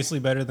obviously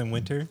better than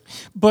winter.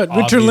 But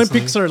Winter Obviously.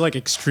 Olympics are like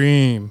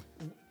extreme.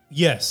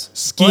 Yes.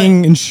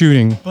 Skiing and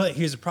shooting. But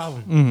here's the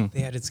problem.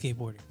 They added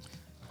skateboarding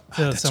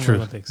to the That's Summer true.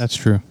 Olympics. That's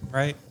true.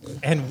 right.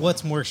 And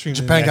what's more extreme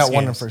Japan than the got X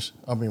one in Games? first.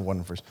 I mean, one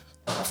in first.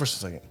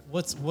 First and second.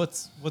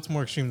 What's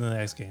more extreme than the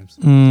X Games?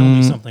 Tell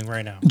me something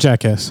right now.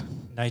 Jackass.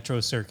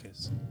 Nitro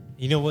Circus.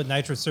 You know what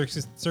Nitro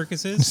Circus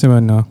is?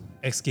 Someone know.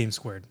 X Games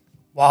squared.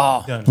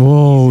 Wow. Done.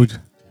 Whoa.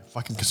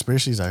 Fucking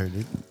conspiracies I heard,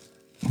 dude.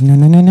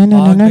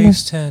 Log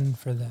base 10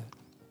 for that.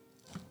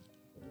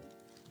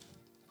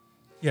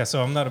 Yeah,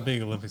 so I'm not a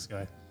big Olympics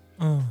guy.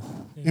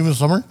 Even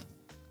summer?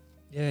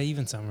 Yeah,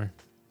 even summer.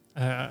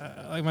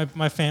 Like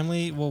my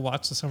family will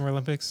watch the Summer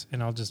Olympics,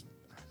 and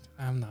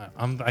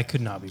I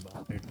could not be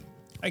bothered.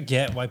 I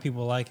get why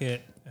people like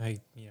it.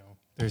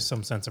 There's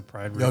some sense of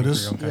pride rooting for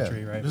your own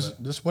country, right?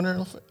 But This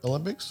Winter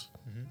Olympics,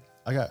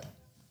 I got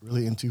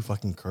really into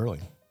fucking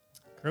curling.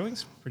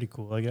 curling's pretty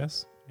cool, I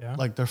guess. Yeah.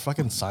 Like their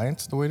fucking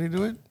science, the way they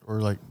do it,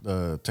 or like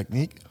the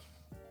technique,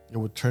 it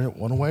would turn it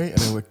one way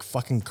and it would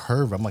fucking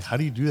curve. I'm like, how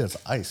do you do that? It's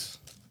ice.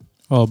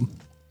 Well,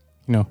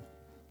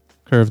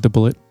 curve the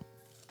bullet.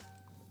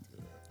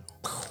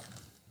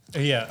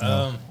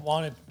 Yeah.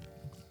 Wanted.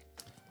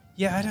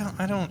 Yeah,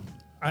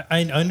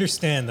 I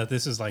understand that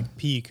this is like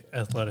peak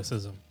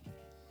athleticism.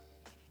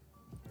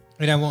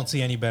 And I won't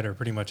see any better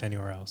pretty much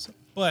anywhere else.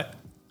 But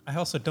I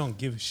also don't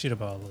give a shit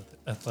about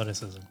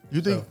athleticism.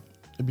 You think So,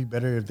 it'd be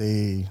better if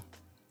they,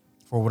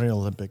 for Winter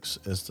Olympics,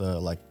 is to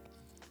like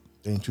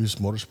they introduce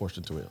motorsports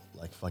into it,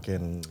 like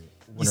fucking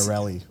Winter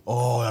Rally.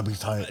 Oh, that'd be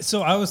tight.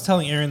 so I was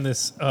telling Aaron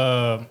this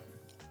a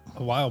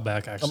while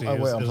back, actually. wait, It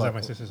was I'm at sorry.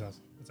 my sister's house.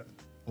 What's that?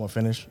 I'm gonna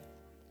finish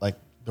like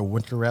the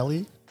Winter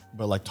Rally,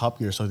 but like Top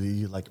Gear, so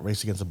they like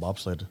race against a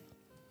bobsled.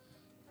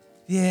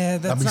 Yeah,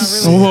 that's be not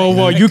so really.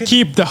 Whoa. I You couldn't-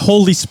 keep the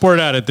holy sport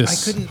out of I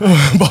this. couldn't.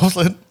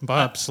 Bobsled.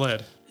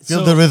 Bobsled. Feel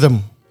So- the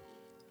rhythm.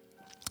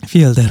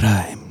 Feel the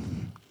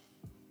rhyme.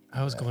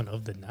 I was going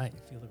of the night.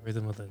 Feel the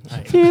rhythm of the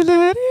night. Feel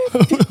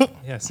it.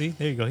 Yeah, see?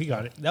 There you go. He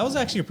got it. That was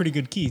actually a pretty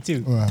good key,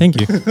 too. Thank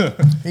you.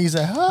 He's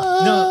like,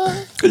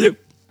 No.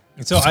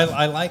 So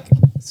I like,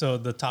 so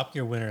the Top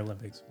Gear Winter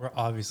Olympics were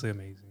obviously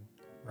amazing,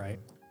 right?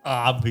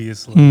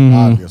 Obviously.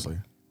 obviously.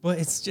 But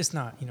it's just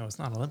not, it's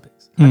not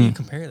Olympics. How do you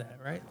compare that,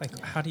 right? Like,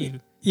 how do you,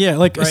 Yeah,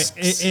 like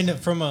right? And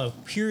from a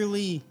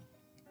purely,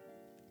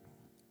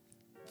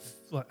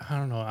 I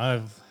don't know,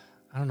 I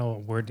don't know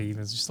what word to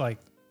even, it's just like,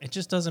 it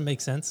just doesn't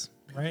make sense,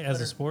 right? As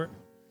a sport.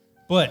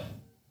 But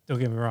don't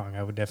get me wrong,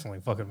 I would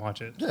definitely fucking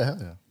watch it. Yeah, hell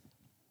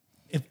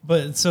yeah.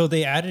 But so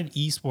they added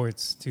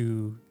esports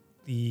to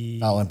the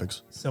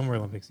Olympics. Summer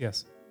Olympics.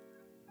 Yes,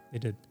 they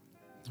did.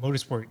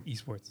 Motorsport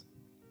esports.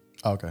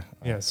 Oh, okay.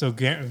 Yeah. So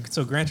Gran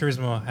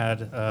Turismo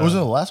had. It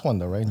wasn't the last one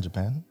though, right? In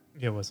Japan.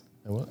 Yeah, it was.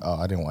 It was? Oh,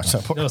 I didn't watch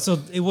that part. No, so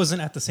it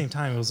wasn't at the same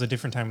time. It was a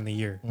different time in the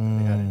year. They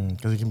had it.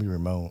 Because it can be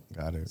remote.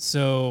 Got it.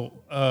 So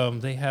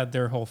they had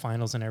their whole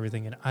finals and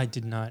everything, and I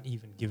did not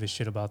even give a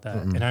shit about that.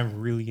 And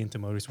I'm really into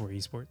motorsport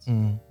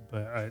esports,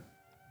 but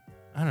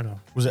I don't know.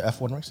 Was it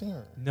F1 racing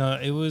or? No,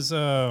 it was.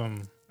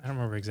 I don't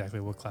remember exactly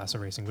what class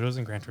of racing, but it was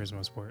in Gran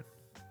Turismo Sport.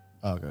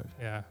 Oh, okay.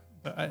 Yeah,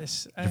 but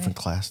Different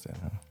class then,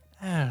 huh?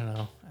 I don't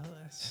know.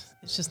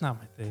 It's just not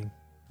my thing,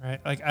 right?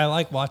 Like I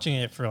like watching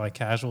it for like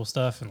casual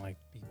stuff and like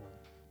people.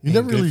 You being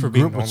never good really for grew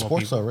being up with normal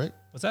sports people. though, right?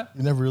 What's that?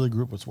 You never really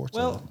grew up with sports.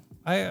 Well,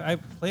 I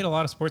played a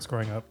lot of sports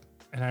growing up,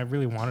 and I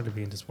really wanted to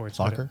be into sports.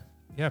 but soccer.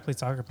 yeah, I played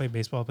soccer, played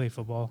baseball, played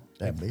football.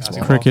 Damn, played baseball.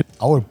 basketball. Cricket.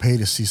 I would pay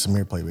to see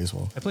Samir play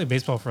baseball. I played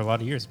baseball for a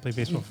lot of years. I played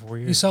baseball for 4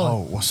 You years. saw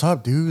Oh, what's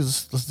up, dude?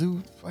 Let's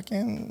do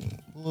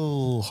fucking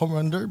little home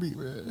run derby,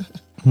 bro.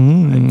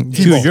 Dude,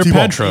 you're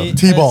T-ball. Pedro. It-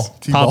 T-ball. has-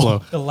 T-ball.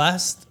 Pablo. The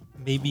last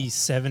maybe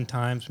 7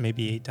 times,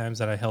 maybe 8 times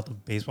that I held a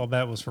baseball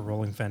bat was for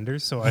rolling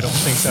fenders. So I don't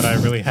think that I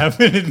really have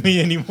it in me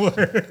anymore.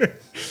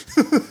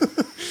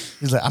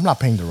 He's like, I'm not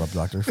paying to rub,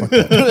 doctor. Fuck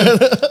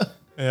that.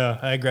 Yeah,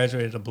 I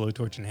graduated a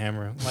blowtorch and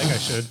hammer, like I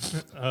should.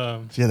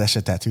 Yeah, that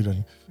shit tattooed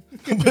on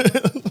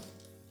you.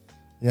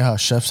 Yeah, how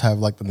chefs have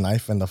like the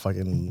knife and the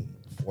fucking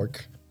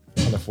fork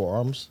on their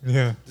forearms.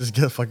 Yeah. Just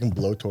get a fucking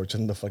blowtorch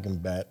and the fucking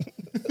bat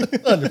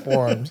on your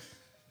forearms.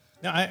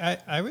 No,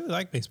 I really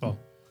like baseball.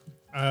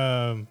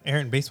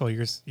 Aaron, baseball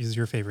is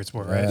your favorite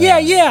sport, right? Yeah,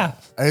 yeah.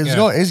 Hey, let's Yeah.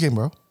 go A's game,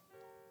 bro.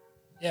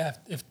 Yeah,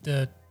 if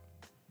the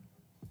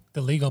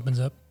league opens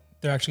up,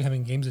 they're actually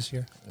having games this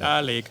year.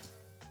 League.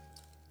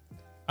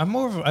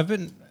 I've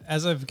been,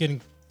 as I've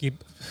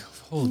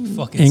holy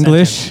fucking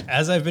English? sentence.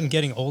 As I've been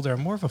getting older,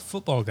 I'm more of a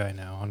football guy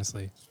now,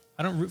 honestly.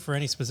 I don't root for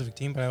any specific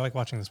team, but I like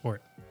watching the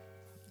sport.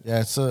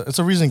 Yeah, it's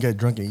a reason to get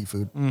drunk and eat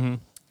food.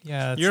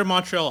 Yeah. You're a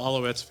Montreal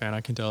Alouettes fan.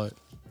 I can tell it.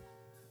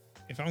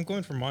 If I'm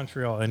going for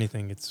Montreal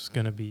anything, it's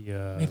going to be,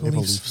 Maple Maple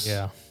Leafs. Leafs.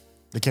 yeah.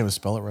 They can't even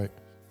spell it right.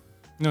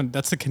 No,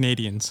 that's the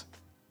Canadians.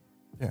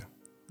 Yeah.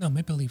 No,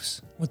 Maple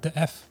Leafs with the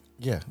F.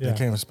 Yeah, they Yeah.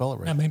 can't even spell it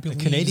right. Not Maple The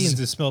Leafs. Canadians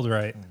is spelled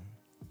right.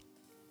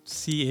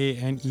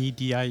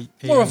 Canedie.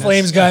 More of a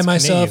Flames guy that's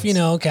myself,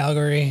 Canadians.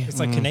 Calgary. It's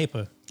like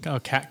Canepa. Oh,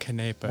 Cat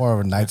Canepa. More of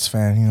a Knights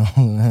fan, you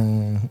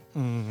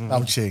know.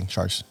 I'm kidding.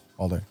 Sharks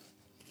all day.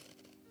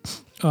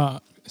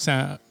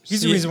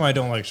 He's the reason why I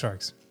don't like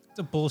sharks. It's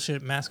a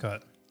bullshit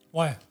mascot.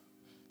 Why?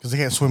 Because they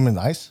can't swim in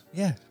the ice.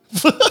 Yeah.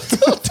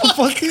 the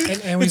fuck?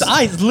 And we, It's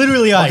ice,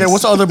 literally ice. Okay,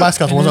 what's the other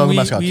mascots? and What's the then other we,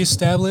 mascots? we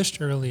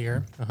established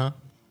earlier Uh-huh.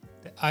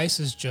 that ice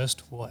is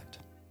just what?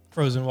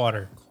 Frozen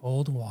water.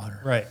 Cold water.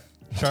 Right.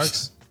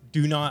 Sharks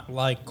do not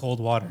like cold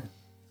water.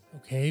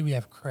 Okay, we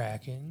have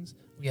krakens,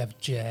 we have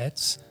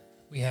jets,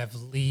 we have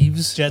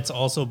leaves. Jets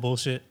also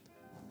bullshit.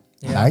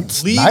 Yeah.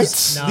 Knights? Leaves,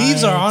 Knights?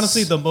 leaves are Knights.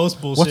 honestly the most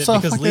bullshit What's the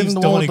because fucking leaves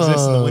one don't with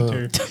exist in the the-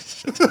 winter.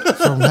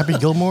 From Happy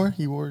Gilmore?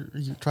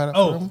 You tried out for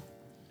Oh, him?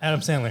 Adam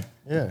Sandler.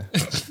 Yeah.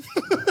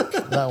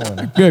 That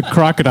one. Good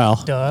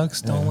crocodile.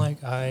 Ducks don't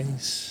like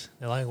ice.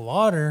 They like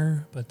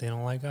water, but they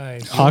don't like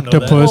ice. don't know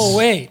that. Octopus. Oh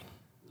wait,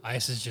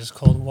 ice is just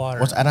cold water.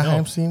 What's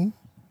Anaheim's team?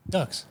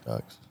 Ducks?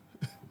 Ducks.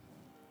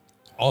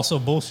 Also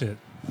bullshit.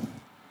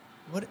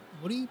 What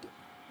do you do?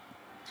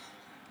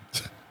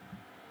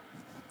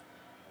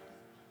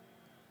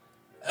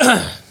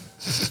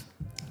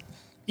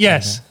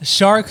 Yes,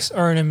 sharks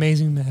are an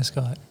amazing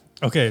mascot.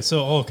 Okay.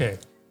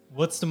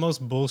 What's the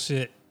most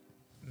bullshit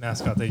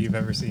mascot that you've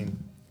ever seen?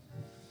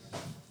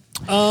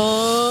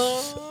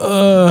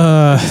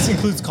 This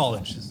includes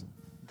colleges.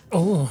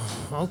 Oh,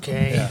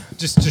 okay. Yeah.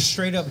 Just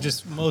straight up,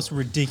 just most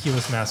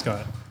ridiculous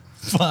mascot.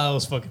 Wow, that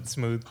was fucking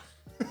smooth.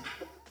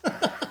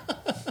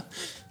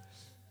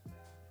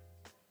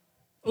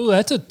 Oh,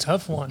 that's a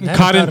tough one. That's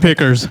Cotton gotta be-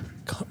 pickers.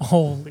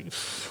 Holy.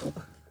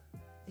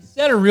 Is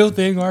that a real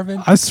thing,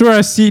 Arvin? I swear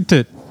I seen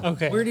it.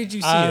 Okay. Where did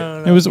you see I it?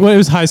 don't It know.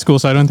 was high school,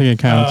 so I don't think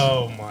it counts.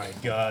 Oh my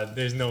god,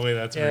 there's no way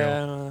that's Yeah, I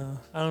real. don't know.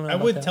 I don't know. I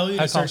about would that. tell you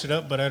I to search it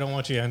up, but I don't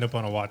want you to end up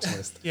on a watch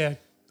list. Yeah,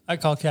 I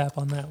call cap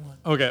on that one.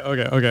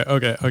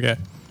 Okay.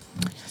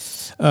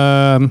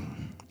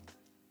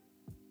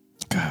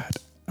 God,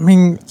 I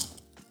mean,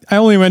 I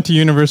only went to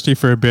university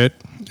for a bit,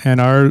 and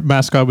our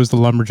mascot was the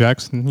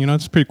Lumberjacks. And,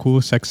 it's pretty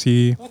cool,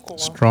 sexy,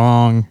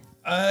 strong,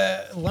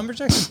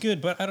 Lumberjacks is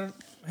good, but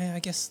I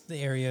guess the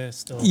area is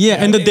still. Yeah,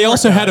 and it they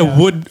also worked had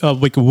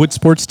out, a wood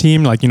sports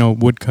team, like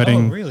wood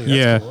cutting. Oh, really? That's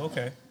yeah. Cool.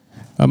 Okay.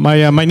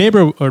 My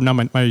neighbor, or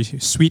not my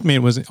suite mate,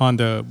 was on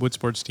the wood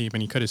sports team,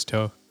 and he cut his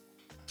toe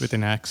with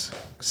an axe,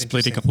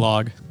 splitting a Interesting.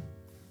 log.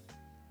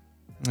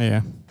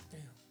 Yeah.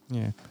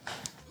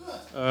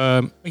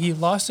 Yeah. He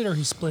lost it or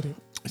he split it.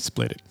 He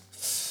split it.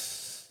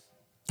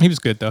 He was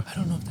good though. I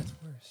don't know if that's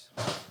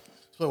worse.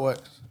 So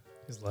what?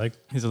 His leg.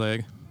 His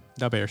leg.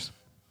 The Bears.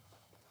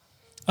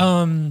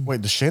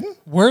 Wait, the shin?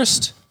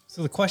 Worst.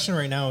 So the question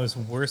right now is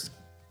worst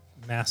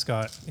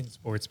mascot in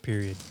sports,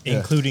 period, Yeah.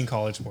 including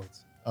college sports.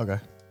 Okay.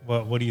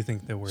 What do you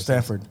think the worst?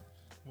 Stanford.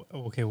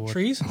 Okay, well,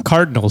 Trees?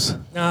 Cardinals.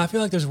 Nah, I feel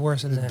like there's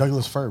worse than that.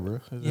 Douglas Fir, bro.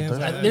 Yeah,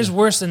 but- There's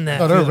worse than that.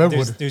 No, they're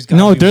Redwood. there's gotta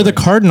No, be they're the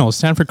worse. Cardinals.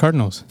 Stanford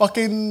Cardinals.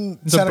 Fucking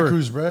It's a Santa bird.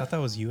 Cruz, I bro. thought that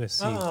was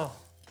USC. Oh.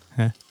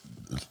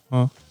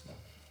 Well,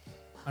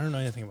 I don't know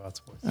anything about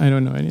sports. I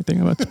don't know anything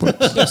about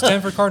sports. Yeah,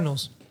 Stanford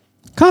Cardinals.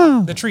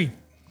 Come. The tree.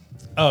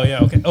 Oh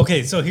yeah, okay.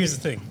 Okay, so here's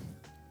the thing.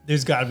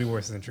 There's got to be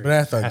worse than tree.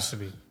 Banana It Thugs. has to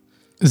be.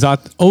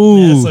 Zot.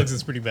 Banana Oh. slugs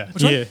is pretty bad.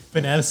 Yeah.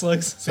 Banana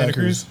slugs, Santa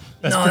Cruz.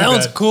 That's No, pretty that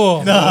one's bad.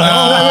 cool.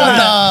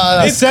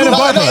 It's Santa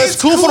Barbara.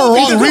 It's cool for the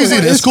wrong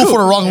reason. It's cool for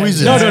the wrong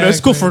reason. No, it's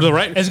cool for the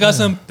right. It's got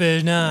some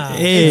banana.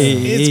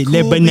 It's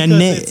le cool banane.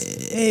 because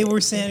it's, hey,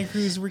 we're Santa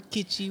Cruz, we're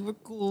kitschy, we're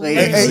cool.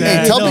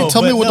 Hey, tell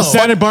me what the fuck.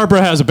 Santa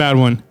Barbara has a bad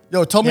one.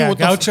 Yo, tell me Yeah, what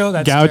the gaucho.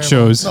 That's terrible.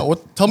 Gauchos. No,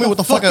 tell me what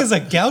the fuck. is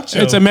a gaucho?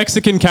 It's a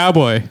Mexican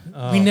cowboy.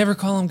 We never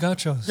call them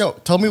gauchos. Yo,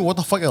 tell me what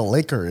the fuck a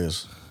Laker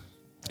is.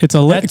 It's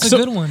a That's a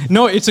good one.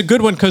 No, it's a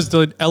good one because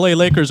the LA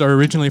Lakers are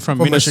originally from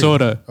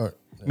Minnesota. Michigan. Alright.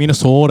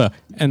 Minnesota.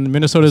 And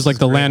Minnesota is like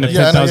the land of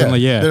Yeah, I know, 10,000.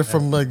 Yeah. They're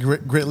from like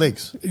Great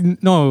Lakes.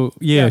 No,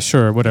 yeah,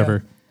 sure,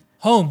 whatever.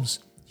 Homes.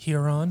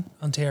 Huron,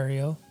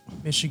 Ontario,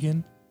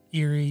 Michigan,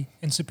 Erie,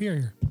 and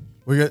Superior.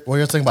 What you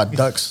guys think about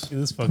ducks?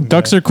 This fucking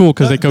Ducks guy. are cool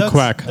because they could Ducks-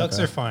 quack. Ducks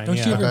are fine. Don't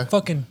yeah. you ever Okay.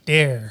 fucking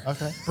dare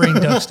Okay. bring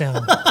ducks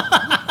down.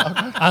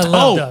 I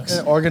love ducks.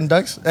 Yeah, Oregon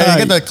Ducks. Hey, you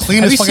get the Have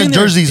cleanest you fucking seen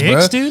their jerseys,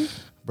 dicks, bro. dude?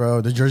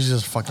 Bro, the jerseys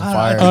is fucking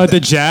fire. The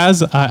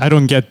Jazz, I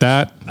don't get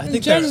that. I think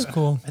think jazz they're- is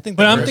cool. I think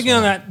but they're I'm very thinking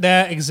on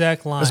that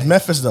exact line. It's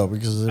Memphis though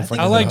because they're fucking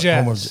I like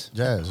home of jazz.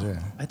 Jazz, yeah.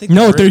 I think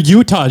No, the they're earth-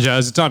 Utah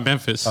Jazz. It's not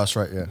Memphis. That's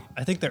right, yeah.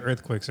 I think the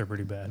earthquakes are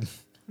pretty bad.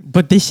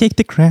 But they shake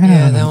the crown.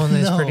 Yeah, that one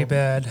is No. pretty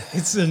bad.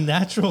 It's a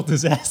natural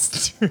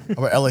disaster.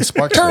 How about LA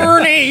Sparks? then?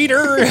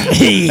 Tornado.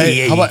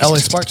 Hey, how about LA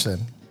Sparks then?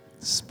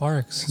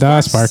 Sparks.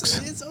 That's Sparks.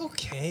 It's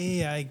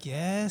okay, I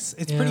guess.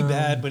 It's Yeah. pretty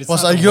bad, but it's Well,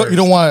 not so the you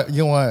don't worst.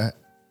 want to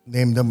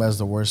name them as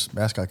the worst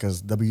mascot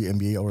because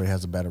WNBA already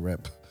has a bad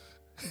rep.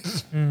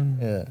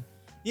 Yeah,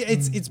 Yeah,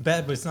 it's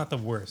bad, but it's not the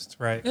worst,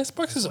 right? Yeah,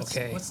 Sparks is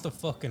okay. What's the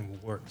fucking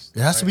worst?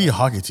 it has to be a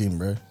hockey team,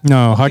 bro.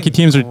 No, hockey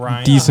teams are Grind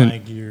my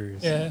decent.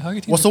 gears. Yeah,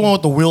 hockey team. What's the one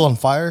with the wheel on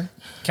fire?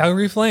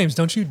 Calgary Flames.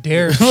 Don't you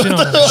dare shit on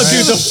them. Oh,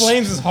 dude, the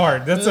Flames is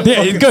hard. That's a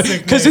fucking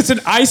sick Because name. it's an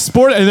ice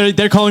sport and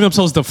they're calling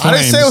themselves the I Flames.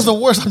 didn't say it was the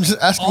worst. I'm just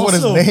asking what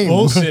also his name.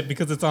 bullshit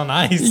because it's on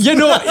ice. Yeah,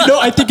 no,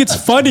 I think it's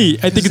funny.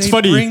 I think it's They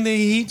funny. bring the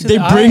heat to They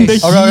the bring the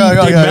ice. heat.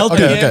 They melt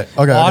it.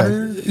 okay.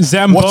 Water.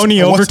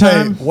 Zamboni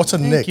overtime. What's a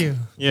Thank nick? you.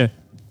 Yeah.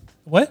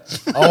 What?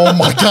 Oh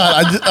my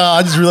god!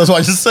 I just realized what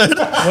I just said.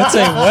 What's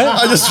a what?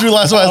 I just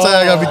realized what I said.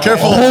 I gotta be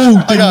careful. Oh,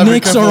 I the gotta be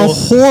Knicks are a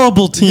careful.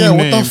 horrible team Yeah, what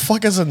name. the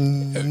fuck is a?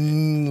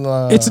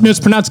 It's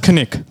pronounced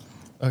Knick.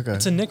 Okay.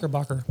 It's a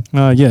knickerbocker.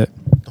 Yeah.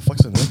 The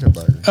fuck's a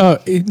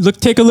knickerbocker?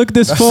 Take a look at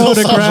this That still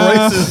sounds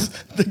photograph.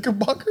 racist.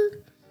 Knickerbocker.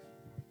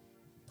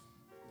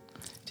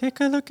 Take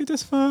a look at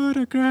this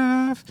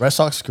photograph. Red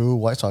Sox cool.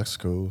 White Sox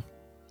cool.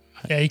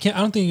 Yeah, you can't. I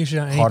don't think you should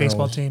on any Cardinals.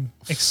 baseball team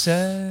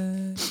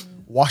except.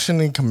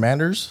 Washington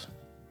Commanders.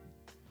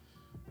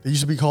 They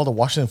used to be called the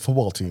Washington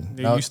football team.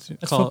 They Now- used to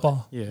That's call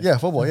football. yeah,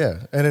 football. Yeah,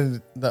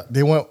 and then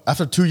they went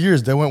after 2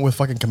 years. They went with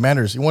fucking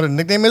Commanders. You know what the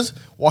nickname is?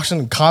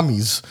 Washington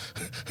Commies.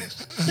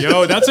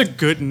 Yo, that's a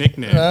good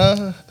nickname.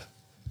 Yeah,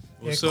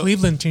 So-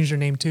 Cleveland changed their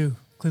name too.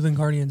 Cleveland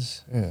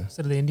Guardians Yeah.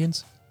 instead of the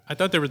Indians. I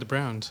thought they were the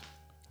Browns.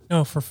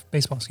 No, for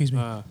baseball. Excuse me.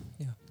 Yeah,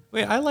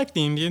 Wait, I like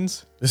the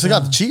Indians. They still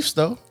got the Chiefs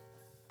though.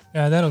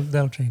 yeah,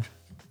 that'll change.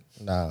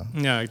 Nah,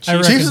 Yeah,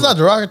 reckon- Chiefs is not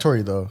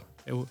derogatory though.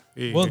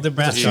 Well, the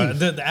mascot,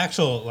 the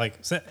actual like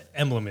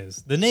emblem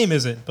is. The name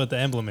isn't, but the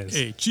emblem is.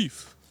 Hey,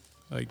 Chief,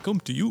 I come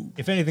to you.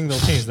 If anything, they'll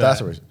change that.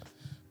 That's what.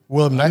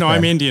 William No,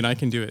 I'm Knight. Indian. I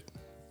can do it.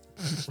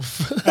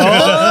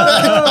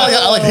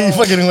 I like how you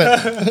fucking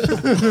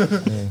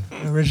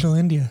went. Original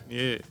India.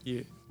 Yeah.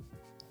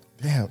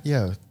 Damn,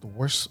 yeah, the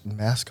worst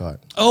mascot.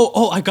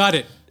 Oh, I got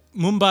it.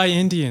 Mumbai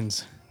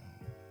Indians.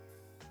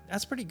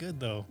 That's pretty good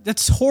though.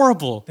 That's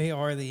horrible. They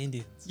are the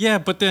Indians. Yeah,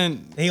 but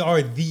then They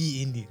are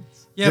the Indians.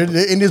 yeah, They're but,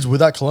 the Indians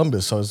without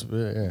Columbus, so it's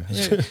yeah.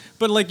 yeah,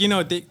 but like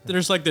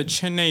there's like the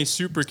Chennai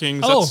Super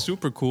Kings. Oh. That's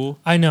super cool.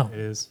 I know. It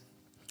is.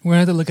 We're gonna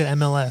have to look at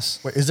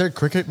MLS. Wait, is there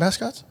cricket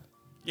mascots?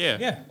 Yeah.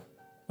 Yeah.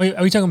 Wait,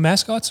 are we talking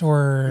mascots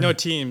or No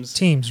teams.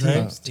 teams? Right?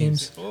 Teams,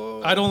 Teams.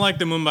 I don't like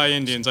the Mumbai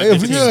Indians. I Hey, if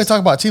think we're teams. gonna talk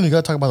about teams, we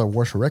gotta talk about the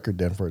worst record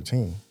then for a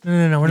team.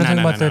 No. We're not talking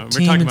No, about no. the We're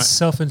team talking about-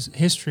 itself and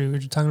history. We're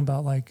just talking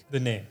about like The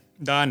name.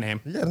 The name.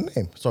 Yeah, the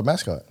name. So a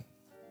mascot.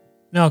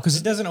 No, because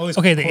It doesn't always.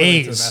 Okay, the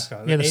correlate to A's.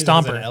 mascot. Yeah, the A's has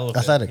an stomper. elephant,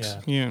 Athletics.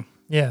 yeah.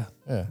 Yeah.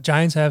 yeah. Yeah.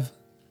 Giants have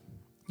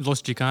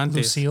Los Gigantes.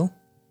 Lucille.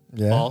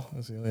 Yeah. Ball.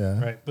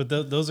 Yeah. Right, but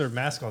those are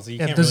mascots. So you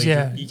Yeah, can't those- really.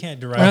 yeah. You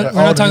can't We're derive. not,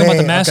 we're not the talking about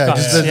the name. Okay,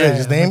 mascots. just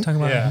his we're name? talking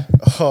about Yeah.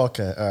 Oh,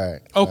 okay. All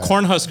right. Oh,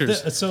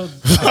 Cornhuskers. So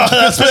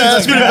That's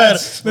pretty bad.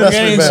 That's We're pretty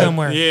getting bad.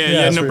 somewhere. Yeah, that's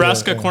yeah. pretty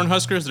Nebraska bad,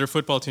 Cornhuskers, their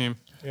football team.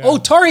 Oh,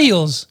 Tar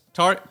Heels,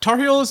 Tar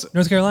Heels.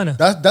 North Carolina.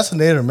 That's a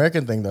Native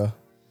American thing, though.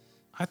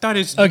 I thought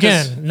it's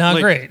Again, because, not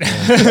like, great.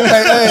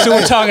 Hey, So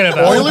we're talking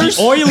about Oilers?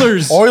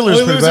 Oilers.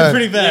 Oilers pretty bad. are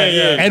pretty bad.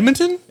 Yeah, yeah.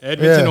 Edmonton.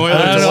 Edmonton Yeah. Oilers.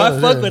 I don't know. I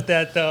Oilers, fuck yeah. with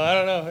that though. I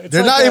don't know. It's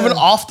They're like, not even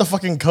off the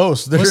fucking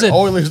coast. They're Was it-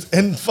 Oilers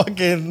in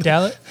fucking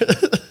Dallas.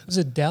 Was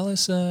it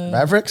Dallas?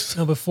 Mavericks.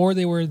 No, before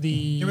they were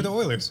the They were the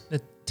Oilers. the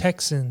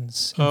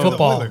Texans in Oh.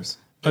 football. The Oilers.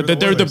 They're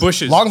the Oilers.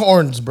 Bushes.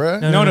 Longhorns, bruh.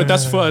 No,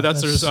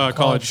 that's their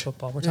college.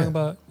 football. We're talking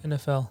about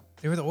NFL.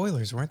 They were the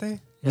Oilers, weren't they?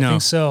 I No.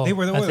 think so. They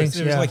were the I Oilers. think It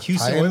so, was yeah. like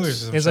Houston Titans?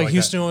 Oilers. Or It's something like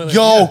Houston Oilers.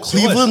 Yo, Yeah,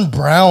 Cleveland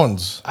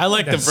Browns. I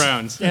like the That's-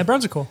 Browns. Yeah,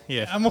 Browns are cool.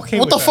 Yeah. I'm okay.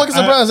 What with the fuck is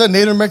the that. Browns? Is that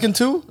Native American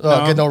too?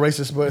 Oh, okay, no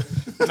racist, but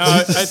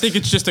I think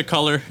it's just a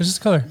color. It's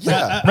just color.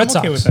 yeah. I'm Red okay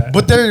Sox. with that.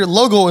 But their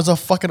logo is a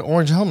fucking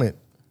orange helmet.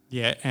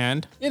 Yeah,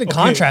 and Yeah, the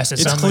contrast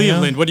is it's something. you know?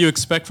 Cleveland. What do you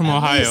expect from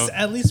Ohio?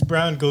 At least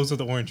Brown goes with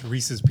the orange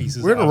Reese's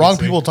Pieces. We're the wrong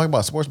obviously. people to talk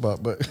about sports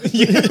about, but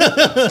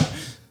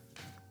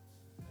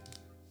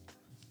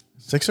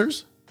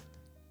Sixers?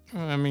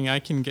 I mean, I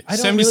can get I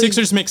don't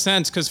 76ers make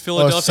sense because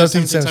Philadelphia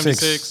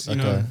 1776. 1776. You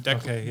know,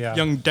 Okay. Okay, yeah.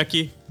 young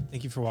Decky.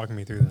 Thank you for walking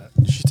me through that.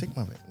 Did she take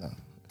my no.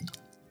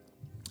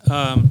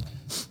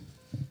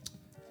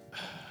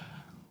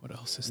 What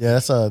else is Yeah,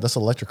 that's a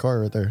electric car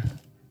right there.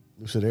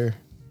 Lucid Air.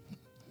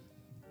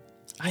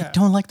 I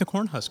don't like the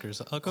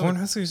Cornhuskers. I'll go.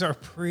 Cornhuskers are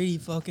pretty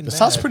fucking. It bad.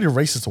 sounds pretty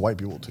racist to white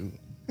people too.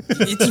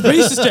 It's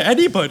racist to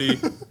anybody.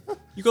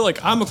 You go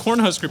like, I'm a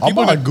Cornhusker. I'm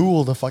People gonna would-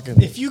 Google the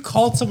fucking. If you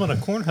called someone a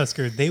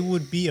Cornhusker, they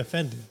would be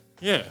offended.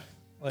 yeah.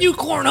 You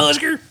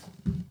Cornhusker.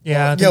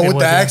 Yeah, I think Yeah, they with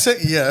would the be. accent,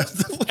 yeah.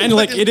 And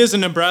like, it is a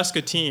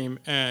Nebraska team,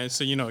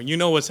 so you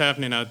know what's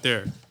happening out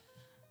there.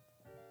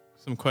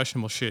 Some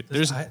questionable shit.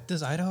 There's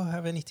Does Idaho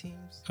have any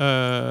teams?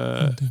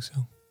 I don't think so.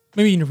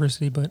 Maybe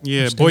university, but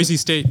yeah, state. Boise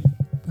State.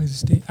 Boise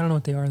State. I don't know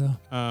what they are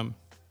though.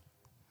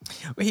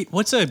 Wait,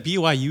 what's a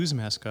BYU's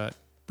mascot?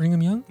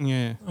 Brigham Young.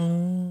 Yeah,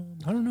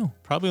 I don't know.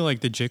 probably like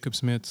the Jacob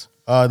Smiths.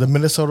 The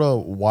Minnesota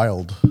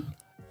Wild.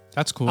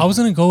 That's cool. I was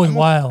gonna go with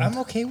Wild, I'm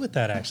okay with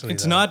that actually.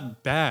 It's though.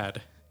 not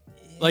bad.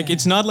 Like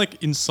it's not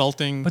like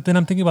insulting. but then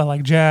I'm thinking about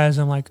like Jazz.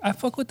 I'm like, I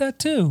fuck with that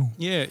too.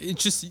 yeah, it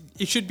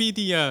should be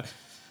the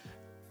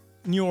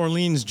New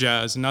Orleans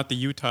Jazz, not the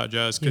Utah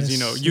Jazz, because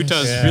Yes,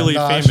 Utah's yes. really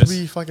Nah, it should famous.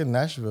 be fucking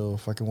Nashville,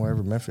 fucking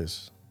wherever,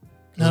 Memphis.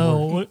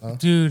 No,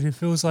 dude,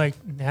 if it was like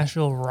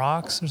Nashville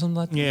Rocks or something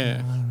like that.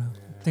 Yeah. I don't know.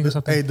 Think of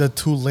something. Hey, the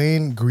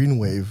Tulane Green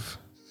Wave.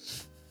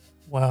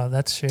 Wow,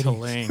 that's shitty.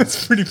 Tulane.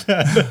 pretty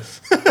bad.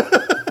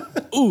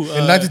 Ooh,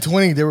 In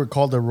 1920, they were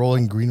called the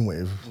Rolling Green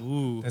Wave.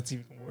 ooh. That's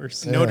even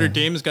worse. Notre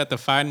Dame's got the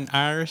Fighting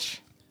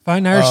Irish.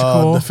 Fine Irish is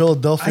cool. The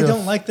Philadelphia I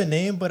don't like the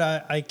name, but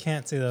I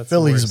can't say that's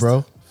Phillies, the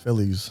worst. bro.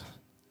 Phillies.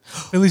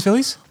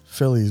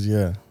 Phillies,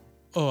 yeah.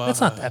 Oh,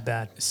 That's not that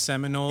bad.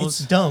 Seminoles.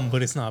 It's dumb,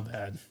 but it's not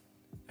bad.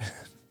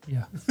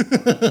 Yeah.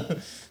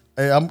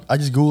 Hey, I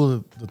just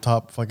googled the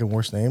top fucking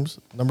worst names.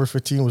 Number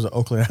 15 was the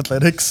Oakland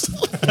Athletics. You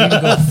need to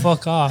go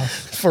fuck off.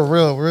 For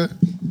real, bro. If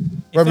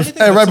Right, anything, hey,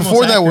 that's right the before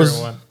most that accurate was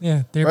one.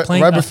 Yeah, they're right,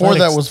 playing. right before that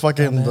athletics, was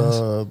fucking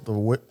dumbass.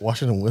 the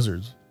Washington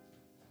Wizards.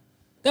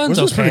 That one's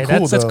Wizards okay. pretty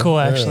cool, That's though. cool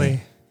Yeah. actually.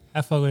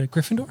 I fuck with it.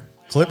 Gryffindor.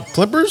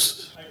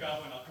 Clippers?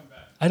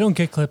 I don't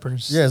get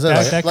Clippers. Yeah, is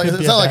that could is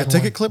be that like a bad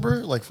ticket one.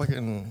 clipper? Like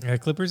fucking Yeah,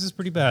 Clippers is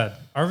pretty bad.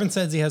 Arvin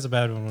says he has a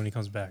bad one when he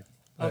comes back.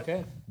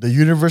 Okay. the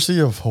University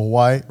of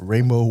Hawaii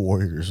Rainbow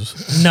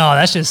Warriors. No,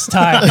 that's just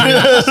tight. dude.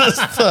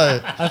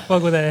 I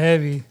fuck with that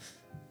heavy.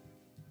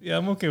 Yeah,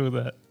 I'm okay with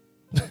that.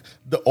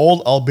 The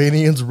Old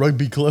Albanians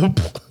Rugby Club.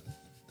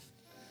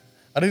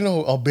 I didn't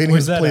know Albanians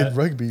Where's that played at?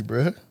 rugby,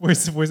 bro.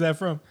 Where's that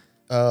from?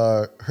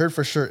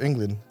 Hertfordshire,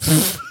 England.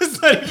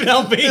 It's not even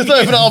Albania. It's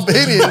not even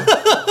Albanian.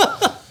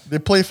 They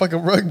play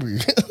fucking rugby.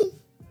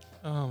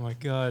 Oh my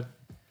god.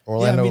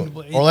 Orlando, I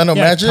mean, Orlando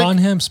Yeah, Magic.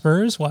 Tottenham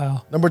Spurs.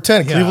 Wow. Number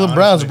 10, Yeah, Cleveland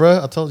Browns, honestly.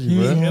 bro. I told you,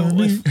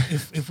 bro.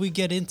 If we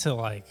get into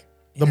like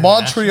The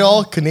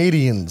Montreal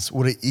Canadiens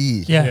with an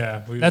E. Yeah,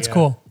 Yeah, that's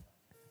cool.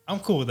 I'm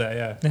cool with that.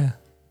 Yeah,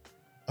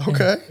 Yeah,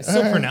 Okay. it's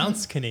still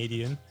pronounced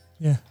Canadian.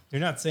 yeah. They're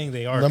not saying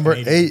they are. Number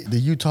Canadian. 8, the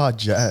Utah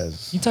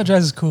Jazz. Utah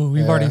Jazz is cool.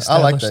 We've Yeah, already I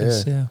like established that,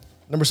 this. yeah. Yeah.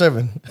 Number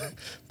 7,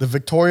 the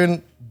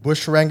Victorian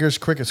Bushrangers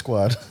Cricket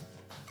Squad.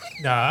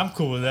 Nah, I'm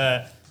cool with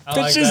that. I That's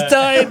like just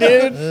that. tight,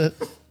 dude.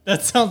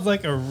 That sounds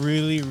like a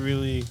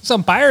really.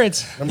 Some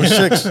pirates. Number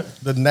 6,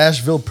 the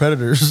Nashville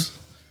Predators.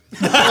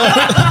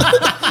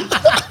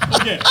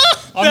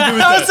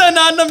 How's that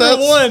not number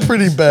That's one?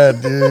 pretty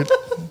bad, dude.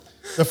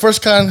 The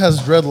first kind has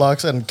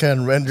dreadlocks and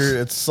can render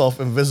itself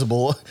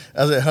invisible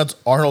as it hunts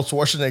Arnold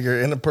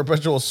Schwarzenegger in a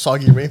perpetual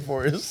soggy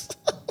rainforest.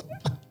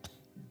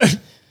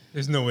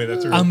 There's no way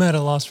that's real. I'm at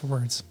a loss for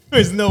words.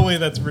 There's no way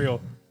that's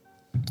real.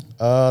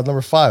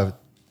 Number 5,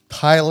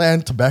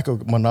 Thailand Tobacco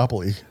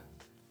Monopoly.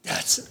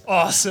 That's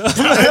awesome.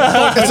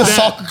 It's a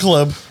soccer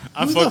club.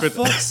 I Who fuck the with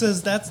fuck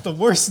says that's the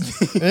worst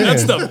name?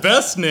 That's the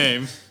best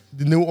name.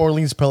 The New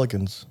Orleans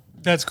Pelicans.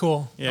 That's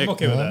cool. Yeah, I'm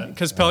okay with that.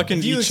 because pelicans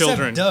If you eat accept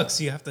children. ducks,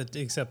 you have to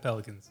accept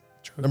pelicans.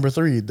 Number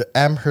 3, the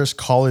Amherst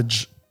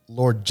College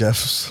Lord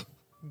Jeffs.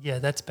 Yeah,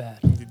 that's bad.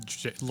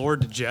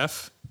 Lord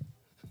Jeff.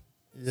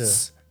 Yeah.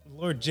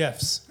 Lord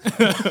Jeffs.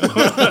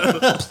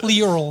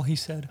 Plural, he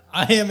said.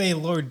 I am a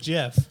Lord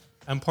Jeff.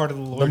 I'm part of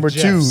the Lord Number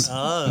Jeffs. 2,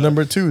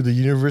 number 2, the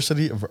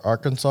University of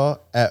Arkansas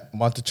at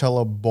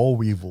Monticello Boll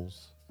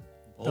Weevils.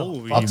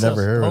 Oh, I've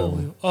never heard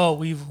of them.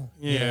 Weevil.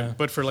 yeah,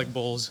 but for like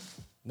bulls.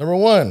 Number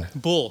 1,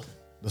 Bull.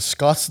 the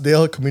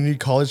Scottsdale Community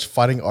College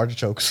Fighting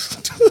Artichokes.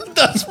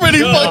 That's pretty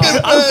fucking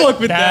I bad. fuck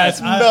with That's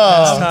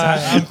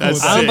that. I'm cool That's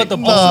with I'm sick. about the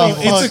Nah, bull.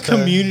 fuck It's a that.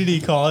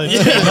 community college.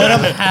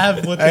 Let them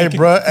have what they Hey, can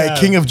bro. Hey, have.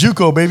 King of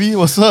JUCO, baby.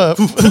 What's up?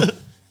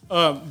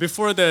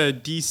 Before the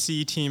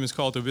DC team is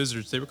called the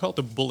Wizards, they were called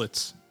the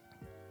Bullets.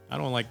 I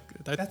don't like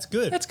that. That's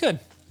good. That's good.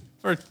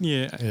 Or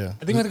yeah. Yeah.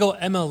 I think we have to go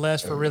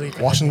MLS for really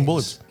bad Washington names.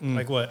 Bullets.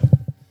 Like what?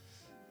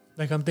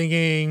 Like I'm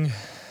thinking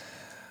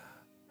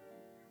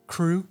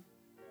Crew.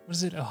 What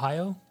is it?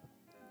 Ohio?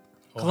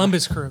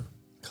 Columbus Crew.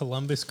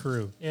 Columbus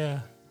Crew. Yeah.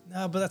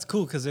 No, but that's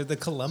cool because they're the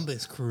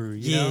Columbus Crew.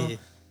 You know?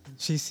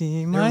 She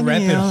seen They're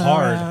money repping all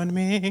hard. around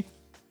me.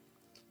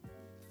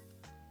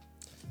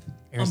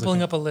 I'm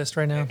pulling up a list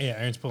right now. Yeah,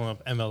 Aaron's pulling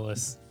up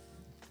MLS.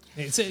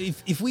 Hey, so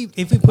if we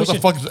What push the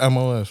it fuck is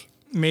MLS?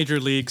 Major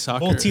League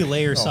Soccer.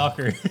 multi-layer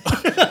soccer,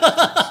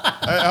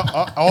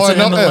 All It's I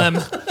an know,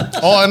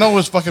 MLM. all I know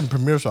is fucking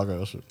Premier Soccer.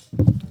 That's it.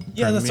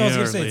 yeah, that's what I was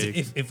gonna Premier say.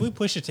 League. If we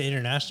push it to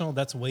international,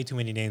 that's way too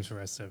many names for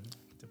us to put.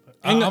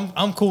 And-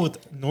 I'm cool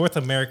with North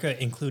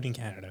America, including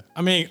Canada.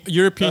 I mean,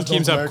 European That's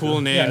teams North have cool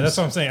America. names. Yeah, that's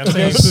what I'm saying. I'm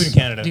saying including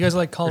Canada. Do you guys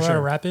like Colorado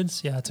sure.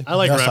 Rapids? Yeah, it's a I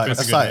like That's tight. Rapids.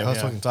 That's a good tight. name, That's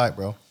yeah. fucking tight,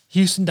 bro.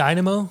 Houston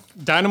Dynamo.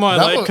 Dynamo, I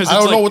That like was- because I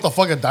don't know what the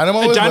fuck a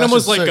dynamo is. but that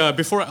Dynamo's shit's like sick.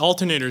 before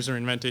alternators were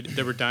invented,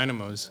 there were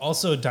dynamos.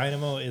 Also,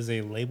 Dynamo is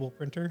a label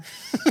printer.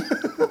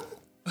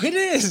 It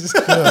is.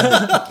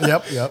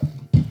 Yep, yep.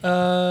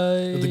 Uh,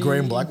 The gray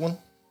and black one.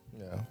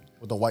 Yeah,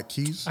 with the white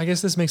keys. I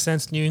guess this makes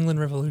sense. New England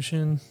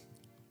Revolution,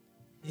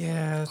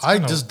 Yeah, I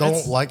just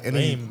don't like any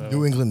lame, though.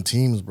 New England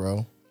teams,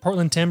 bro.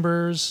 Portland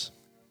Timbers,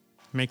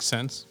 Makes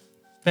sense.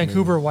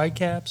 Vancouver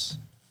Whitecaps.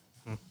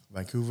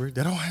 Vancouver.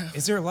 They don't have.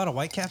 Is there a lot of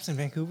Whitecaps in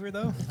Vancouver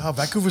though? Oh,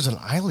 Vancouver's an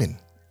island.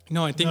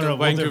 No, I think No, well,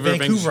 Vancouver,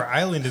 Vancouver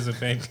Island is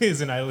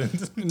is an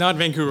island. not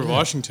Vancouver,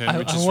 Washington, I,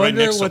 which I is right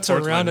wonder next what's to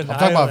Portland. around an I'm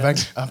talking island.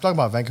 about I'm talking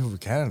about Vancouver,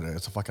 Canada.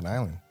 It's a fucking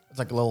island. It's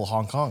like a little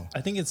Hong Kong.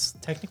 I think it's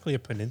technically a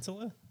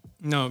peninsula.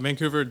 No,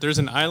 Vancouver. There's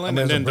an island,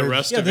 I mean, and there's then a the bridge.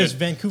 rest Yeah, of there's it.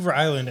 Vancouver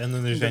Island, and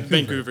then there's Vancouver.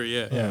 Vancouver,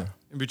 yeah. Yeah,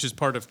 which is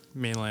part of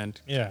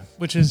mainland. yeah.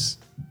 Which is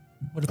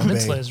what a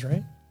peninsula bay. is,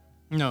 right?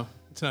 No,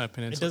 it's not a It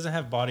peninsula. doesn't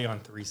have body on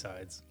three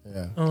sides.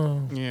 Yeah.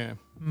 Oh, Yeah, I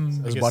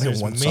There's guess body on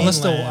there's one side. unless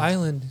the mainland,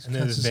 island and then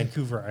there's counts as-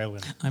 Vancouver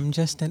Island. I'm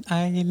just an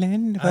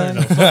island. I don't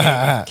know. fucking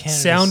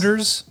Canada's-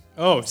 Sounders.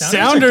 Oh, Sounders are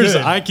Sounders!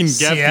 good. I can get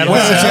Seattle.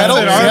 Wait, Seattle?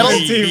 That's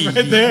an RV team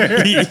right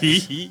there.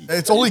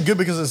 It's only good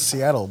because it's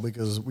Seattle,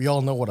 because we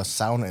all know what a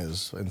sound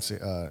is. And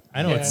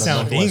I know Yeah. what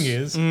sounding Northwest.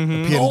 is. Oh,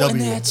 and PNW.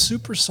 that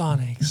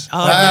Supersonics.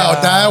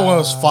 That one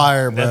was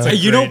fire, bro. That's a- Hey,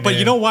 you know, great but you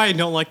name. know why I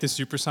don't like the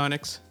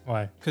Supersonics?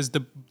 Why? Because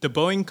the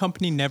Boeing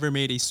company never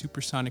made a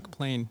supersonic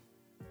plane.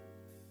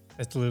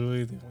 That's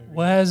literally the only reason.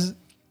 What has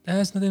that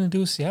has nothing to do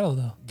with Seattle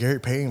though. Gary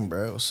Payne,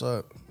 bro. What's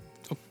up?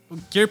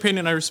 Gary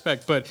Payton I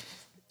respect, but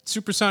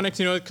supersonics,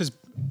 you know, because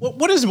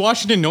what is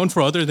Washington known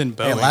for other than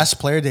Boeing? Hey, last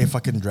player they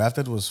fucking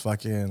drafted was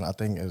fucking, I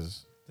think,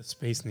 is The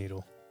Space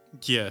Needle.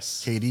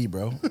 yes. KD,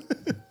 bro.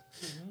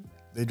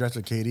 They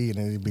drafted KD and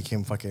then he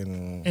became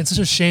fucking. It's such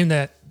a shame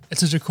that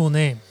it's such a cool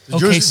name. The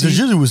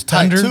jersey was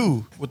tight Thunder.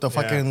 too, with the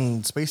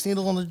fucking Space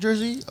Needle on the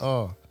jersey.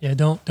 Oh, Yeah,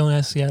 don't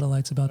ask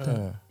Seattleites about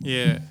that.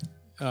 Yeah.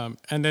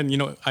 And then, you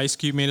know, Ice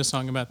Cube made a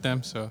song about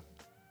them, so.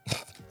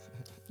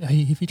 Yeah,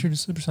 he featured the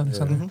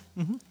Supersonics on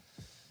there.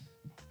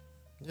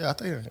 yeah. I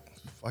think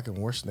fucking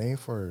worst name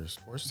for a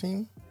sports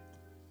team.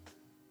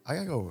 I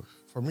gotta go.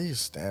 For me, it's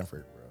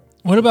Stanford, bro.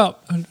 What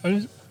about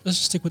let's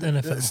just stick with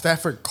NFL. It's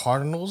Stanford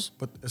Cardinals,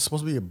 but it's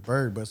supposed to be a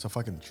bird, but it's a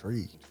fucking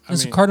tree.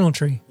 It's mean- a cardinal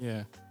tree.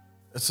 Yeah.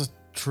 It's a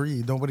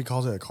tree. Nobody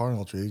calls it a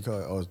cardinal tree. You call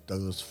it it's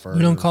Douglas fir.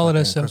 We don't call it a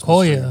fucking Christmas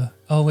sequoia.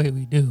 Oh wait,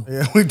 we do. tree.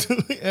 Yeah, we do.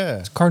 Yeah,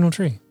 It's a cardinal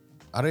tree.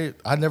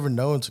 I never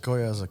known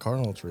sequoia as a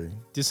cardinal tree.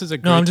 This is a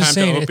great No, I'm time just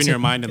saying, to it's open a- your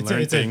mind and It's a,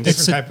 learn it's a things. different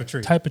It's a type of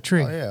tree. Type of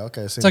tree. Oh yeah,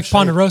 okay. It's like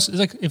Ponderosa. It's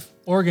like if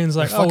Oregon's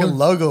like, The oh, fucking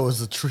logo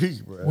is a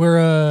tree, bro.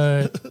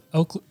 we're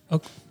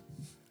Oklahoma.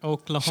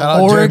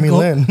 Shout out Jeremy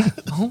Oregon. Lin.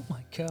 oh my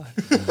god,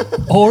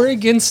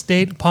 Oregon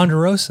State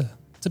Ponderosa.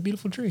 It's a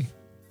beautiful tree.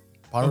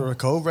 Ponderosa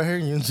Cove right here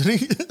in Union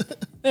City.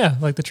 Yeah,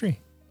 like the tree.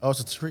 Oh, it's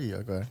a tree.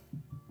 Okay.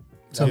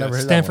 So I've never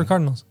heard that Stanford one.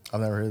 Cardinals.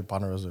 I've never heard of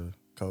Ponderosa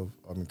Cove.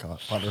 I mean,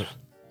 Ponderosa.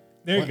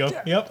 There you go.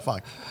 Yep.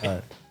 Fuck. All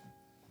right.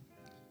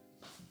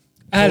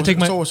 I had to take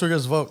my So what's your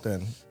guys' vote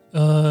then?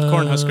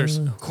 Cornhuskers.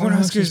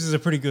 Cornhuskers is a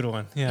pretty good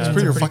one. Yeah, It's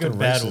pretty a fucking good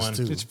bad racist one.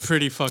 too. It's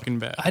pretty fucking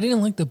bad. I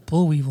didn't like the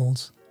bull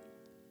weevils.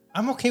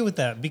 I'm okay with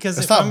that because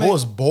It's if not I'm bull,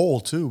 it's bowl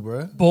too,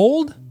 bro.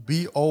 Bold?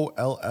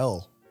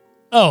 BOLL.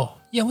 Oh,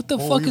 yeah. What the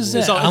Boll fuck is weevil. that?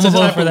 It's a- I'm it's a gonna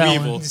vote type for of that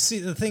weevil. one. See,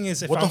 the thing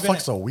is, if What I'm the gonna,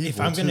 fuck's a weevil, if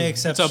I'm gonna too?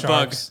 accept It's a bug.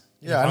 sharks,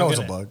 Yeah, if I know I'm it's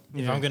a gonna- bug.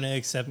 If I'm gonna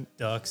accept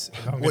ducks,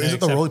 if I'm Wait, gonna is it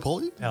the accept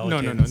roly-poly?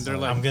 pelicans, No, they're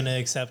like- I'm gonna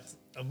accept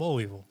a boll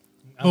weevil.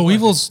 I'm Well, going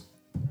weevils.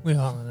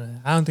 Well,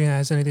 I don't think it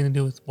has anything to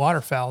do with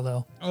waterfowl,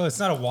 though. Oh, it's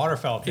not a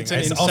waterfowl thing. It's an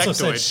I also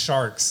said insectoid.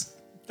 sharks.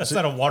 That's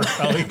not a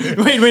waterfowl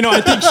either. Wait, no, I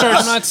think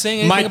sharks I'm not saying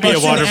anything might be about a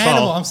It's an animal.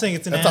 waterfowl. I'm saying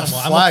it's an That's a animal.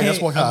 flag. I'm okay,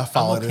 That's what kind of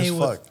fowl I'm it okay is.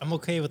 with, Fuck. I'm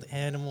okay with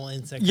animal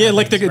insect. Yeah,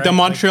 like the things, right?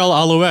 Montreal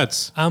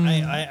Alouettes. I'm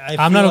I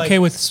I'm not feel okay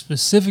like- with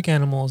specific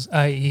animals,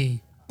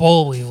 i.e.,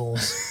 boll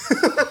weevils.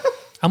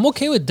 I'm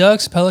okay with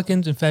ducks,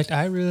 pelicans. In fact,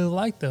 I really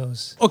like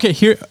those. Okay,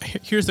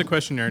 here's the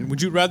question, Aaron.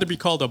 Would you rather be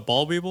called a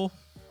ball weevil,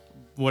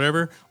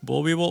 whatever,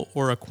 boll weevil,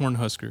 or a corn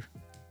husker?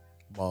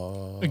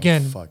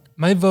 Again, fuck.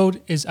 my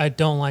vote is I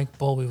don't like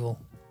boll weevil.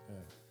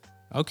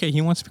 Okay,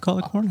 he wants to be called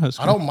a corn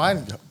husker. I don't mind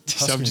I'm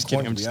husking just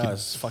corn, kidding, I'm to be just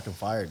honest. It's fucking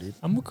fire, dude.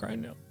 I'm gonna cry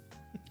now.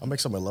 I'll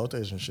make some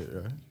elotes and shit,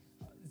 right?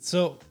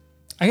 So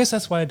I guess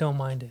that's why I don't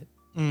mind it.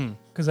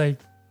 Because I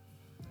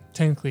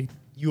technically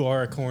you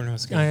are a corn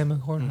husker. I am a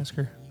corn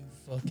husker.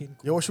 Fucking.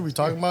 Yo, what should we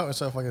talk about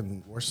instead of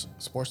fucking worst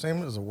sports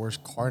name is the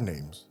worst car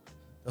names.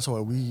 That's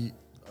what we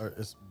are.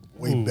 It's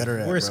way better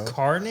at, Worst bro.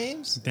 car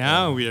names?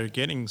 Now we are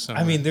getting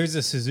somewhere. I mean, there's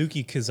a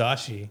Suzuki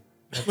Kizashi.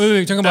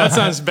 Wait, talking about that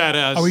sounds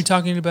badass. Are we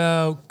talking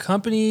about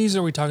companies?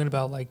 Or are we talking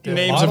about like the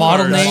Names model, of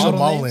model cars. name?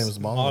 Model names,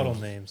 model Model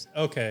names. names.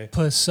 Okay.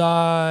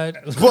 Passat.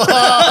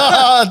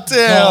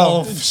 Damn.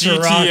 Golf,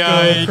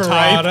 GTI Scirocco,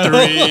 Type Corrado.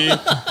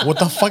 3? What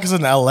the fuck is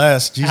an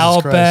LS? Jesus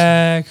Christ.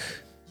 Outback.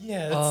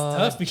 Yeah, that's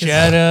tough because.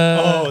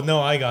 Jetta. Oh no,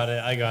 I got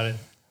it.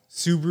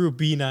 Subaru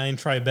B9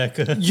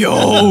 Tribeca.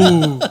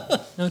 Yo!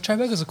 No,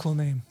 Tribeca is a cool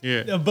name.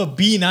 Yeah. But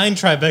B9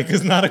 Tribeca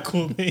is not a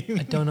cool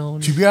name. Don't know.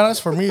 To be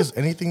honest, for me, it's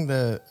anything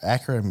that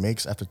Acura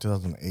makes after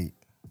 2008.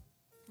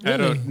 I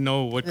don't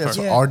know what Yeah, car. it's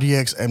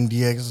RDX,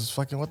 MDX. It's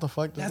fucking what the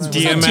fuck? That's that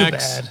DMX. Not too DMX. bad.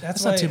 That's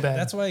That's why, not too bad.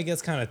 That's why it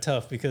gets kind of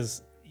tough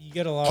because you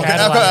get a lot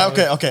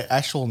Okay.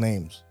 Actual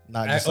names,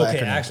 not just Okay,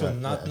 acronyms, actual, right?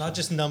 not Yeah. not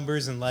just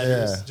numbers and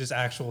letters, Yeah. just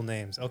actual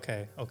names.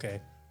 Okay.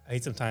 I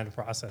need some time to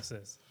process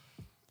this.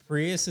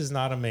 Prius is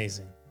not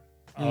amazing.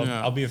 No.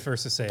 I'll be the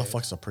first to say The it.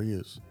 fuck's a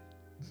Prius?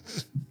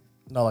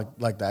 No,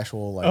 like the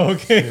actual like.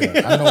 Okay.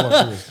 Yeah, I know what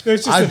a Prius.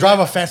 There's just I a- drive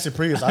a fancy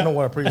Prius. I know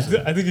what a Prius is.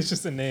 I think it's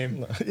just a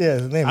name. Yeah,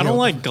 the name. I don't yeah.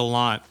 like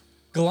Gallant.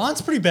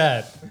 Gallant's pretty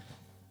bad.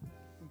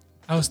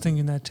 I was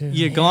thinking that too.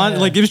 Yeah, Gallant.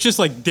 Like it was just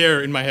like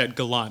there in my head.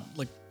 Gallant.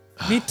 Like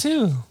Me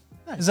too.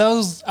 Because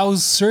I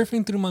was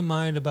surfing through my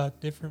mind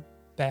about different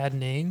bad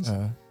names.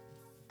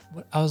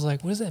 I was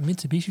like, what is that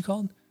Mitsubishi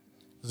called?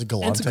 Is it It's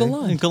Galante? a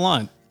Galant.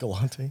 Gallant.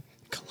 Galante.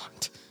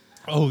 Gallant.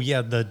 Oh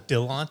yeah, the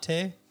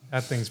Delante.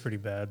 That thing's pretty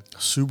bad.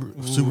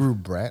 Subaru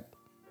Brat.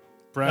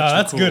 Brats Oh, are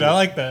that's cool. good. I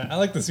like that. I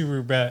like the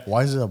Subaru Brat.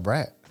 Why is it a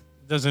Brat?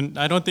 Doesn't.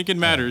 I don't think it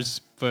matters,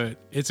 but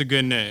it's a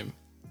good name.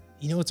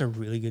 You know what's a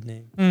really good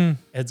name?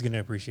 Ed's gonna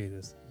appreciate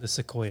this. The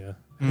Sequoia.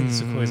 I think the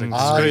Sequoia's a good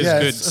Sequoia's Yeah,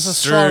 good. it's a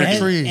strong Sturdy.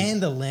 tree.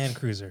 and the Land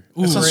Cruiser.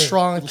 It's a Great.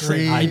 strong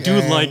tree. I do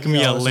and, like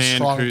me a it's Land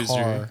strong Cruiser.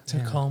 car.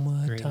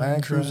 Tacoma. Great. Tundra.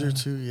 Land Cruiser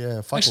too. Yeah,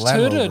 fuck Actually,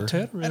 Land Toyota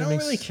Rover. really I don't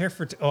makes- really care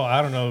for.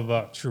 I don't know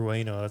about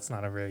Trueno. That's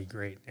not a very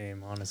great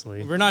name,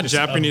 honestly. We're not Just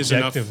Japanese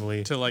enough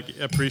objectively. to like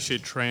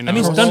appreciate train. I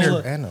mean, Corolla.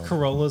 Thunder. Ano.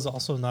 Corolla's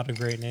also not a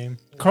great name.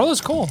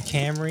 Corolla's cool.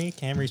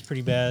 Camry's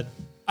pretty bad.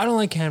 I don't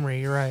like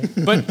Camry. You're right.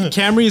 but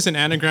Camry is an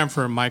anagram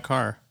for my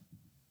car.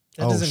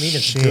 That doesn't mean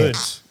it's shit. good.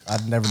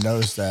 I'd never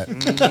noticed that.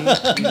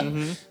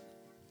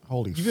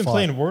 Holy You've been fuck.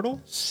 playing Wordle?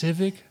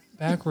 Civic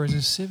backwards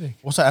is Civic.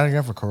 What's the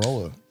anagram for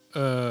Corolla?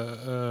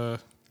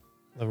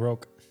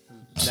 LaRoque.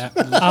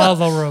 Ah,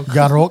 the Rogue.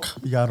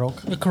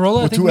 Yarok. The Corolla.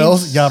 I With think two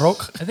L's, means-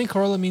 Yarok. I think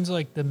Corolla means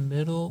like the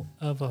middle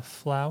of a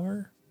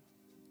flower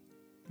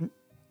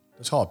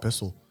It's called a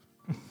pistol.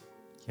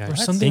 Yeah, or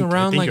something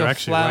around like you're a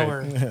actually right.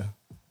 flower. Yeah.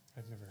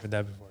 I've never heard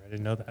that before. I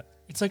didn't know that.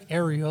 It's like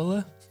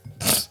areola.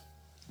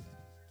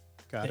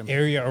 Got him. The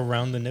area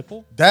around the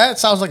nipple? That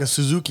sounds like a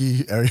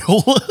Suzuki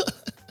Areola.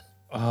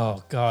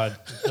 Oh, God.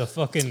 The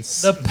fucking...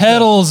 The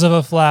petals of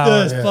a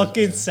flower. The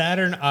fucking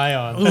Saturn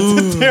Ion.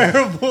 That's a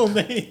terrible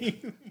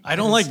name. I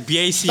don't like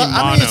BAC I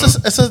mono. mean,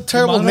 it's a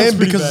terrible Mono's name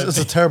pretty because bad. it's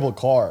a terrible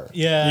car.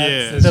 Yeah.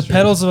 Yeah. that's The true.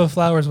 petals of a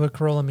flower is what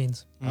Corolla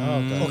means.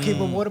 Okay,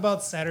 but what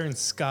about Saturn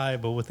Sky,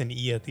 but with an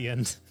E at the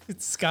end?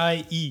 It's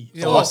Sky E.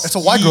 It's a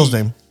white girl's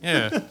name.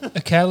 yeah.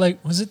 A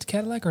Cadillac. Was it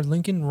Cadillac or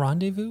Lincoln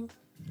Rendezvous?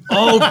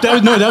 Oh,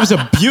 that was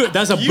a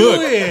that's a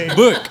book.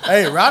 Book.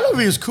 Hey, Rendezvous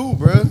is cool,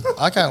 bro.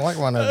 I kind of like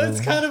Rendezvous.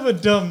 It's kind of a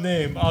dumb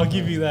name. I'll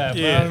give you that. But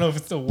Yeah. I don't know if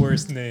it's the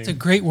worst name. It's a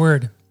great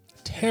word.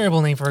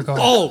 Terrible name for a car.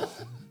 Oh,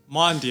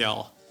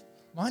 Mondial.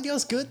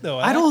 Mondial's good, though.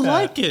 I don't that.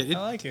 like it.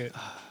 I like it.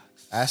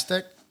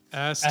 Aztec.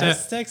 Aztec.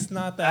 Aztec's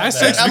not that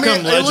Aztec's bad. I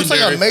mean, become it looks like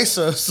a legendary.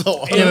 Mesa,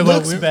 so It yeah, but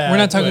looks we're bad,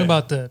 not talking but-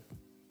 about the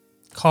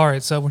car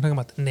itself. We're talking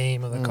about the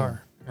name of the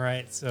car.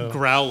 Right, so...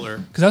 Growler.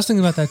 Because I was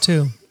thinking about that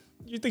too.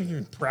 You're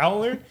thinking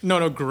Prowler?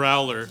 No,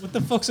 Growler. What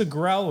the fuck's a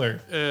Growler?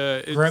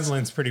 It's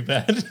Gremlin's pretty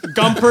bad.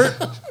 Gumpert.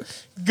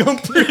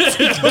 Gumper's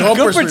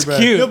Gumper's pretty bad.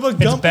 cute. Yeah,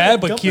 but It's bad,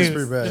 but Gumper's cute.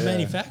 pretty bad, The yeah.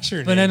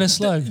 manufacturer Banana name.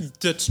 slug.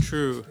 That's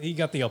true. He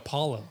got the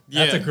Apollo.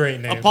 Yeah. That's a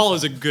great name.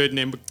 Apollo's a good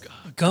name. But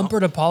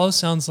Gumpert Apollo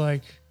sounds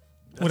like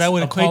what I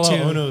would equate Apollo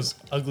to Ono's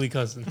ugly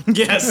cousin.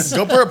 yes.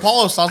 Gumper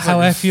Apollo sounds How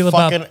like I feel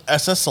fucking about-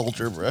 SS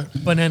soldier, bro.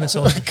 banana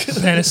soldier.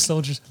 Banana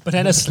soldiers.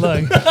 Banana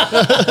slug.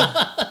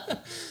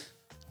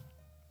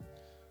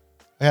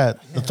 Yeah,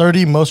 the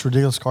 30 most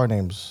ridiculous car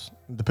names.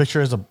 The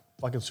picture is a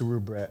fucking Subaru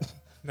Brat.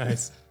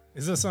 Nice.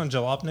 Is this on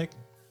Jalopnik?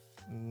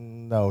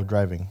 No,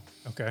 driving.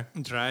 Okay.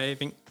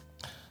 Driving.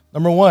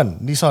 Number 1,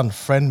 Nissan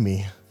Friend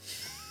Me.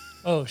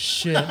 Oh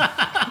shit.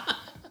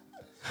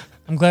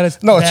 I'm glad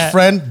it's No, it's that.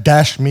 Friend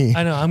Dash Me.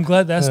 I know. I'm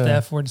glad that's the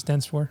F word it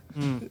stands for.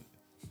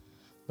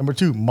 Number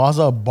 2,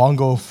 Mazda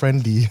Bongo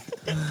Friendy.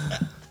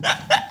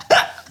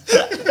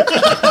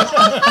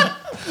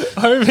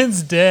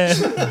 Arvin's dead.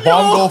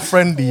 Bongo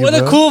Friendy. What a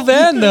bro. cool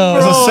van though.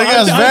 It's a sick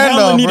ass I van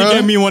hella though, need to bro.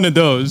 get me one of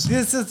those.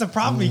 This is the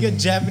problem. You get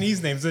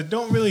Japanese names that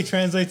don't really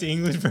translate to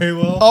English very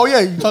well. Oh yeah,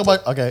 you talk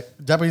about okay,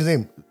 Japanese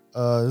name.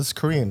 This is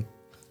Korean.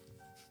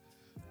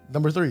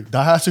 Number 3,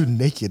 Daihatsu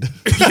Naked.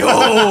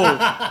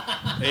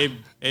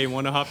 Hey,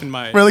 wanna hop in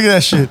my? Bro, look at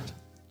that shit.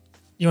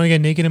 You want to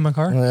get naked in my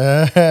car? You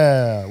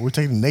Yeah, we're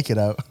taking Naked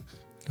out.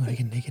 want to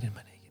get naked in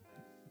my naked?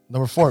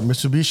 Number 4,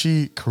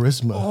 Mitsubishi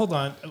Charisma. Hold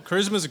on.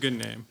 Charisma's a good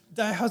name.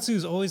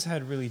 Daihatsu's always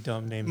had really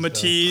dumb names. though.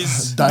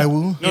 Matisse.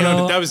 Daewoo. No, You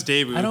know, that was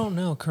Daewoo. I don't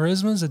know.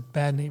 Charisma's a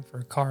bad name for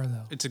a car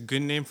though. It's a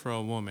good name for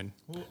a woman.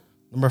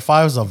 Number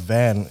 5 is a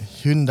van,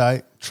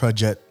 Hyundai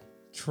Trajet.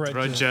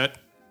 Trajet.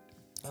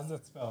 How's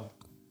that spelled?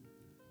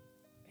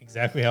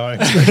 Exactly how I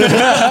expected.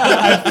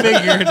 I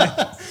figured.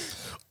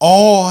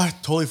 Oh, I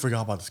totally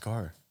forgot about this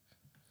car.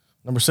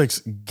 Number 6,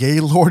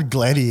 Gaylord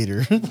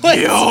Gladiator.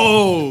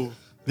 Yo.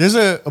 There's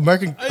a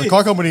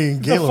car company in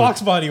The Gaylord.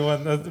 Fox Body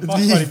one. The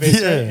Fox Body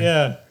base, Yeah. right?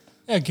 Yeah.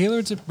 Yeah,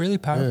 Gaylord's a really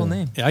powerful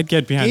name. Yeah, I'd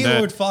get behind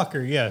Gaylord that.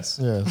 Fokker, yes.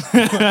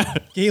 Yeah.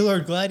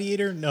 Gaylord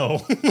Gladiator,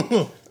 no.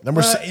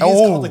 Number It 6. is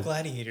called the Oh,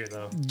 Gladiator,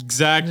 though. Is it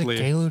Exactly.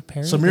 Gaylord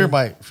Perry? Samir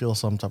might feel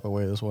some type of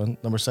way this one.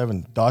 Number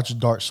 7, Dodge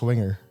Dart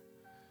Swinger.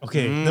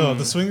 Okay, no,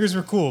 the Swingers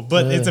were cool,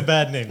 but it's a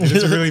bad name.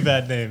 It's a really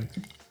bad name.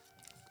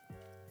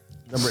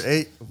 Number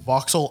 8,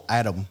 Vauxhall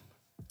Adam.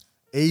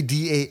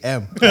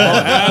 ADAM.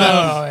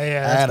 Oh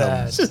yeah, Adam.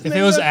 that's bad. If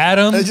it was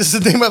Adam, It's just the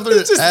name after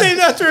Just named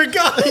after a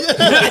guy.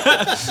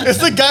 It's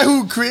the guy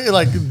who created,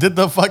 like, did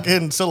the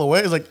fucking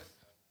silhouette. It's like,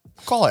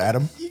 call it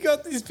Adam. You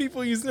got these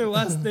people using their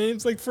last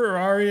names like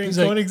Ferrari and He's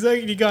like- Koenigsegg,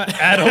 and you got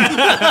Adam.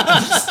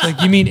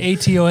 like you mean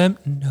ATOM?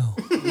 No.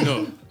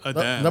 No, a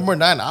damn. Number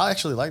 9, I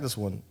actually like this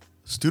one.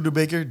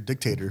 Studebaker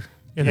Dictator.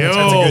 Yeah, Yo. that's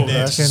a good name.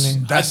 That's, That's a good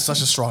name. that's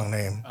such a strong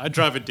name. I'd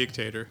drive a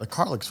Dictator. The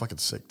car looks fucking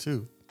sick,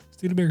 too.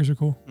 Studebakers are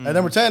cool. At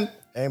number 10,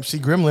 AMC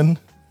Gremlin.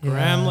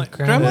 Gremlin. Gremlin.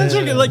 Gremlins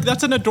are like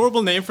that's an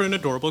adorable name for an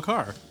adorable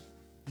car.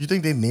 You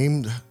think they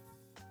named the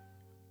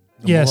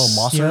Yes, little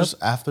monsters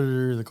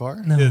after the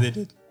car? No. Yeah, they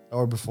did.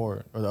 Or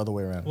before? Or the other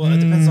way around? Well, it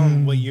depends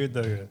on what year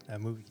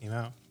that movie came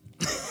out.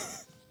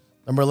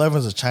 Number 11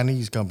 is a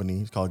Chinese company.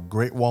 It's called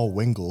Great Wall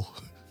Wingle.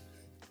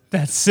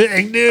 That's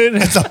sick, dude.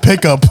 It's a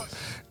pickup.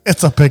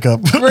 It's a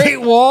pickup. Great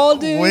Wall,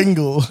 dude.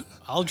 Wingle.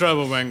 I'll drive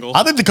a Wangle.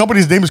 I think the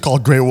company's name is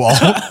called Great Wall.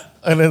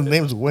 And then the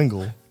name's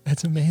Wingle.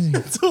 That's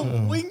amazing. So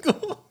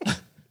Wingle.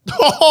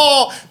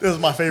 Oh, this is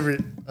my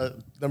favorite.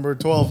 Number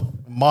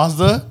 12,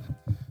 Mazda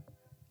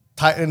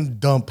Titan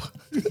Dump.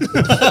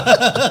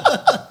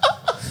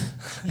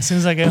 As soon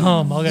as I get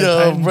home, I'll get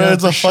Yo, tightened bro, up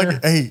it's a for sure. fucking.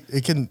 Hey,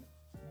 it can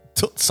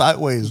tilt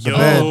sideways. The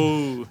bed.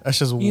 Yo. That's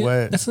just You know,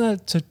 wet. that's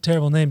not a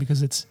terrible name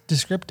because it's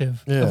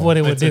descriptive Yeah. of what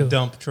it would It's do. a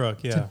dump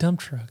truck, It's yeah. a dump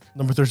truck.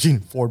 Number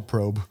 13, Ford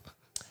Probe.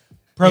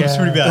 Probe's Yeah,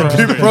 pretty bad.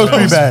 Probe. Probe's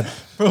pretty bad.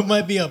 Probe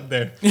might be up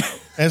there. And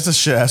it's a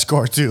shit ass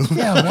car, too.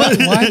 Yeah, why did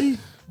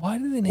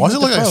they name Why does it it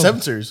the look like a Probe?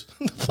 7 Series?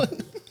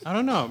 I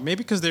don't know. Maybe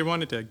because they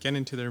wanted to get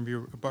into their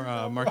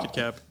market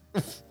cap.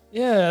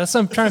 Yeah, that's what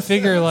I'm trying to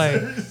figure.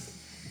 Like,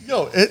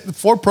 Yo,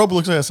 Ford Probe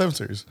looks like a 7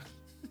 Series.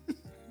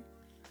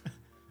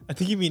 I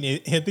think you mean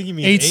 8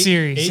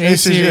 series. 8 8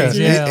 series. series,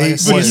 Yeah, yeah. like Eight a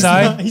series.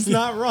 CSI. He's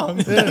not wrong.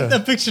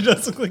 That picture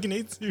does look like an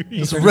 8 series.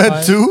 It's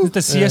red, too. Is it the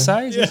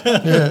CSI?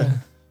 Yeah. Yeah.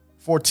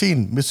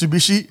 14,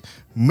 Mitsubishi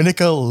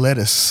Minica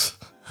Lettuce.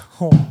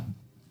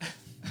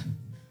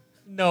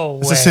 No way.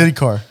 It's a city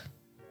car.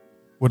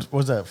 What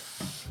was that?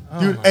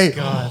 Dude, my hey,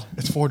 God.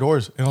 it's 4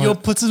 doors. You'll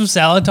put some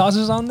salad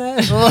tossers on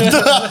that?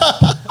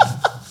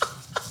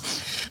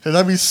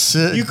 That'd be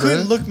sick. You bro.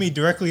 couldn't look me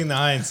directly in the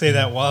eye and say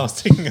that while I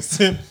was taking a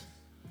sip.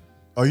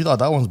 Oh, you thought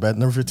that one's bad.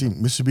 Number 15,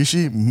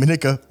 Mitsubishi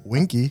Minica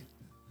Winky.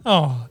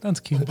 Oh, that's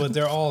cute. But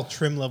they're all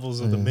trim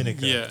levels of the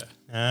Minica. Yeah.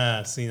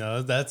 Ah, see,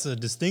 now that's a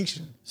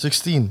distinction.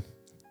 16,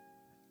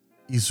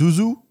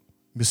 Isuzu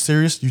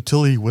Mysterious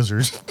Utility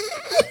Wizard.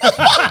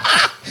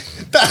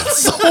 That's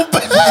so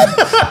bad.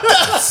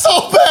 That's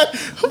so bad.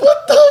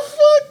 What the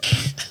fuck?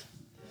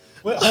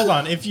 Wait, hold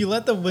on. If you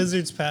let the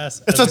Wizards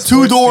pass, It's as a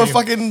sports 2-door team-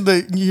 fucking,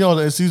 the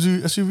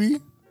Isuzu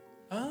SUV.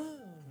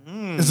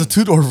 It's a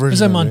two-door version.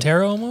 Is it of it.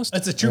 Montero almost?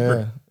 That's a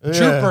trooper. Yeah.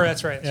 Trooper,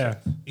 that's right. Yeah.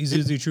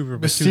 Isuzu Trooper.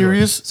 but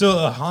Mysterious two-door.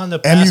 So a Honda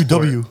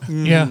Passport.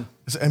 MUW. Yeah.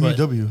 It's but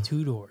MUW.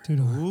 Two-door.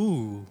 Two-door.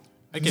 Ooh.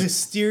 I get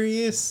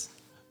Mysterious.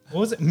 What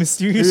was it?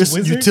 Mysterious It's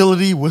Wizard?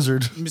 utility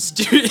wizard.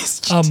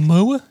 mysterious.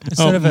 Moo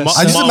instead of a. mo-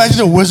 I just Mom.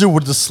 imagine a wizard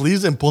with the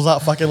sleeves and pulls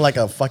out fucking like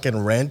a fucking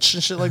wrench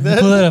and shit like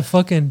that. Pull out a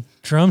fucking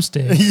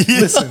drumstick.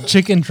 Listen,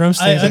 Chicken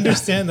drumstick. I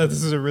understand that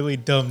this is a really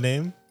dumb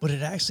name, but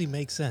it actually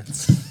makes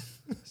sense.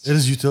 it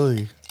is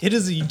utility. It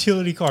is a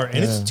utility car, and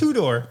it's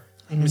two-door.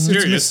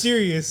 Mysterious. It's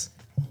mysterious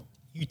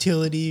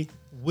utility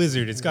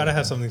wizard. It's got to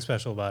have something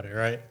special about it,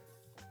 right?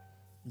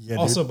 Yeah,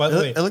 Also, dude. by the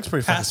way, it looks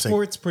pretty fucking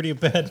Passport's pretty a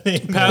bad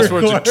name.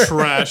 Password's a for car.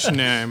 trash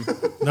name.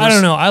 I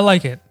don't know. I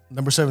like it. sick.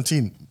 Number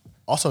 17,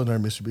 also another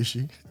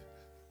Mitsubishi.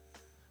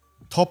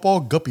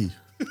 Topo Guppy.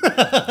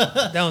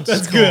 That one's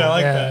That's cool. good. I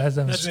like Yeah, that.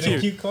 That's Is it cute.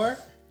 a cute car?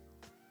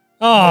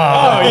 Oh,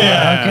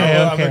 yeah. Okay,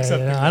 Well, I'm okay.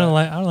 accepting Yeah, I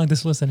don't like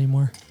this list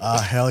anymore.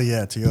 Hell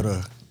yeah,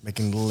 Toyota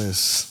making the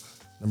list.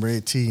 Number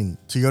 18,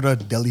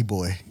 Toyota Deli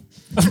Boy.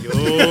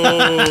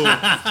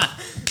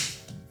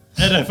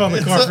 And I found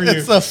the car for you.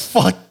 It's a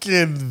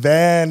fucking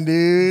van,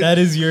 dude. That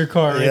is your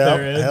car right yeah,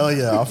 there, Ed. hell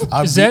yeah.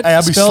 I'll Is be, that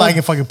I'll be spelled-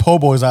 slanging fucking po'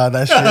 boys out of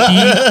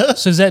that shit.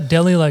 So is that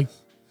deli like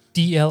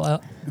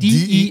DLL?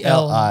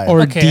 DELI.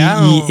 Or Okay, I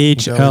don't-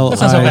 DEHLI.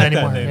 That's not so I bad like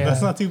anymore. that name. Yeah.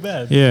 That's not too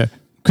bad. Yeah.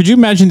 Could you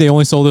imagine they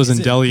only sold those in Is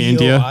it Delhi,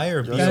 India? BOI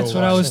or That's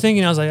what BOY? I was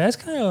thinking. I was like, that's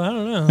kind of, I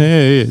don't know.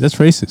 Hey, that's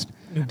racist.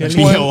 Delhi.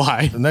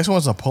 BOI. The next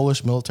one's a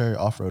Polish military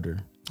off-roader.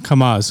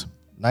 Kamaz.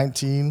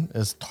 19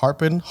 is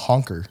Tarpon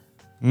Honker.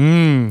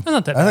 That's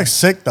not that That's bad. like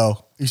sick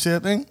though. You see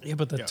that thing? Yeah,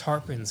 but the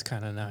tarpon's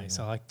kind of nice.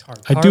 I like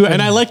tarpon. I do, and Tarpon.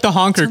 I like the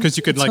honker because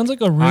you could Sounds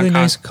like a honk, really honk.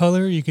 nice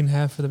color you can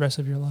have for the rest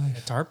of your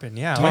life. Tarpon,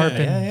 yeah.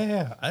 Tarpon.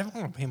 Yeah. I don't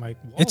want to pay my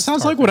walls It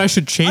sounds like tarpon. what I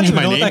should I don't change even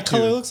my know what name that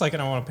color to. looks like,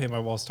 and I want to pay my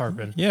walls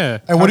tarpon. Yeah.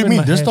 Hey, what do you Tarpon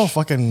mean? There's no Mahesh.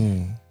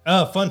 fucking.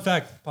 Fun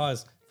fact.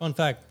 Pause. Fun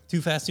fact.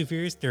 Too Fast, Too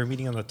Furious. They were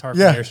meeting on the tarpon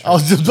Yeah, airstrip. I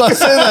was just about to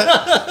say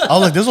that. I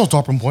was like, there's no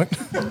Tarpon point.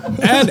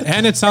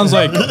 And it sounds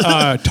like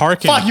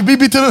Tarkin. Fuck, you beat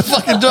me to the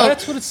fucking joke.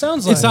 That's what it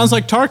sounds like. It sounds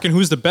like Tarkin,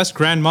 who's the best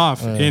Grand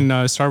Moff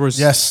in Star Wars.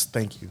 Yes,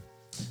 thank you.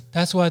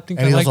 That's why I think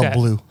And I he like was all that.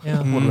 blue. Yeah.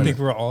 I think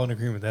we're all in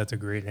agreement. That's a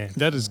great name.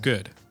 That is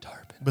good.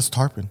 But it's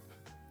Tarpon.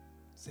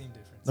 Same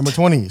difference. Number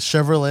 20,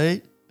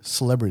 Chevrolet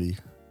Celebrity.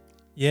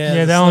 Yeah, Yeah,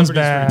 the that one's celebrity's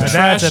bad. pretty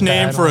Trash That's a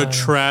name bad for a one.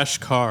 trash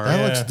car. That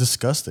Yeah. looks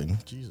disgusting.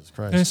 Jesus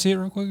Can I Christ. see it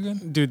real quick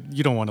again? Dude,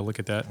 you don't want to look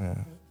at that.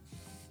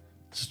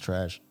 It's just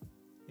trash.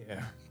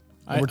 Yeah.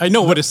 I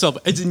know what it's up.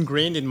 It's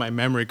ingrained in my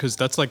memory because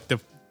that's like the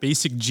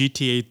basic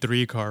GTA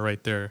 3 car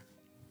right there.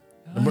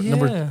 Number,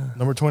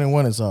 number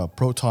 21 is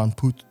Proton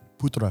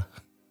Putra.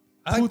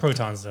 I like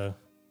protons though.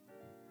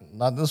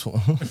 Not this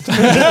one.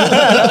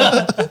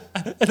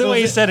 The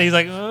way he said it, he's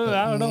like, oh,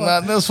 I don't know.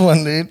 Not this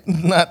one, dude.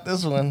 Not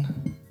this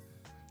one.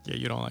 Yeah,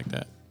 you don't like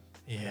that.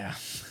 Yeah.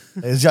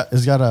 It's got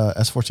a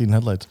S14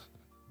 headlights.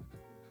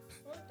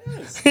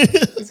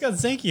 He's got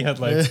Zenki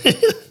headlights.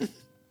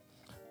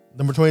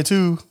 Number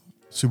 22,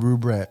 Subaru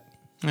Brat.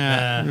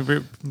 Yeah, Nah.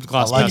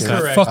 gloss I like past it. that.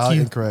 Incorrect. Fuck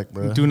you. Incorrect,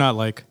 bro. Do not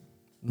like.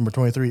 Number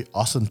 23,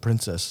 Austin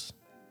Princess.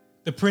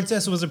 The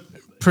princess was a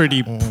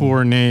Pretty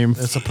poor name.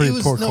 It's a pretty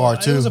poor car,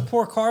 It too. was a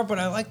poor car, but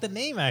I like the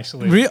name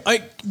actually. If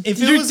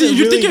it was a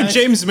you really think of nice-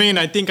 James Maine,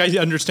 I think I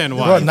understand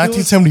Bro, why.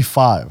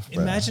 1975.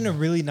 Bro. Imagine a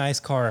really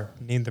nice car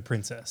named the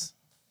princess,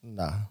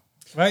 Nah.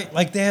 right?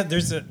 Like they have.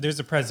 There's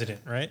a president,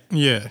 right?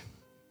 Yeah.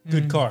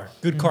 Good car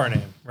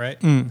name, right?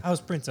 How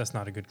is princess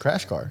not a good car?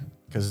 Crash car.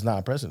 Because it's not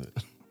a president.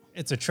 It's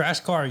It's a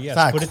trash car, yes,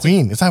 not but a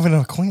queen. It's not even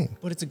a queen.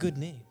 but it's a good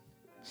name.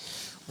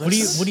 What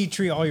do you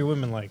treat all your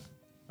women like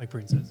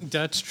princess?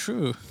 That's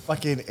true.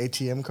 Fucking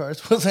ATM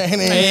cards. What's that name?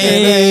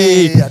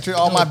 Hey. Hey. I treat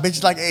all my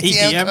bitches like ATM,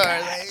 ATM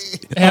cards. Hey.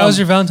 Hey, how was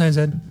your Valentine's,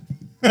 Ed?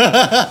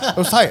 It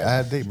was tight. I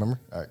had a date, remember?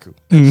 All right, cool.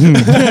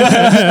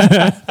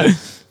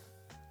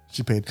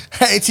 She paid.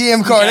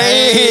 ATM card.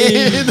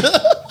 Hey.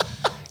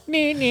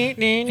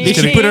 They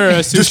should put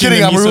her Just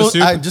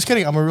kidding. Just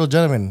kidding. I'm a real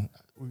gentleman.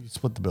 We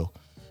split the bill.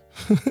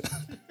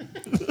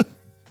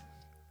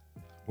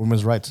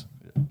 Women's rights.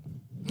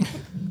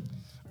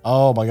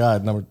 Oh my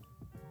God. Number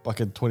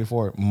fucking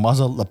 24.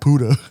 Mazda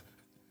Laputa.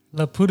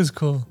 La Puta's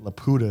cool.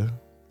 Laputa.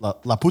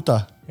 La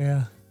Puta.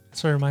 Yeah.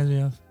 That's what it reminds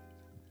me of.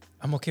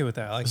 I'm okay with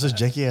that. I like This is that.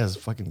 janky ass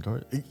fucking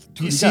car. Dude,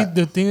 You see,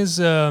 the thing is,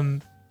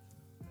 in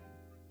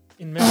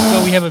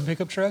Mexico, we have a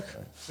pickup truck.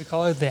 We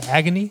call it the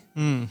Agony.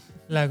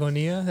 La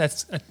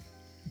Agonía.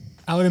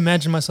 I would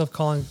imagine myself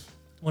calling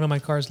one of my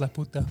cars La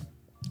Puta.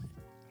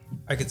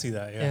 I could see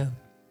that. Yeah.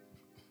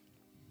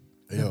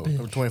 Yo, bitch.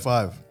 number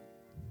 25.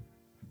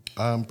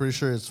 I'm pretty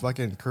sure it's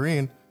fucking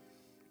Korean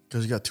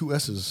because you got two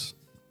S's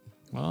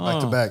back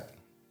to back.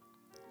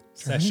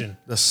 Session.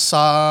 The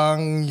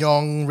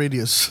Sangyong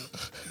Radius.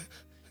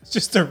 It's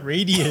just a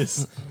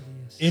radius.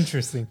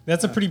 Interesting.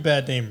 That's a pretty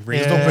bad name.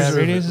 Radius. no Yeah, picture of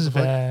Radius it. is What the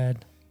fuck?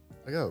 bad.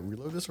 I gotta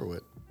reload this or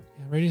what?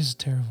 Yeah, Radius is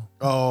terrible.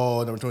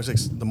 Oh, number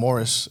 26. The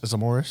Morris. It's a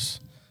Morris.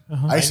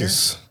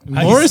 ISIS.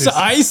 Morris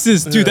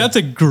Isis, dude, that's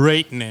a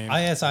great name.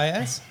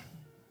 ISIS?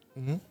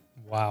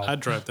 Wow. I'd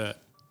drive that.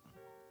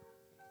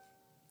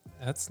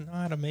 That's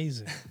not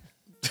amazing.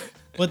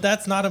 But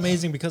that's not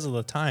amazing because of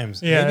the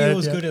times. Yeah, Maybe it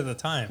was yeah. good at the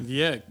time,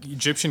 Yeah,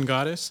 Egyptian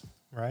goddess.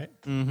 right?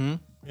 Mm-hmm.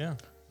 Yeah.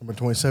 Number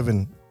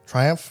 27,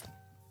 Triumph,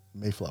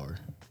 Mayflower.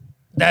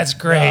 That's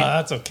great.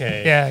 That's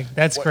okay. Yeah,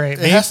 that's great.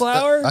 It has-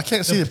 Mayflower, I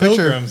can't see The the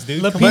picture. Pilgrims,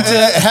 dude. La Come But on.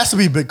 it has to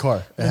be a big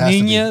car. It La has to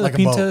be, Nina, La like a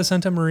Pinta boat. de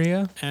Santa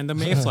Maria. And the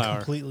Mayflower.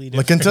 Completely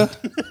La different.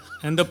 Quinta?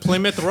 And the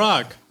Plymouth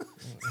Rock.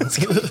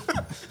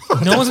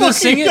 No one's gonna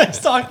sing What are you it. guys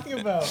talking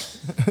about?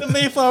 The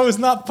Mayflower was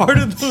not part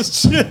of those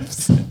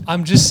ships.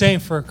 I'm just saying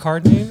for a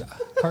card name.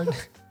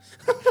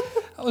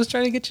 I was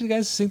trying to get you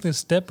guys to sing the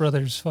Step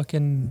Brothers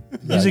fucking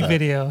music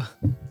video.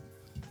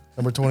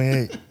 Number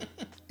 28,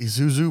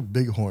 Isuzu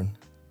Bighorn.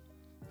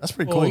 That's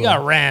pretty cool. Oh, you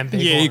got Ram.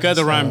 Big Yeah, you got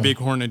the horns. Ram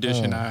Bighorn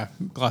edition.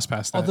 Gloss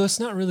past that. Although it's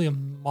not really a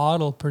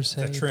model per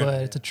se, trim, but yeah.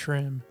 it's a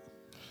trim.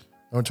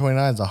 Number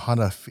 29 is a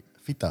Honda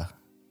Fita.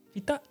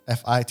 Fita?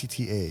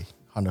 Fitta.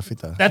 Honda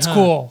Fita. That's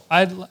cool.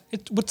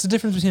 What's the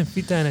difference between a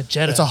Fita and a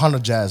Jetta? It's a Honda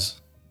Jazz.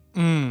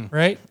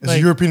 right? It's a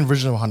European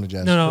version of a Honda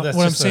Jazz. No, no. That's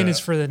What I'm just saying a is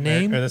for the Or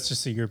name. that's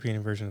just a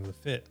European version of the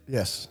Fit.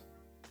 Yes.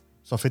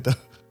 So Fita.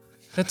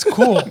 That's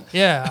cool.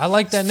 Yeah, I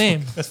like that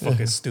name. That's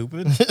fucking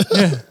stupid.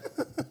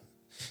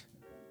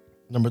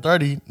 Number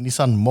 30,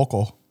 Nissan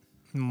Moco.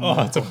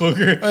 Oh, it's a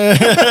booger.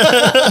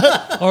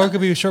 Or it could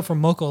be short for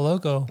Moco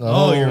Loco.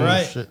 Oh, you're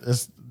right. Shit.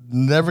 It's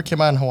never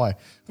came out in Hawaii.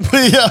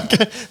 But yeah,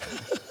 okay.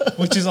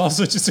 Which is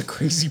also just a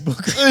crazy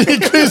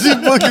booger. Crazy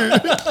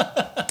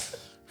booger.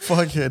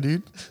 Fuck yeah,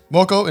 dude.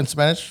 Moco in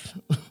Spanish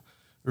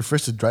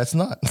refers to dry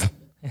snot.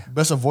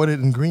 Best avoided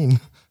in green.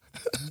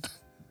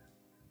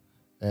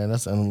 And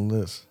that's the end of the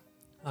list.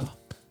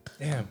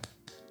 Damn.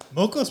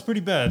 Moco's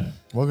pretty bad.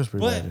 Moco's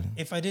pretty But bad, dude.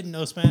 if I didn't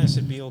know Spanish,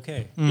 it'd be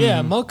okay.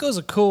 Yeah, Moco's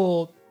a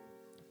cool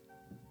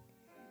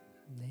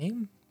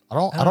name. I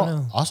don't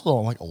know. I also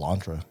don't like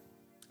Elantra.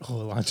 Oh,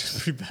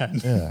 Elantra's pretty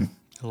bad. Yeah.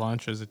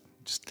 Elantra's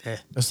just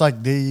It's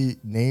like they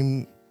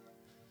named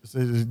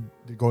they're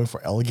going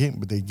for elegant,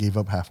 but they gave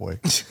up halfway.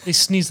 They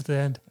sneeze at the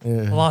end.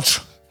 Yeah.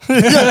 Elantra.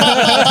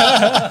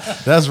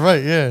 That's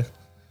right, yeah.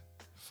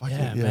 Fuck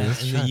Yeah, it, man.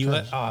 that's In the trash,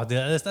 U.S.,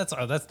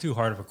 trash. that's too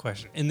hard of a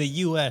question. In the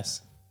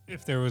U.S.,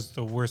 if there was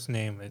the worst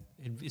name,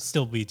 it'd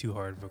still be too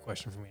hard of a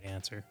question for me to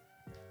answer.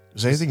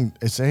 Is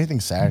anything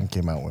Saturn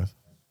came out with?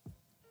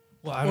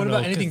 Well, I What don't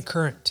about know, anything 'cause,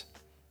 current?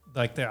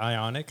 like the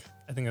Ionic?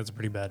 I think that's a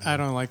pretty bad name. I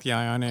don't like the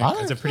Ionic.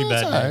 It's a pretty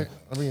It's bad alright.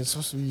 I mean, it's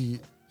supposed to be.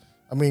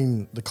 I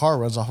mean, the car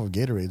runs off of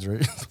Gatorades,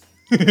 right?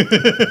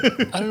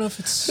 I don't know if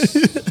it's.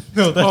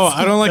 No, that's, Oh,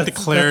 I don't like the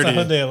that's clarity. a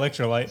Hyundai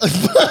Electrolyte.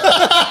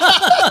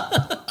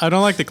 I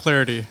don't like the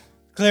clarity.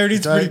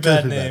 Clarity's a pretty bad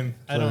Clarity's pretty name.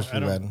 bad. I Clarity's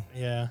don't. pretty bad.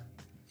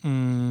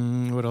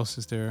 Yeah. What else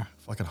is there?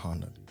 Fucking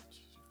Honda, dude.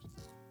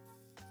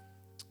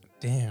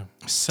 Damn.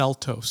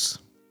 Celtos.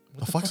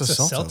 The fuck's a fuck's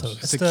a Celtos?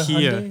 Celtos? It's a the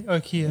Kia. Hyundai or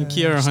Kia.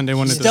 Kia or Hyundai,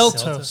 one of those.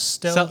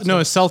 Steltos. No,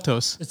 it's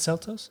Celtos. It's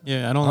Celtos.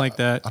 Yeah, I don't like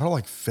that. I don't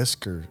like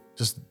Fisker.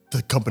 Just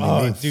the company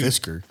Oh, name dude.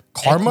 Fisker.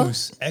 Karma.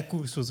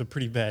 Equus was a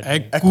pretty bad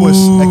Egg- name.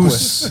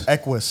 Equus.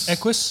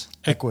 Equus.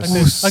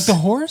 Equus. Like the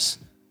horse.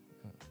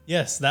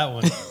 Yes, that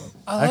one.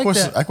 I like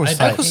Equus. that. Equus I,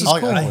 tight. Equus is I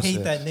like cool. I Equus, hate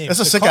yeah. that name. It's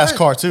a The sick ass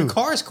car too. The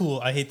car's cool.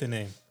 I hate the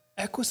name.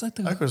 Equus like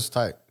the Equus is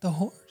tight.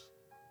 horse.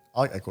 I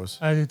like Equus.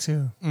 I do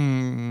too.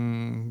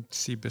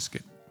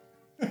 Seabiscuit.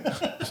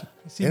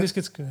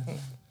 Seabiscuit's good.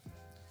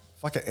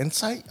 Fucking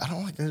Insight. I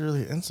don't like it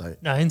really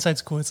Insight. No,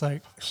 Insight's cool. It's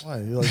like Why?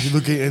 You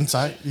look at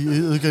inside. You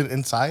look at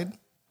inside.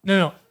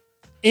 no,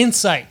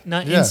 Insight,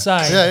 not Yeah.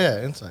 inside.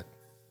 Yeah, inside.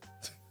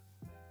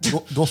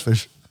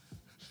 Goldfish.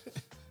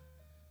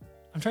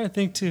 I'm trying to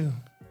think too.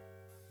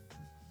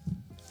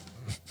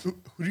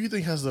 Who do you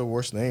think has the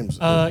worst names?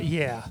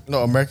 Yeah.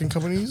 No, American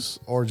companies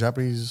or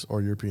Japanese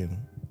or European?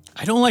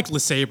 I don't like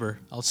LeSabre.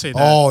 I'll say that.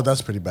 Oh,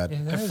 that's pretty bad. Yeah,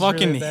 I that is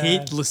fucking really hate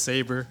bad.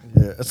 LeSabre.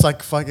 Yeah, it's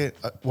like fucking.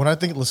 When I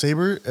think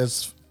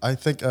LeSabre, I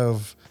think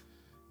of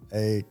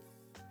a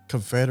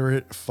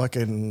Confederate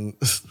fucking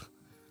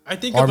I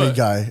think army of a,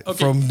 guy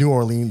okay, from New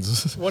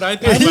Orleans. What I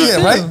think about,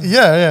 Yeah, right?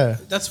 Yeah.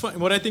 That's fun.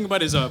 What I think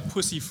about is a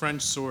pussy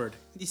French sword.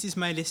 This is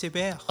my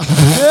LeSabre.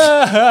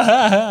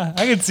 I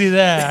can see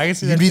that. I can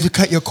see that. need to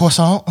cut your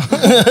croissant.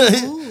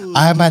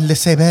 I am a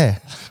LeSabre.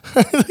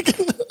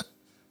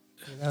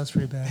 That was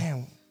pretty bad.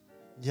 Damn.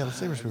 Yeah,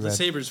 LeSabre's pretty bad.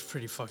 LeSabre's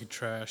pretty fucking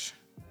trash.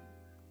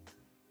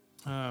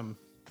 I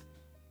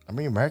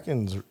mean,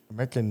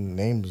 American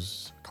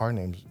names, car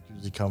names,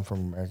 usually come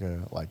from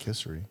America, like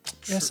history.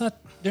 Yeah,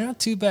 they're not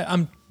too bad.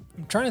 I'm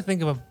trying to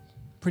think of a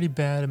pretty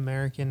bad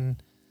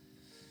American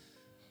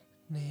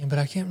name, but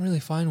I can't really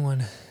find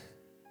one.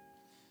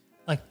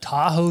 Like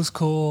Tahoe's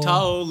cool.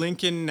 Tahoe,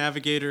 Lincoln,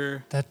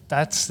 Navigator,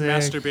 That's sick.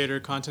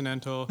 Masturbator,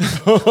 Continental.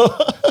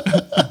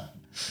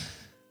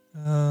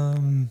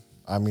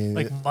 I mean,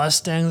 Like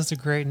Mustang is a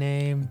great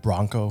name.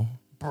 Bronco.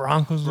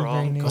 Broncos is a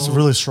great name. That's a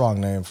really strong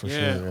name for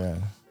Yeah. sure. Yeah.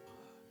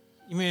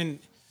 You mean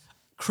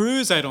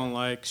Cruise? I don't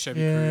like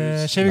Chevy Yeah,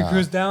 Cruise. Chevy Nah.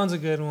 Cruise Down's a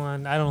good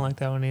one. I don't like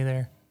that one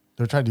either.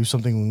 They're trying to do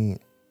something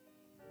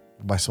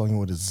by spelling it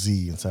with a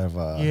Z instead of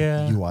a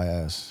Yeah.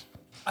 UIS.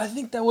 I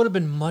think that would have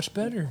been much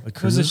better. A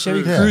Because the Cruze? Chevy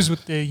Yeah. Cruze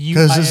with the U.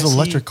 Because it's an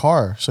electric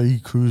car, so you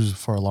cruise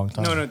for a long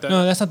time. No,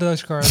 No, that's not the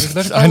electric car. The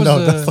electric car I was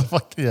know. That's the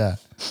fuck. Yeah.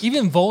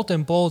 even Volt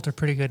and Bolt are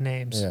pretty good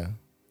names. Yeah.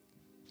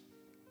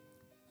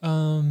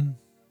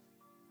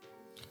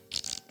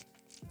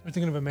 We're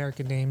thinking of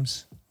American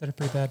names that are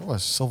pretty bad. What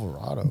was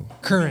Silverado?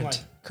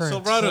 Current.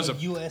 Silverado's So a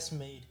U.S.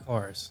 made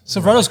cars.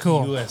 Silverado's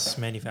cool. U.S.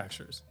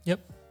 manufacturers. Yep.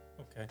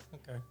 Okay.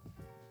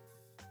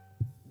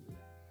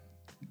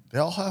 They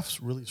all have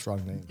really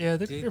strong names. Yeah,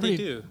 they're They pretty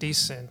do.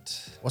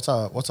 decent. What's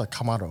a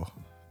Camaro?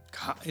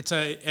 It's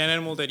an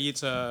animal that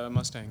eats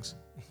Mustangs.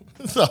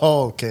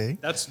 Oh, okay.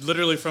 That's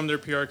literally from their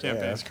PR Yeah,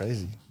 campaign. that's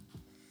crazy.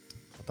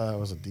 I thought it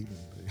was a demon.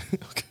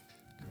 Okay.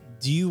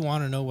 Do you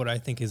want to know what I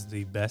think is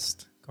the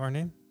best car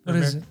name? What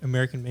is it?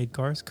 American-made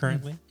cars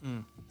currently?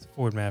 It's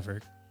Ford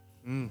Maverick.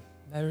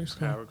 Maverick's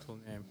cool. Powerful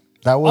name.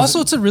 That was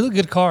Also, it's a really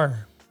good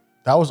car.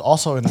 that was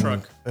also in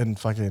Truck.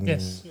 fucking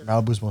Yes.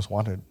 Malibu's Most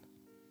Wanted.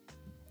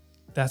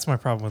 That's my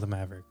problem with the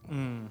Maverick.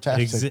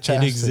 Chapstick,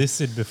 It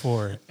existed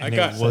before, and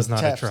got it was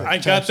not a chapstick. truck. I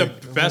got the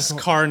Chapstick. best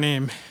car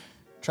name.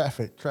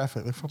 Traffic. Look for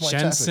my traffic. Is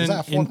Jensen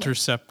that a Ford?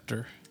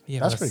 Interceptor. Yeah,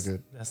 That's pretty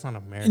good. That's not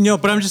American. No,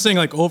 but I'm just saying,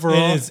 like,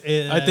 overall, It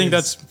is- I think it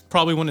that's is.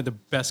 probably one of the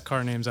best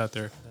car names out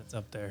there. That's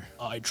up there.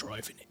 I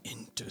drive an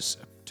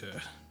Interceptor.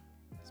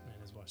 This man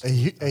is watching.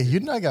 Hey,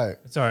 Hyundai got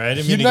Sorry, I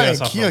didn't mean to get Hyundai us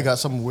and off. Kia of- got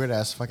some weird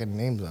ass fucking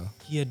names though.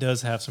 Kia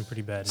does have some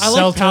pretty bad. I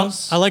like,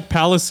 Seltos. I like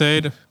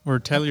Palisade or I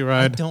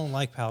Telluride. don't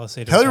like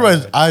Palisade. or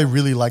Telluride, I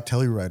really like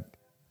Telluride.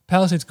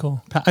 Palisade's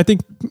cool. I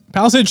think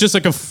Palisade's just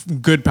like a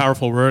good,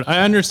 powerful word. I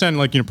understand,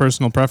 like,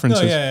 personal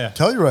preferences. No, yeah.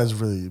 Telluride is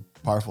really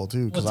powerful too.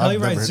 Well, Because I've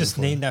never Telluride's heard just it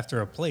before. named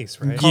after a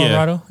place, right?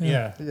 Colorado.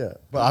 Yeah, Yeah,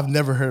 but I've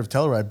never heard of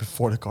Telluride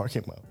before the car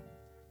came out.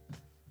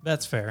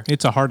 that's fair.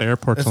 It's a hard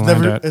airport It's to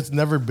land never at. it's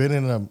never been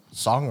in a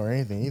song or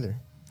anything either.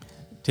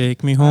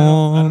 Take me I don't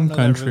home, know that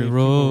country really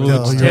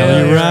roads, people really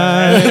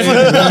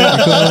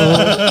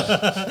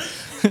Telluride.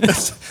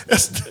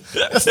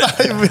 It's not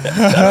even.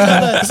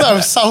 It's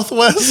not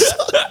Southwest.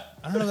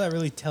 I don't know that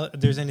really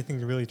there's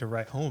anything really to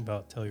write home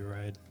about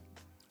Telluride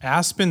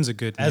Aspen's a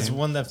good name. as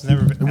one that's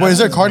never been. Wait, is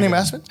there a car Aspen's named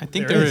pretty Aspen? I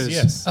think good. there is.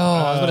 Yes. Oh,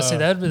 I was about to say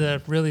that'd be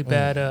a really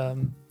bad.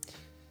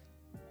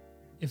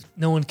 If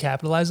no one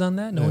capitalized on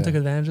that, no one Yeah. took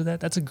advantage of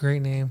that. That's a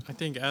great name. I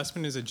think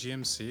Aspen is a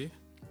GMC.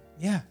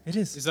 Yeah, it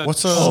is. Is that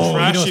What's a- you know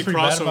trashy what's pretty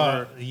bad crossover?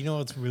 about? You know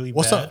what's really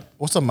What's bad?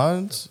 the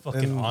mountains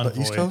Fucking in the East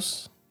Envoy.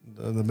 Coast,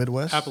 the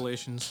Midwest?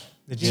 Appalachians.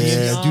 The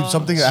Yeah, dude,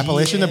 something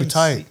Appalachian that'd be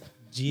tight.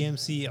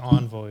 GMC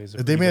Envoys.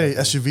 If they made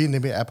an SUV and they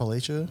made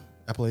Appalachia,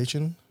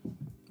 Appalachian.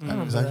 I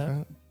don't Is know that that.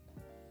 right?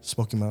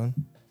 Smoky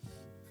Mountain.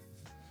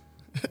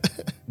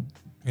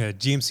 Yeah,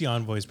 GMC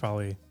Envoy is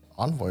probably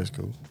Envoy is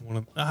cool. one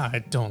of.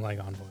 I don't like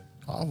Envoy.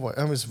 Envoy.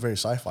 I mean, it's very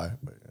sci-fi.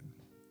 But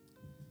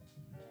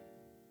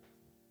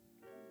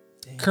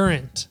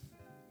Current.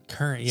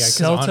 Current, yeah. 'cause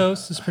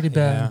Seltos is pretty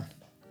bad. Yeah.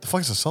 the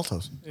fuck is a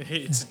Seltos?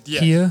 It's, yeah.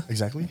 Kia.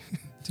 Exactly.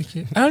 It's a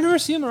Kia. I don't ever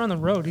see them around the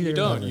road either. You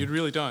don't. You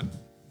really don't.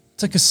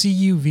 It's like a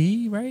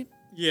CUV, right?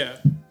 Yeah.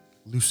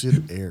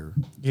 Lucid Air.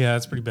 Yeah,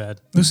 that's pretty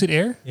bad. Lucid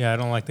Air. Yeah, I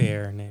don't like the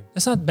Air name.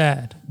 That's not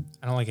bad.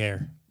 I don't like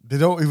Air. They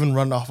don't even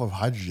run off of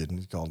hydrogen.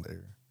 It's called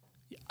Air.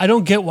 I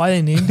don't get why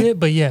they named it,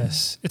 but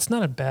yes, it's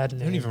not a bad They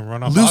name. don't even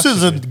run off.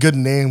 Lucid's a oxygen. good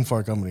name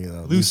for a company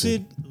though.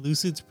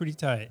 Lucid's pretty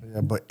tight.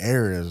 Yeah, but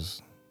Air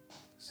is.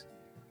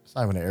 It's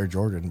not even an Air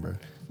Jordan, bro.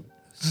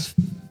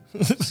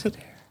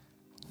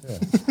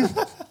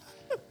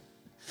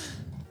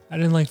 I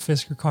didn't like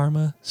Fisker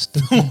Karma.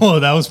 Stupid. Oh,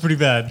 that was pretty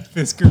bad.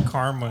 Fisker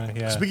Karma.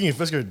 Yeah. Speaking of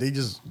Fisker,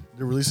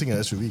 they're releasing an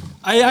SUV.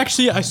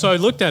 I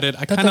looked at it.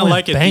 I Thought kind they of went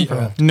like it.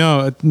 bankrupt.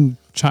 No,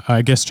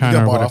 I guess They China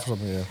got or bought whatever. off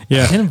something. Yeah.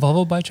 Yeah. Didn't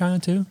Volvo buy China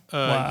too?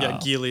 Yeah,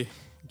 Geely.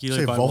 Geely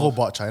Say by Volvo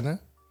bought China.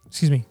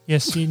 Excuse me.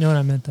 Yes, you know what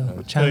I meant though.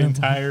 The China.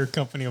 entire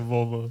company of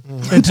Volvo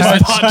The entire,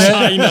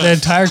 China. the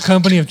entire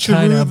company of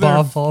China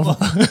bought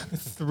Volvo.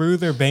 through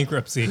their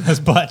bankruptcy has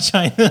bought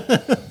China.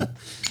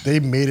 They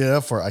made it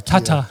up for IKEA.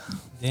 Tata.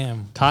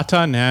 Damn.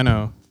 Tata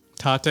Nano,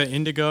 Tata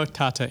Indigo,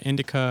 Tata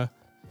Indica.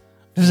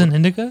 There's an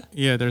Indica?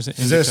 Yeah, there's an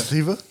Is there a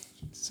Indica.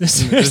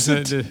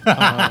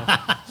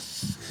 Sativa?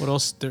 What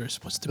else?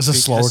 What's the It's a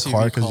big slower SUV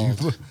car because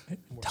called? you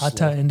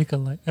Tata Indica,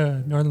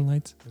 Northern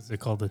Lights. Is it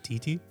called the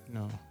TT?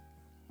 No.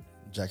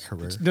 Jack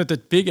Herrera. No, the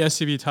big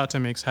SUV Tata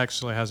makes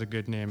actually has a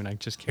good name, and I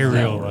just can't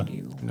Areola.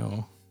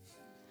 remember.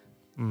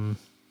 No.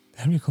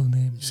 That'd be a cool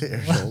name. You say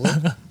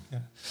areola?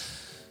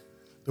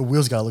 The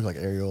wheels gotta look like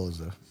areolas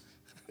though.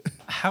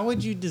 How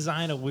would you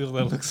design a wheel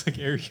that looks like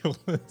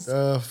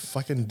areolas?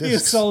 Fucking Yeah,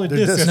 discs. solid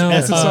They're discs. No,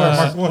 SSR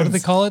Mark what do they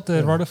ones. call it?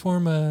 The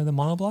rotiform, the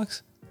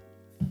monoblocks?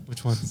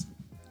 Which ones?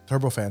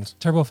 Turbofans.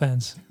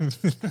 Turbofans.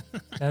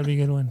 That'd be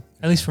a good one.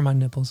 At least for my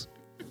nipples.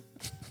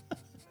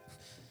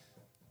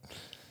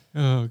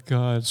 Oh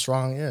God.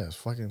 Strong, yeah. It's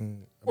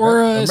fucking.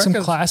 Or some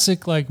America's-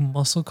 classic like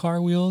muscle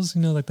car wheels,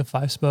 like the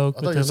 5-spoke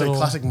I with thought the you said little.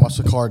 classic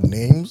muscle car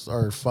names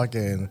are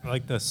fucking I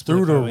like the split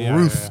through the wheel, yeah,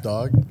 roof, yeah.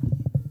 dog.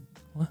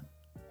 What?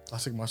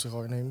 Classic muscle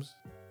car names.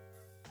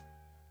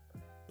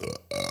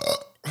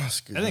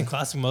 Excuse I me. think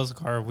classic muscle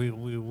car.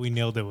 We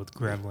nailed it with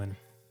Gremlin.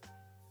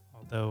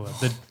 All Though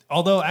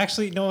although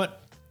actually, you know what?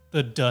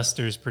 The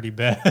Duster's pretty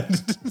bad.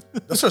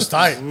 That's what's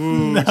tight.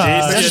 That's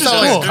That's just just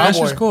cool. like That's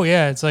cowboy. just cool.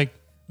 Yeah, it's like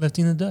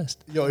lifting the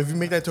dust. Yo, if you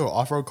make that to an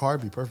off-road car,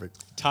 it'd be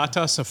perfect.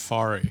 Tata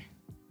Safari.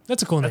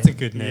 That's a cool That's a name.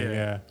 good name. Yeah.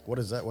 Yeah. What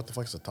is that? What the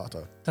fuck is a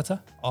Tata?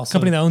 Tata. Also,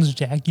 Company that owns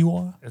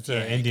Jaguar. it's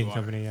an Indian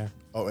company. Yeah.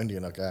 Oh,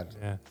 Indian. Oh, God.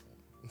 Yeah.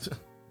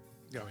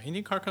 Yo,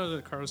 Indian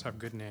cars have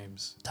good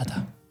names.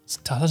 Tata.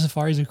 Tata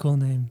Safari is a cool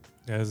name.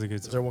 That was a good.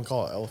 Is there one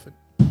called Elephant?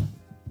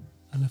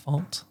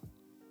 Elephant.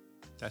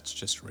 That's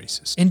just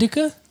racist.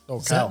 Indica? No,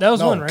 Is cow. that was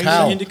no, one, right?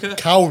 Cow. Indica?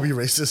 Cow would be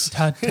racist.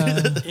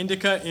 Tata.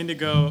 Indica,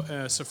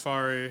 Indigo,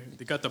 Safari.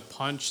 They got the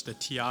Punch, the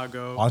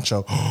Tiago.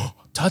 Poncho.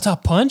 Tata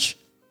Punch?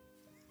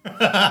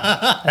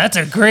 That's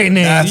a great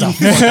name. That's a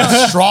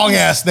fucking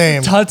strong-ass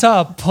name.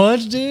 Tata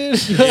Punch, dude.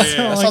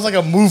 That sounds like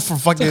a move for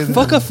fucking...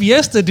 Fuck a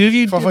fiesta, dude.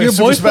 If fucking your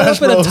boys Super pull Smash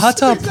up in a Bros.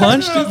 Tata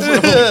Punch,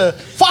 dude.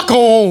 Fuck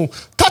on!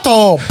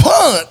 Tato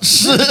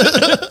Punch!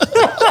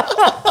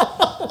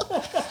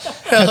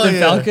 Hell Captain yeah.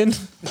 Falcon.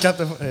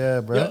 Captain...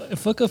 Yeah, bro. Yo,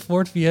 fuck a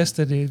Ford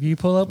Fiesta, dude. If you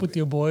pull up with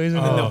your boys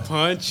and then The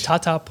Punch.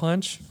 Tata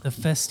Punch. The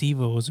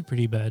Festivo was a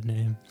pretty bad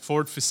name.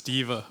 Ford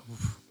Festiva.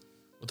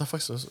 What the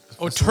fuck's this?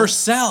 Oh,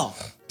 Tercel.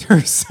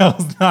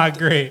 Tercell's not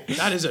great.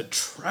 That is a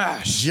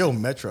trash. Geo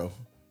Metro.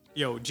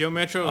 Yo, Geo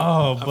Metro.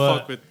 Oh, I but-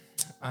 fuck with.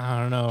 I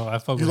don't know. I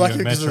fuck You with like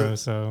your it 'cause Metro, of-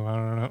 so I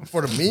don't know.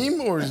 For the meme,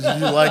 or do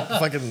you like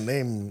fucking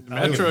name?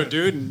 Metro,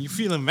 dude. And you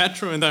feeling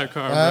Metro in that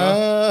car,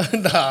 bro.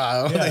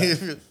 Nah.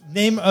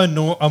 Name a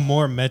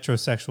more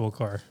metrosexual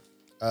car.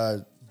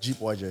 Jeep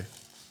YJ.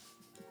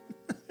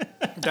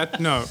 That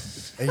no.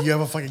 And you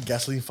have a fucking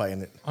gasoline fight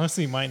in it.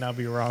 Honestly, might not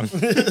be wrong.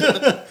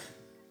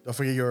 Don't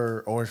forget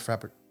your orange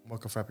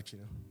mocha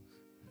frappuccino.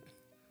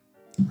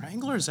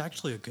 Wrangler is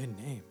actually a good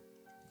name.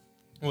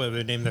 Well,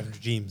 they're named after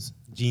Jeans.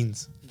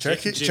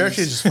 Cherokee James.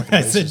 Cherokee is just fucking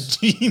I said racist.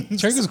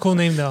 Jeans. Cherokee's a cool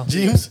name, though.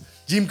 Jeems?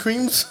 Jeem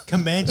Creams?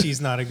 Comanche's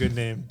not a good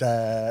name.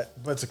 But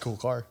it's a cool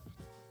car.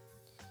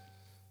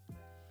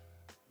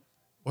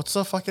 What's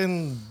the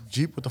fucking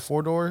Jeep with the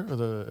 4-door? Or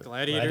the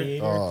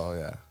Gladiator. Oh,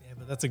 yeah. Yeah,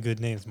 but that's a good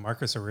name. It's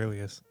Marcus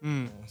Aurelius.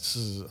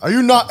 Are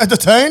you not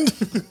entertained?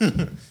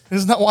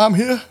 Isn't that why I'm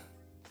here?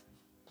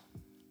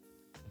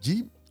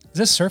 Jeep? Is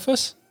this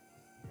Surface?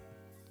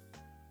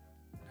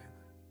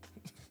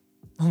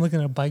 I'm looking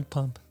at a bike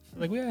pump.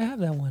 Like, I have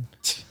that one.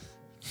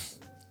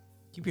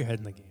 Keep your head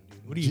in the game,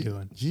 dude. What are you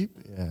doing? Jeep?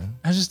 Yeah.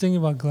 I was just thinking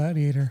about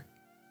Gladiator.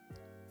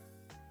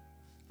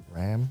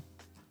 Ram?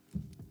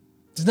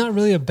 It's not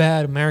really a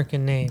bad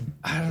American name.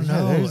 I don't Yeah,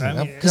 know. there's I it.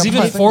 mean, Because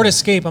even Ford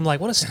Escape, I'm like,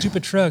 what a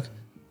stupid truck.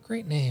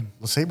 Great name.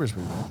 The Sabres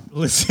people.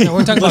 listen, No,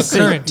 we're talking about listen.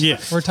 current. Yeah.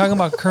 We're talking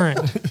about current.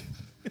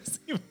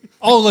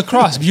 Oh,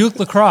 lacrosse. Buick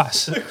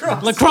lacrosse.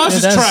 Lacrosse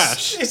is that's-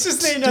 trash. It's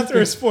just named after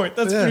a sport.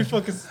 That's pretty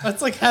fucking.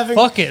 That's like having.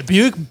 Fuck it.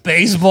 Buick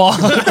baseball.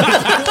 You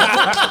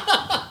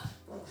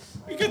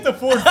get the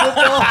Ford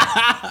football.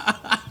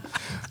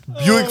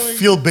 Buick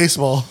Field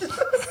Baseball.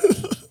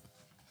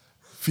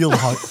 Field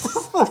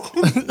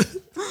Hockey.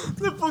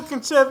 The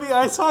fucking Chevy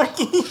ice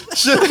hockey.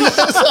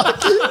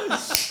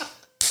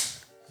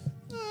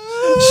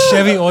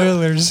 Chevy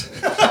Oilers.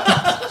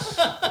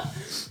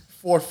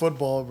 Ford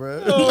Football,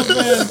 bro.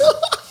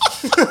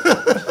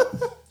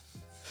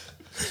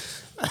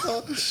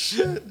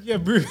 Yeah,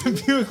 Buick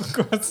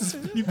lacrosse is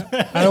pretty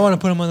bad. I don't want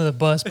to put him under the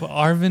bus, but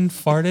Arvin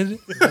farted.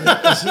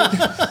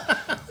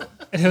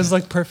 And it was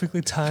like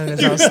perfectly timed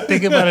as I was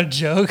thinking about a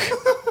joke.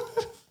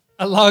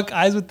 I lock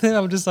eyes with him.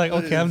 I'm just like,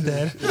 okay, I'm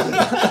dead.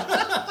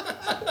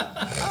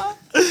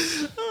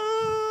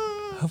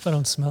 Hope I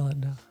don't smell it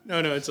now. No,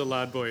 it's a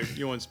loud boy.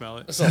 You won't smell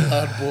it. That's a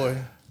loud boy.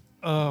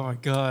 Oh my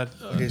god.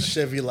 Okay,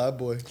 Chevy loud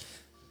boy.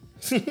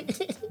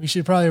 We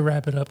should probably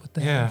wrap it up with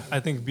that. Yeah, I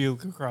think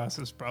Buick lacrosse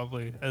is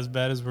probably as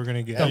bad as we're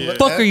gonna get. The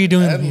fuck are you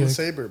doing, And Buick?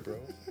 Sabre, bro.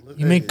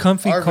 You make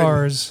comfy Arvin,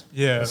 cars.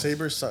 Yeah,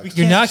 Sabre sucks.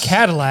 You're not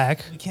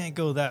Cadillac. we can't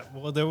go that.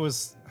 Well, there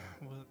was.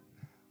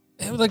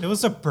 It was like, It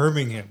was a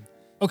Birmingham.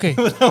 okay,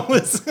 That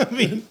was. I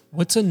mean,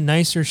 what's a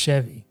nicer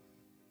Chevy?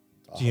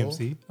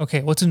 GMC,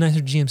 Okay, what's a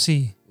nicer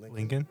GMC?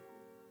 Lincoln,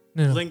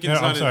 No, Lincoln's No,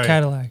 I'm not sorry.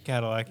 Cadillac.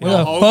 Cadillac. Where Yeah.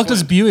 the fuck does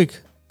Oakland. Buick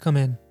come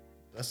in?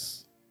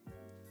 That's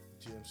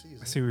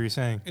GMC. I see what you're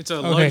saying. It's a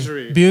Okay,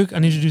 luxury. Buick, I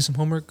need you to do some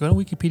homework. Go to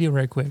Wikipedia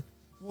right quick.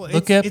 Well,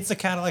 Look it's, up- it's a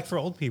Cadillac for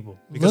old people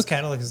because Look-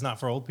 Cadillac is not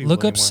for old people.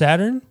 Look up anymore.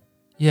 Saturn.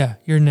 Yeah,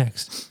 you're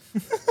next.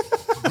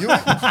 Buick.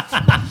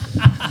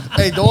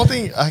 Hey, the only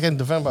thing I can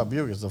defend about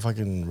Buick is the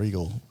fucking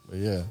Regal. But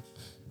yeah,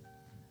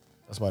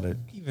 that's about it.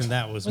 Even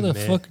that was What the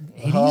meh. fuck?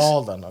 80s?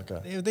 Hold on,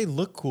 okay. They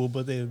look cool,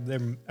 but they're.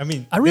 I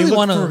mean, I really they look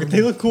wanna- for-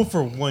 They look cool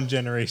for one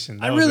generation.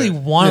 I That was really it.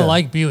 want to Yeah.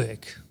 like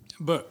Buick.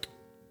 Book.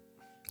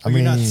 Are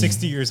you not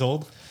 60 years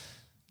old?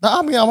 Nah,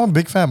 I mean, I'm a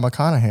big fan of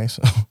McConaughey,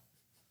 so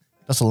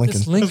that's a Lincoln.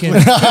 It's Lincoln.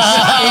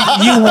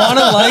 You want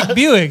to like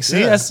Buick. See,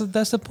 Yeah.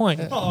 that's the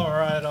point. All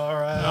right. All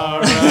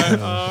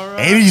right.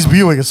 80s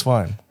Buick is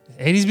fine.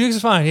 80s Buick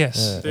is fine,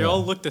 yes. They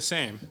all look the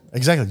same.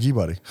 Exactly,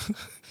 G-Buddy.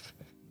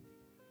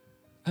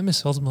 I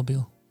miss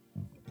Oldsmobile.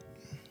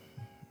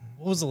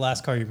 What was the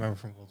last car you remember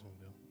from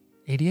Oldsmobile?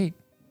 88.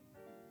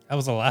 That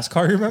was the last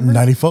car you remember?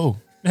 94.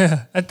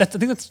 Yeah, I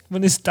think that's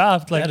when they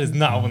stopped. Like That is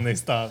not when they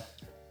stopped.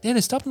 yeah,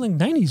 they stopped in like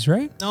 90s,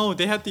 right? No,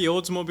 they had the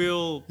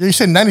Oldsmobile. Yeah, you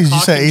said 90s. You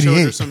said Hawking show or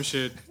 88. some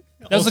shit.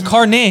 That was the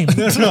car name.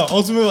 No,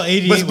 Oldsmobile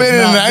 88 But it's was made in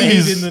the not made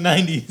 90s. in the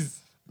 90s.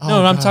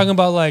 No, I'm talking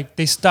about like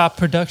they stopped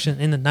production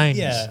in the 90s.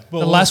 Yeah, but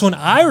the last one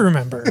I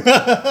remember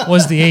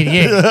was the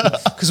 88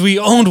 because we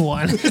owned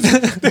one.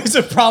 There's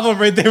a problem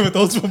right there with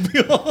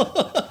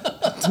Oldsmobile.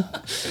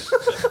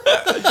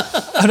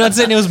 I'm not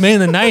saying it was made in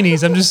the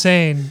 90s. I'm just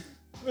saying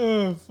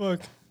Oh, fuck.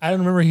 I don't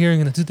remember hearing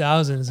in the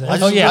 2000s. That, I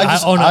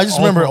just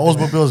remember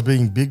Oldsmobiles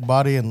being big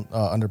body and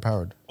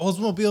underpowered.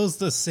 Oldsmobile is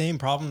the same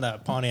problem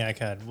that Pontiac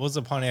had. What was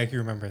the Pontiac you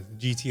remember?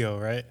 GTO,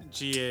 right?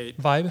 G8.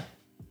 Vibe.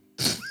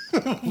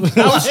 That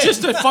was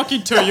just a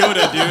fucking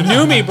Toyota, dude.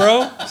 Knew me, bro.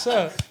 What's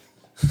up?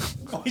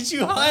 Why'd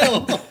you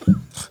heil?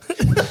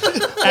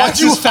 Why'd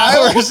you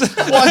heil?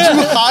 Why'd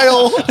you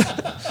heil?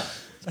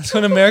 That's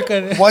when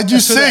America. Why'd you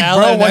that's when sig, bro?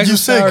 Allied Why'd you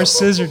Axis sig? Power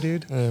Scissor,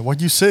 dude.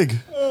 Why'd you sig?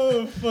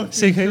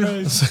 Sig, hey.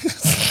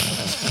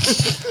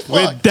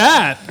 With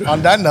that.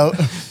 On that note,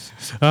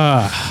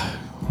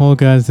 Well,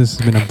 guys, this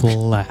has been a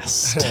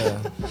blast.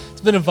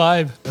 It's been a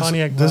vibe.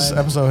 Pontiac this vibe.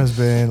 episode has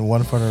been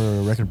one for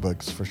the record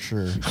books for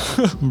sure.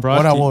 brought,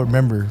 One I to will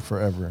remember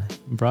forever.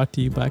 brought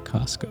to you by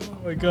Costco. Oh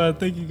my god,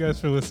 thank you guys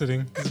for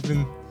listening. This has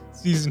been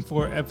season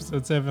 4,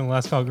 episode 7,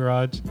 Last Call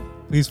Garage.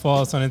 Please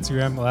follow us on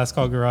Instagram, Last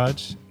Call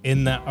Garage.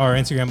 In our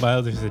Instagram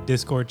bio, there's a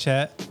Discord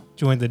chat.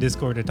 Join the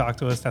Discord to talk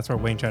to us. That's where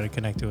Wayne tried to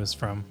connect to us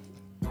from.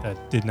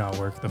 That did not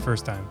work the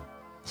first time.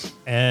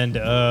 And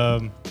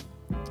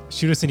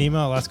shoot us an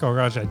email,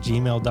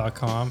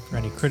 lastcallgarage@gmail.com for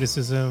any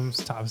criticisms,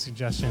 topic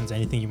suggestions,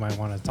 anything you might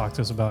want to talk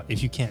to us about.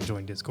 If you can't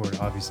join Discord,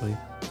 obviously,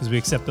 because we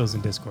accept those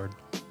in Discord.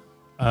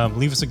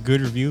 Leave us a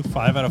good review,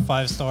 5 out of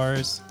 5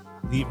 stars.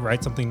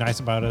 Write something nice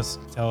about us.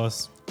 Tell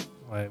us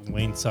why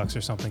Wayne sucks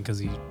or something because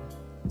he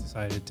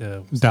decided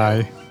to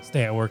Die.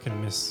 stay at work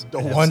and miss The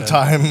an one episode.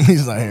 time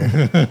he's not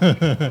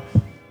here.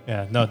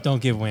 Yeah, no,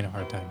 don't give Wayne a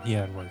hard time. He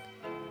had work.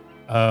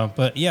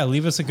 But yeah,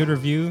 leave us a good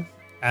review.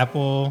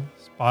 Apple,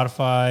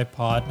 Spotify,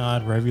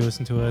 Podnod, wherever you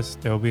listen to us,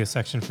 there will be a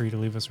section for you to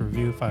leave us a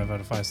review. 5 out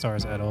of 5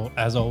 stars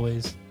as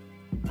always.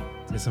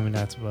 Say something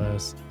nice about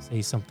us.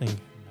 Say something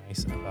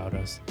nice about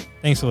us.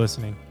 Thanks for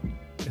listening.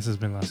 This has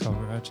been Last Call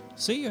Garage.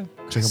 See ya.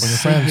 Check up on your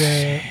friends.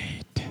 Yeah.